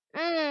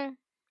 Mm.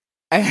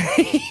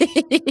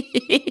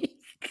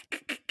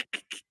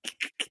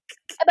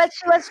 But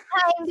she was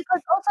crying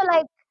because also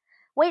like,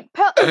 wait,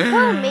 Pearl, is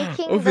Pearl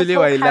making this uvele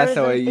whole wayilahla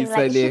colorism thing?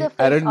 Like, is she wayisa the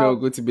I face don't know of?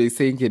 ukuthi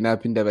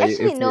beyiseyingenaphi indaba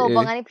Actually, no,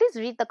 ye-SAA. Bongani. Please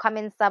read the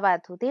comments,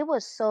 Sabatu. They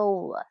were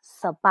so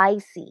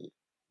spicy.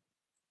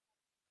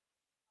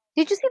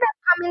 Did you see that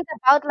comment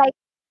about like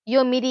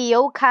your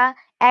mediocre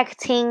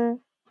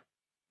acting?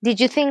 Did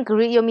you think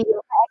your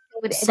mediocre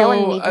acting would? That one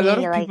So made a lot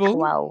me of like, people,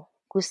 wow,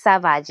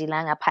 kusavaji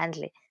lang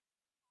apparently.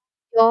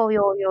 Yo,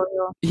 yo, yo,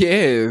 yo.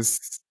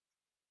 yes,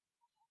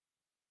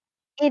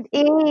 It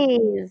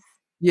is.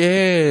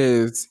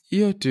 yes,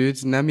 yo,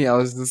 dude, Nami, I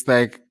was just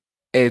like,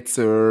 it's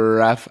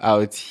rough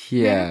out Hmm?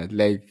 here.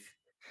 Like,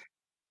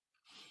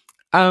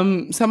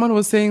 someone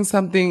was saying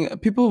something.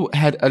 People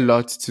had a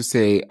lot to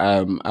say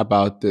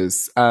about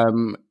this.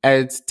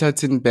 Ed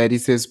Tutton Betty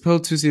says Pearl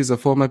Thusi is a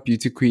former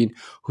beauty queen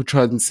who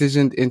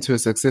transitioned into a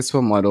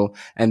successful model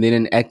and then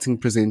an acting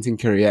presenting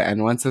career,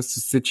 and wants us to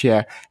sit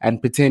here and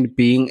pretend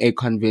being a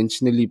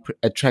conventionally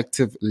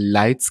attractive,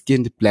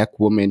 light-skinned black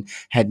woman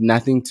had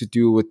nothing to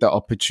do with the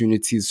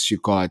opportunities she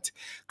got.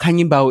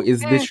 Kanye Bao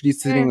is literally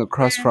sitting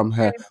across from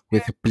her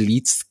with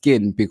bleached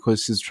skin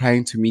because she's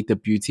trying to meet the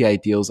beauty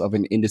ideals of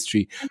an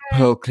industry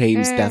Pearl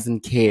claims Mm, doesn't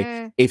care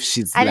mm. if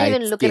she's I didn't light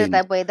even look at it skinned.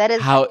 that way. That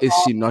is How is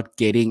wrong. she not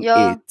getting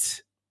Yo.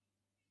 it?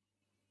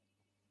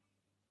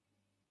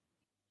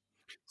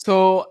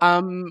 So,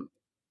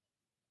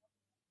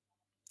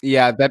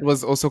 yeah, that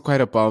was also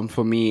quite a bomb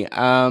for me.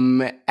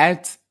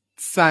 At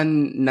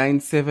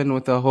Sun97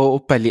 with a whole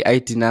Pali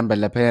ID number,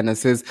 Lapayana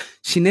says,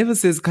 she never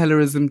says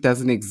colorism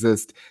doesn't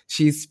exist.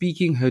 She's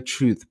speaking her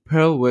truth.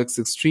 Pearl works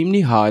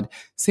extremely hard,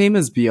 same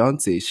as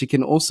Beyonce. She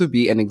can also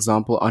be an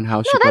example on how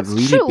No, she got that's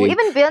really true. big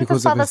Even Beyonce's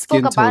because of her father spoke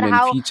skin about tone and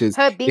how features,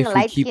 her being if we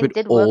light keep it skinned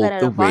did work at all an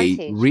the way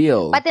advantage. But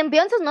real. then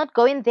Beyonce's not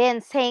going there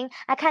and saying,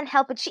 I can't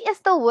help it. She is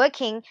still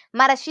working.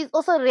 Mara, she's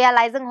also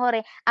realizing,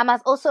 Hore, I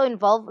must also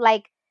involve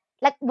like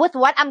with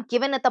what I'm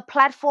given at the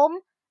platform.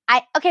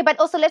 Okay, but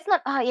also let's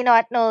not you know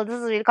what? No, this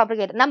is really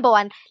complicated. Number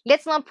one,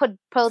 let's not put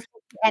Pearl Thusi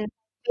and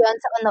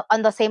Beyonce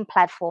on the same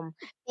platform.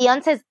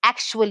 Beyonce is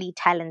actually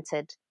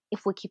talented.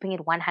 If we're keeping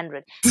it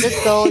 100,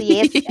 this girl,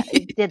 yes,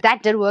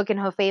 that did work in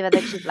her favor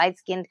that she's light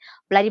skinned,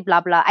 bloody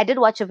blah blah. I did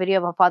watch a video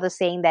of her father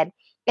saying that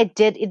it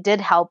did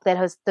help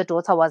that the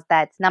daughter was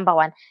that. Number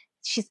one,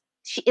 she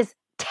is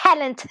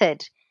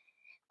talented.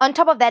 On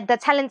top of that, the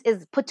talent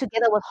is put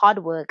together with hard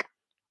work,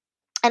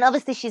 and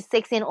obviously she's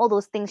sexy and all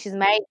those things. She's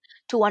married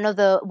to one of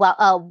the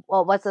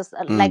what's this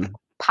like Mm,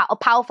 a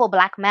powerful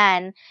black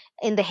man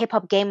in the hip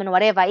hop game and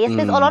whatever. Yes,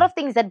 there's a lot mm. of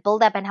things that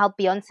build up and help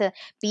Beyonce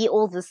be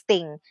all this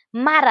thing.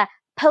 Mara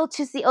Pearl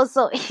Thusi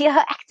also,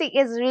 her acting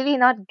is really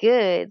not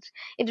good.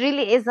 It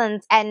really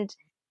isn't. And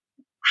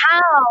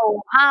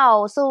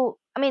how? So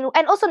I mean,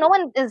 and also no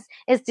one is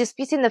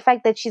disputing the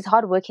fact that she's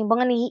hardworking.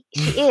 Bongani,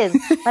 she is,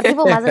 but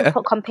people mustn't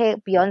compare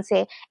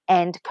Beyonce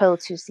and Pearl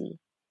Thusi.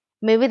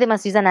 Maybe they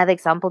must use another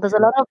example. There's a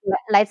lot of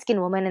light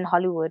skinned women in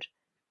Hollywood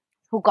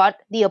who got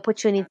the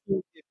opportunity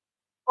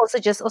also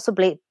just also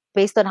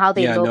based on how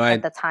they Yeah, no, looked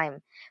at the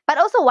time. But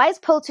also, why is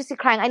Pearl Thusi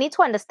crying? I need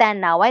to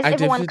understand now. Why is I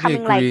everyone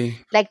definitely coming agree.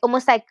 like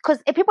almost like because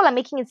people are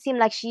making it seem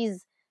like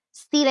she's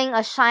stealing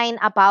a shine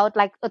about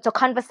like it's a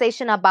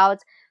conversation about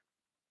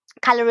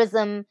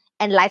colorism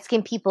and light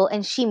skinned people,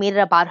 and she made it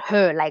about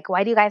her. Like,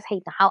 why do you guys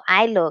hate how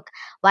I look?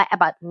 Why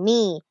about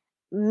me,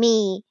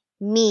 me,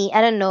 me?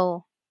 I don't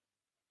know.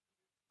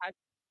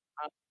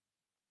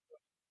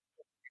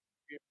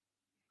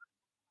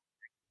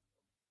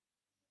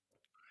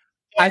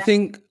 I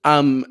think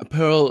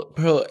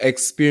Pearl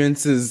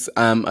experiences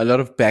a lot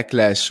of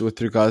backlash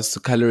with regards to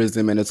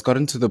colorism, and it's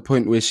gotten to the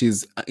point where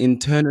she's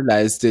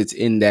internalized it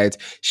in that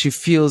she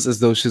feels as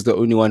though she's the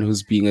only one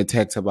who's being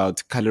attacked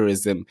about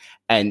colorism,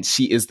 and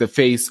she is the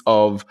face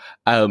of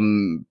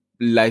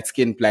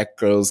light-skinned black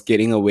girls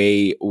getting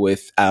away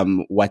with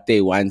what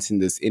they want in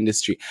this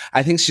industry.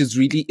 I think she's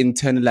really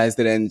internalized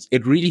it, and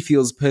it really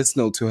feels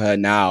personal to her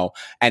now,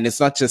 and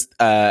it's not just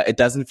it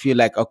doesn't feel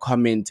like a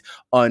comment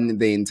on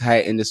the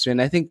entire industry.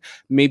 And I think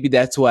maybe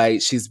that's why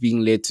she's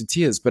being led to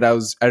tears. But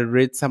I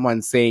read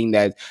someone saying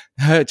that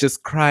her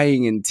just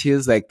crying in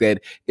tears like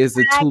that is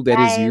a Hi tool that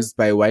is guys. used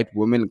by white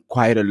women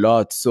quite a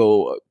lot.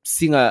 So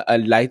seeing a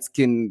light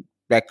skinned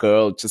black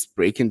girl just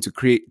break into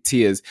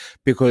tears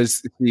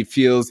because she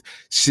feels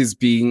she's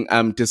being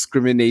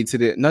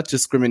discriminated, not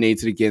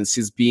discriminated against,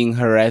 she's being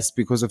harassed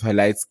because of her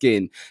light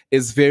skin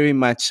is very But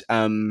much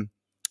also,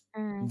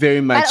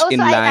 in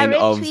I line read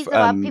of tweets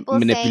about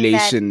people saying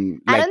that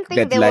manipulation I like don't think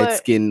that they light were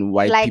skin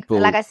white like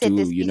people I said, do,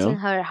 you disputing know?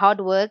 her hard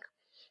work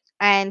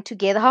and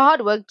together her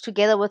hard work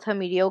together with her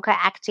mediocre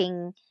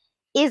acting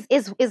is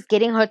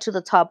getting her to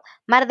the top.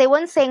 But they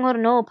weren't saying her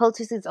no,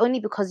 Peltis, it's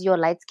only because you're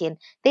light skinned.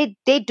 They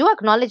do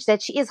acknowledge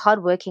that she is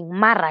hardworking.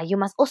 Mara, you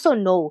must also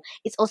know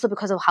it's also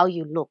because of how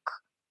you look.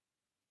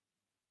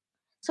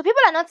 So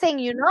people are not saying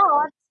you're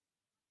not.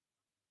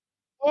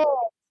 Yeah.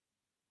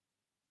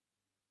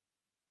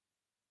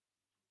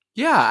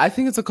 Yeah, I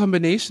think it's a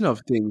combination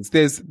of things.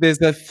 There's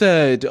a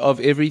third of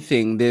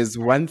everything. There's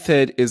one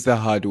third is the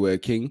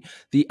hardworking,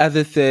 the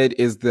other third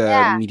is the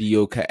Yeah.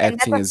 mediocre And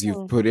that's acting, the as you've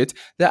thing. put it.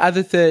 The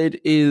other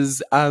third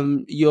is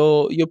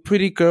your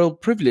pretty girl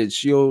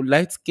privilege, your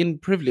light skin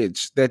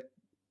privilege that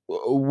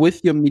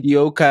with your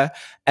mediocre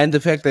and the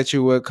fact that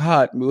you work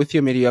hard, with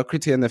your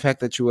mediocrity and the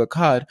fact that you work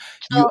hard,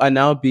 you Sure. are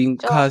now being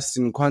Sure. cast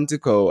in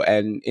Quantico,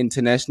 an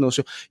international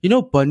show. You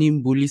know, Bonnie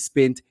Mbuli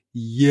spent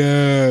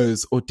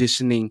years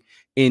auditioning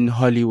in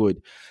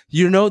Hollywood.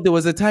 You know, there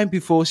was a time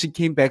before she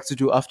came back to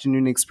do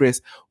Afternoon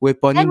Express where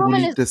Bonnie That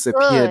woman Mbuli is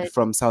disappeared good.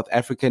 from South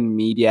African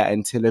media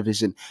and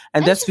television.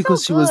 And And that's she's so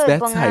because she was good,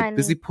 that side,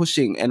 busy Bongani.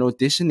 pushing and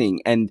auditioning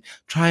and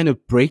trying to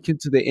break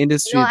into the No,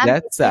 industry I'm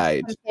that definitely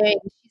side. comparing.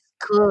 She's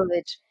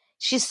good.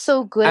 She's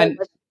so good at And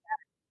what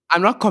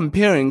I'm not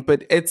comparing,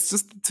 but it's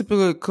just a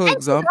typical and she's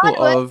example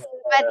of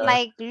hardworking, but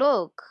like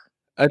look.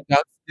 a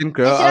dark skinned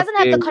And girl she out doesn't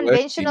have there the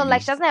conventional,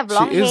 like, she working. doesn't have She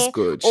long is hair,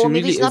 good. She or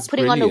maybe really she's not is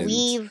putting on a brilliant.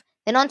 weave.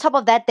 Then on top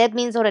of that, that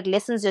means or it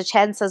lessens your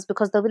chances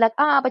because they'll be like,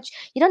 but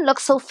you don't look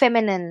so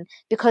feminine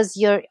because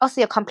you're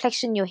also your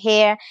complexion, your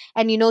hair,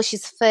 and you know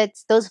she's fit,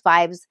 those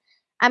vibes.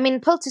 I mean,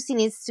 Pearl Thusi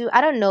needs to,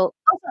 I don't know.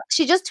 Also,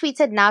 she just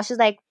tweeted now, she's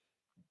like,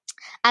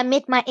 I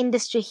met my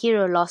industry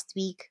hero last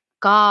week,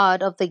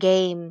 god of the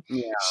game.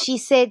 Yeah. She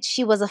said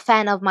she was a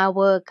fan of my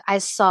work. I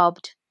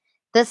sobbed.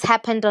 This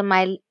happened on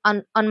my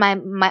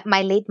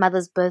late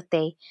mother's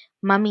birthday.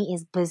 Mummy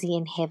is busy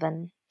in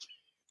heaven.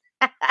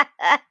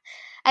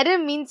 I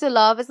didn't mean to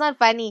laugh. It's not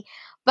funny.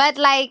 But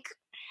like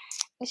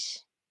ish.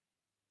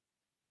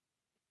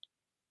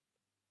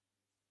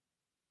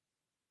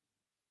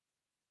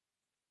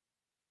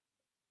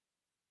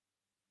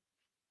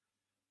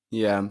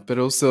 Yeah, but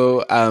also,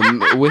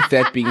 with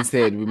that being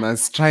said, we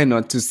must try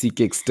not to seek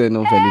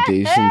external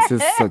validation.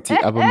 Says Sati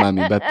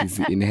Abumami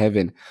Bapizi in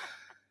heaven.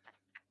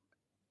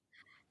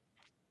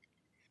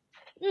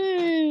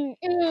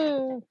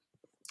 Mm.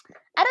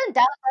 I don't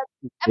doubt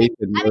that. Wait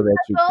and know that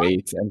you're Pearl,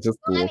 great and just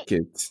walk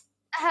it.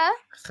 uh-huh.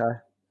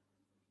 Ha.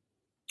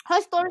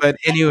 Her story But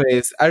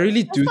anyways, I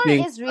really her do story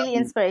think is really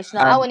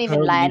inspirational. I won't even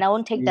Pearl lie, and needs I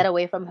won't take to. that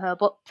away from her.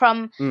 But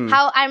from Mm.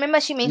 how I remember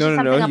she mentioned No,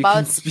 something you can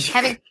about speak.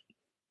 having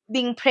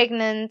being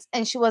pregnant,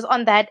 and she was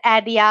on that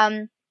ad,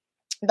 the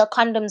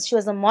condoms. She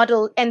was a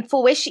model, and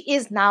for where she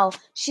is now,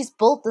 she's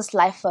built this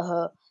life for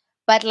her.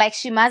 But like,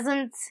 she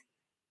mustn't,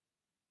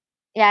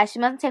 yeah, she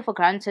mustn't take for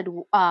granted.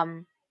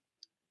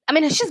 I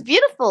mean, she's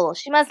beautiful.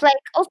 She must like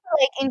also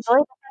like enjoy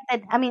the fact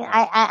that I mean,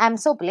 I'm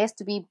so blessed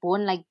to be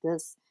born like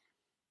this.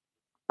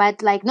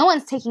 But like, no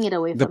one's taking it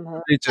away The from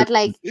her. privilege But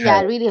like, is there.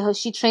 yeah, really,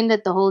 she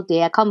trended the whole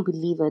day. I can't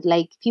believe it.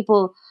 Like,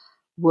 people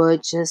were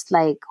just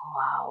like,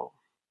 wow.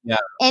 Yeah.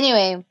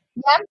 Anyway,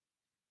 yeah.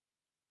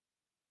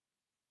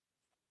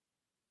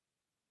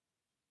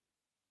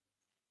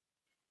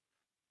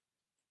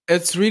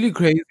 It's really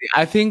crazy.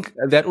 I think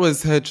that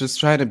was her just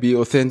trying to be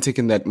authentic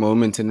in that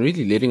moment and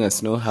really letting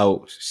us know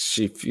how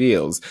she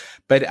feels.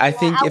 But I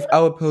think I if would,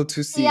 I were Pearl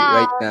Tusi yeah,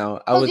 right now,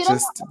 I because would you don't.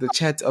 just, the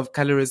chat of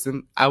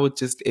colorism, I would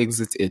just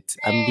exit it.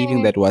 I'm leaving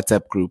Mm, that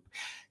WhatsApp group.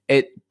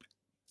 It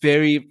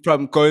very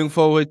from going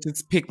forward,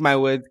 just pick my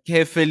words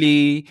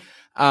carefully.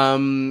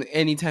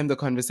 Anytime the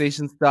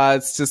conversation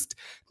starts, just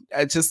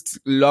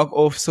log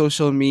off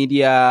social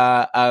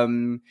media.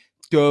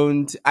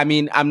 Don't, I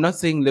mean, I'm not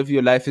saying live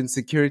your life in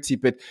security,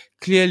 but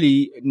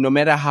clearly, no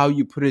matter how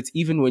you put it,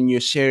 even when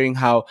you're sharing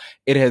how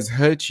it has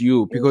hurt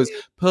you, because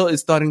Pearl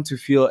is starting to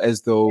feel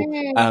as though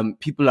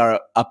people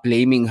are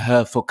blaming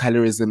her for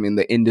colorism in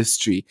the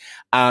industry.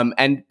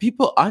 And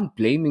people aren't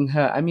blaming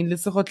her. I mean,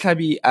 Lesego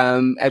Tlhabi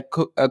at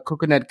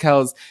Coconut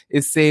Cows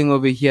is saying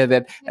over here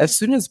that as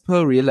soon as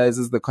Pearl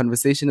realizes the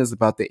conversation is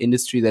about the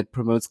industry that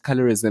promotes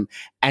colorism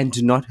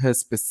and not her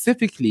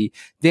specifically,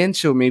 then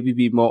she'll maybe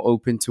be more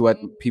open to what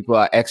people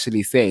are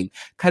actually saying.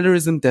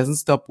 Colorism doesn't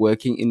stop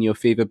working in your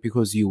favor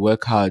because you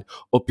work hard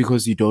or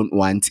because you don't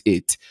want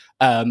it.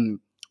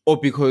 Or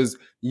because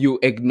you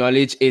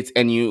acknowledge it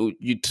and you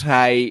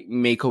try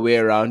make a way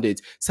around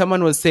it.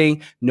 Someone was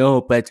saying,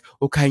 no, but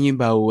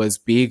Okanyimba was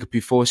big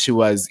before she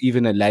was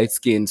even a light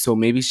skin. So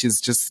maybe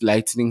she's just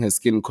lightening her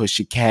skin because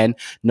she can,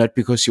 not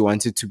because she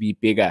wanted to be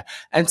bigger.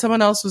 And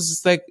someone else was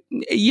just like,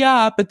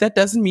 yeah, but that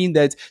doesn't mean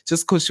that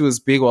just because she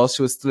was big while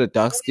she was still a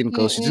dark skinned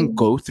girl, she didn't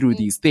go through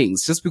these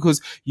things. Just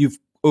because you've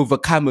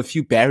overcome a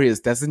few barriers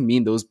doesn't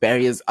mean those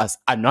barriers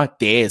are not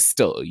there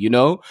still, you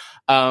know?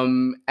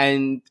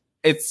 And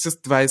it's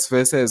just vice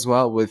versa as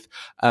well with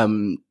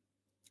Pearl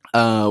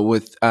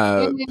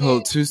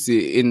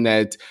Thusi, in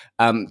that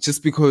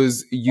just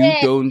because you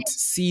don't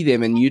see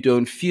them and you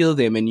don't feel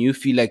them and you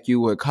feel like you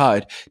work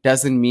hard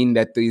doesn't mean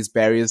that these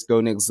barriers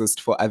don't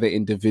exist for other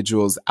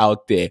individuals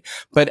out there.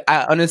 But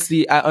I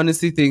honestly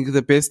think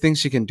the best thing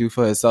she can do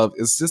for herself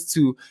is just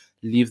to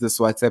leave this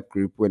WhatsApp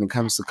group when it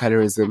comes to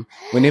colorism.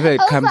 Whenever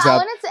it Also, comes I up,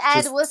 wanted to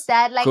add just with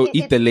that, like, go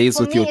eat the lays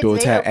for with me, your it's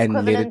daughter very and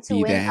let equivalent it to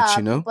be when that,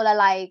 you know? people are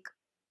like,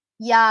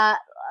 yeah,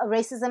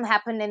 racism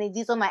happened and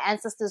these are my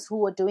ancestors who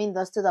were doing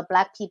this to the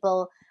black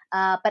people,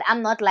 but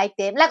I'm not like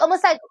them. Like,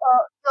 almost like,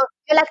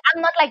 you're like,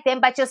 I'm not like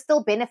them, but you're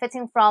still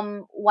benefiting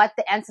from what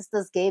the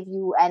ancestors gave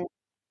you. And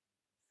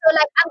so,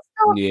 like, I'm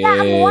still, yeah,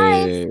 I'm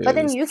white, but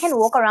then you can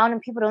walk Yes. around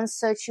and people don't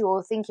search you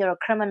or think you're a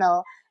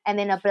criminal. And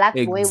then a black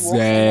boy walks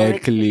in already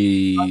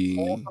Exactly.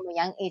 from a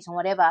young age and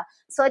whatever.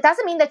 So it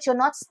doesn't mean that you're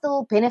not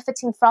still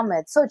benefiting from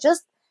it. So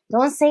just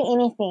don't say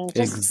anything.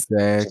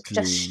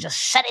 Exactly. Just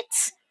shut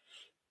it.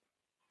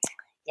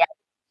 Yeah.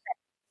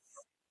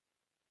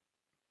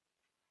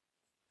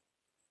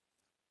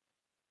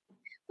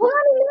 Well,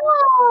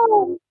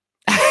 no.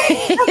 The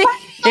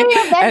funny story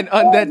of that And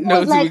on that was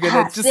note, like, we're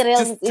gonna Cyril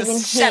is even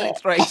shut here.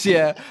 it right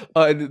here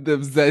on the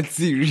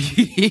Mzansi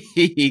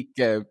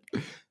Recap.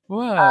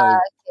 What?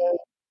 Okay.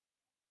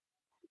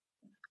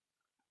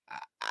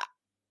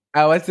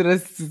 I wanted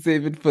us to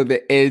save it for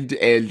the end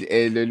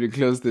when we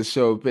close the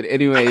show. But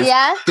anyways,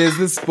 Yeah. there's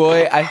this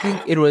boy, I think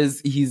it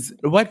was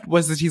what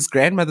was it, his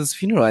grandmother's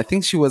funeral? I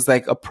think she was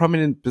like a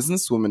prominent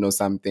businesswoman or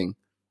something.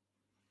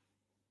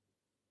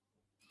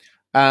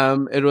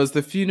 It was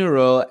the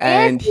funeral Yes,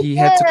 and he he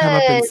had to come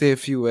up and did. say a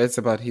few words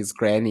about his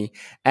granny.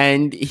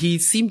 And he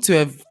seemed to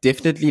have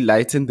definitely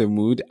lightened the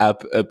mood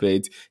up a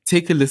bit.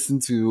 Take a listen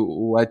to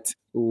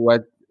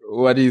what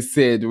he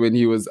said when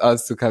he was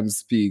asked to come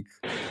speak.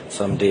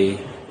 Someday,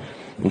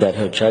 that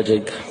her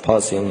tragic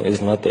passing is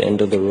not the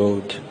end of the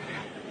road.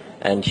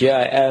 And here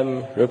I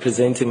am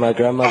representing my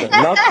grandmother,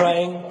 not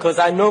crying, because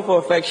I know for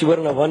a fact she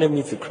wouldn't have wanted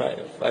me to cry.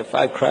 If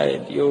I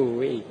cried, yo,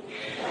 wait.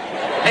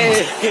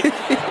 Hey,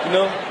 you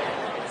know?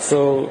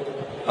 So,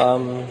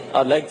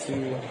 I'd like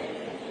to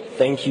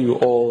thank you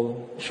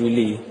all,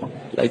 truly.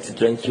 I'd like to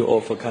thank you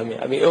all for coming.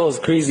 I mean, it was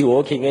crazy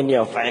walking in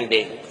here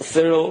finding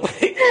Cyril.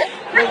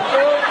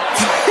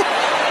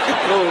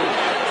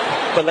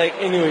 But like,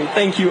 anyway,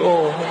 thank you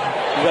all.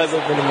 You guys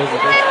have been amazing.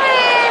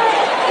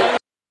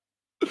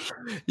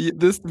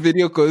 This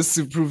video goes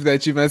to prove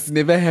that you must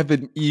never have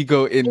an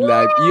ego in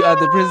life. You are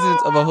the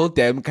president of a whole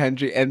damn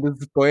country, and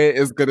this boy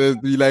is gonna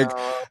be like,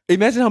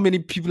 imagine how many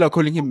people are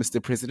calling him Mr.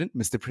 President,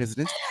 Mr.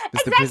 President, Mr.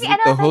 Exactly. President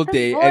And I the was whole like, this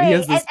day. And boy.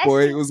 here's this And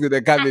boy actually, who's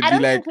gonna come and I be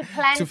don't like, think he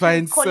planned to to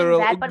find call him Cyril,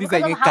 that, but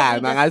because of how we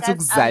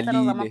discussed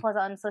Cyril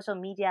Ramaphosa on social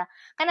media,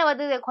 kind of what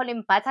do they call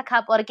him,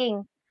 Buttercup or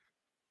King,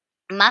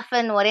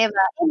 Muffin, whatever.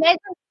 Imagine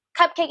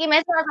Cupcake.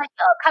 Imagine I was like,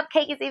 oh,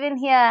 Cupcake is even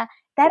here.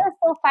 That is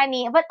so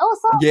funny. But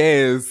also,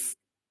 yes,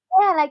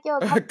 yeah, like, yo,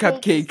 Cupcake is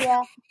cupcake.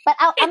 here. But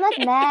I'm not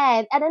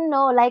mad. I don't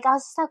know. Like, I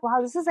was just like,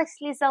 wow, this is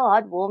actually so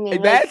heartwarming. Like,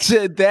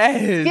 Imagine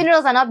that.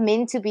 funerals are not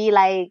meant to be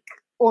like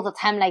all the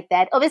time like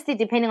that. Obviously,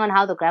 depending on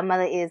how the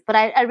grandmother is. But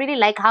I really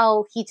like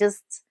how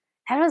that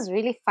was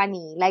really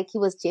funny. Like, he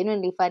was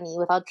genuinely funny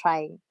without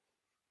trying.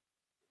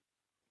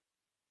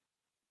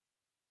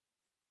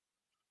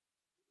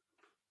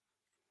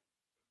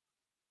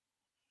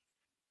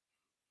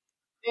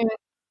 Mm.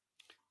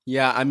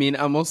 Yeah, I mean,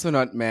 I'm also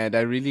not mad. I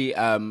really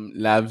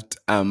loved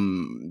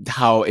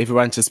how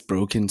everyone just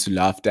broke into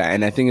laughter,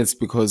 and I think it's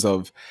because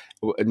of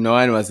no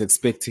one was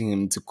expecting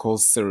him to call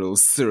Cyril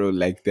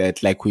like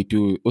that, like we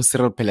do.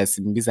 Cyril phela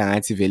simbiza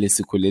ngathi vele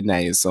sikhule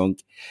naye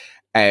sonke.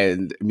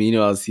 And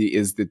meanwhile, he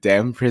is the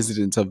damn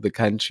president of the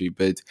country.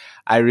 But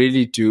I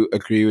really do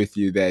agree with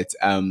you that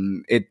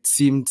it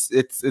seems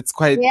it's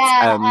quite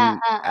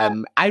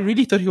I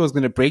really thought he was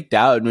gonna break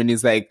down when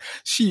he's like,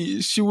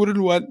 she wouldn't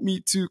want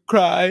me to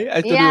cry.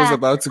 I thought he was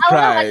about to I want to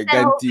cry. watch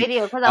that whole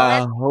video because I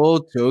A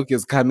whole joke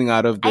is coming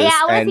out of this,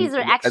 I want to see and his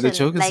reaction. the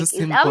joke is like, just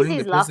him obviously calling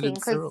he's the laughing president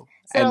because Cyril.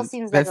 Cyril And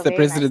seems like that's a the very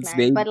nice president's man.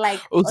 name. But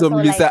like Also, also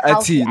like Melissa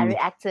how he Atin.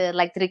 reacted,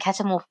 like did he catch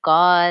him off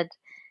guard?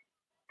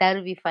 That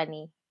would be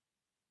funny.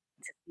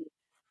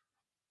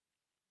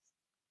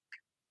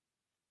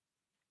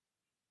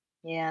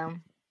 Yeah.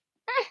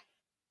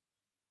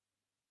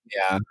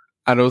 Yeah,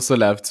 I'd also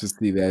love to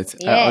see that.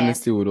 I Yeah.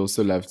 honestly would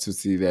also love to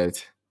see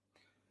that.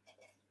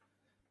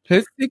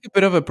 Let's take a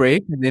bit of a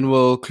break and then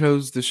we'll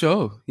close the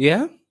show.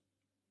 Yeah?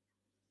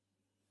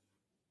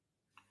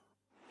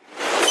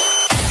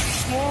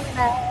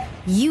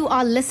 You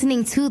are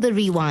listening to The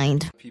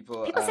Rewind.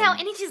 People say our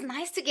energy is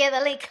nice together.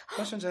 Like,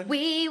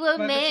 we were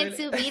meant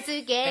to be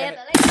together.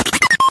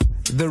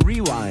 The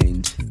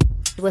Rewind.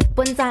 With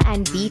Puntsa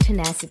and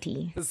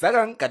BeeTenacity. I was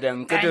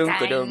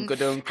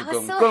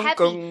so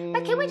happy.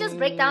 But can we just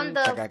break down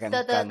the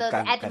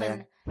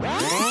admin?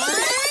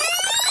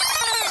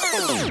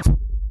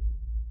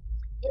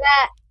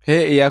 Yeah.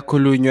 Hey,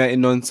 iyakhulunywa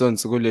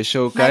nonsense kule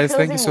show. Guys,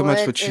 thank you so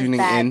much for tuning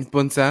in.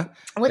 Puntsa,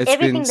 with it's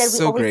everything been that we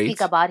so always great.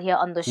 speak about here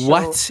on the show,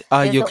 What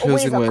are your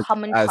closing always words? a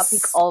common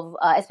topic of,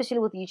 especially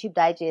with YouTube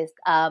Digest,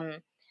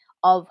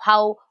 of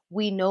how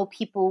we know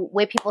people,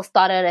 where people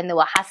started and they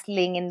were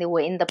hustling and they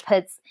were in the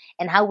pits,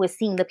 and how we're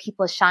seeing the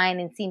people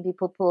shine and seeing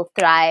people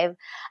thrive.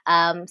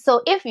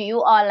 So if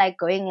you are like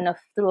going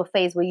through a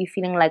phase where you're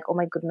feeling like, oh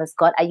my goodness,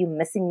 God, are you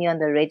missing me on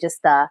the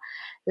register?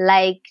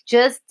 Like,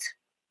 just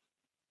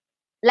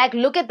like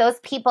look at those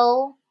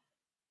people.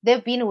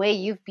 They've been where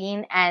you've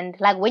been, and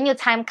like when your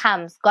time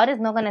comes, God is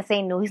not gonna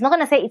say no. He's not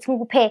gonna say it's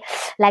pay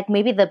like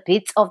maybe the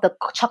bits of the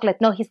chocolate.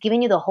 No, He's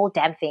giving you the whole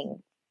damn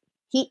thing.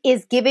 He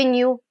is giving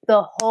you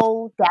the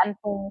whole damn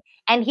thing,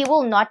 and He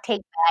will not take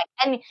back.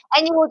 And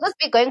you will just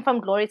be going from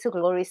glory to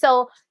glory.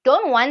 So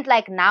don't want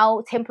like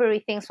now temporary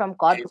things from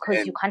God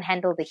because you can't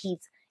handle the heat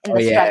in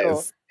the struggle.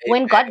 Yes.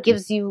 When God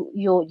gives you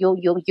your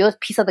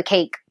piece of the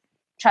cake,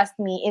 trust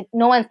me,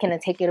 no one's gonna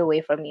take it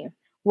away from you.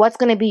 What's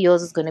gonna be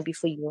yours is gonna be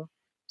for you.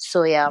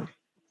 So yeah.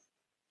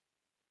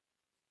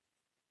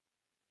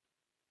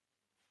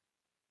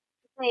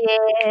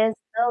 Yes,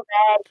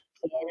 nobody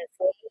can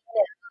say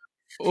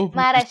no.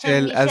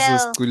 Michelle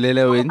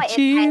Azosculela when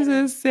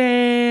Jesus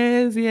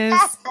says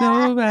yes,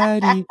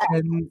 nobody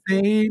can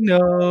say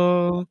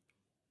no.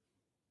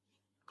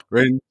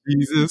 When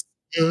Jesus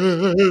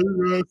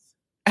says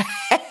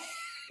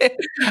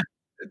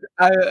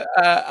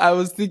I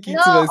was thinking to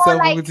myself,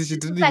 like, she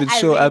didn't like even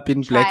show up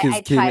in Black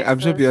is King. I'm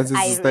sure Beyonce's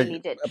I just really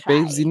like, did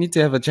babes, you need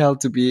to have a child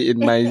to be in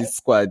my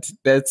squad.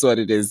 That's what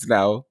it is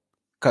now.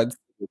 Can't-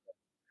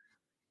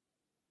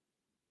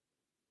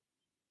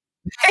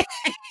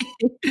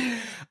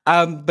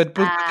 but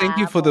thank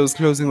you for those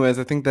closing words.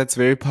 I think that's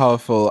very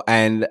powerful,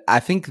 and I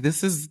think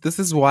this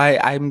is why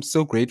I'm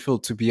so grateful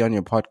to be on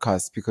your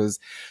podcast, because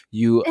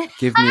you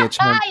give me a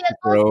chance to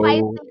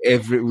grow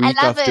every week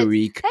after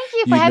week. Thank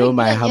you for You know having me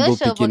my on your humble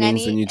show,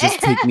 beginnings, Bongani. and you just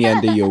take me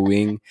under your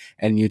wing,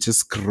 and you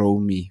just grow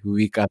me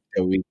week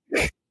after week.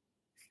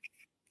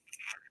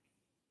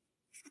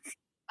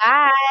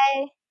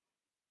 Bye.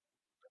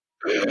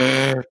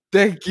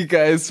 Thank you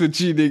guys for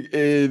tuning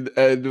in,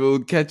 and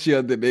we'll catch you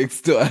on the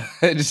next one.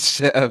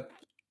 Chef.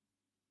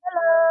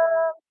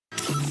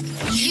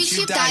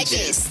 YouTube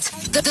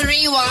Digest. The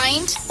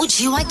Rewind.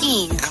 Ujiwa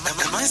King.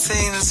 Am I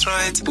saying this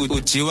right?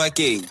 Ujiwa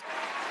King.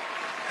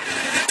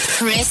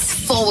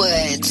 Press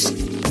forward.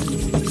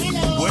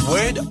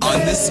 Word on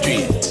the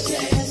street.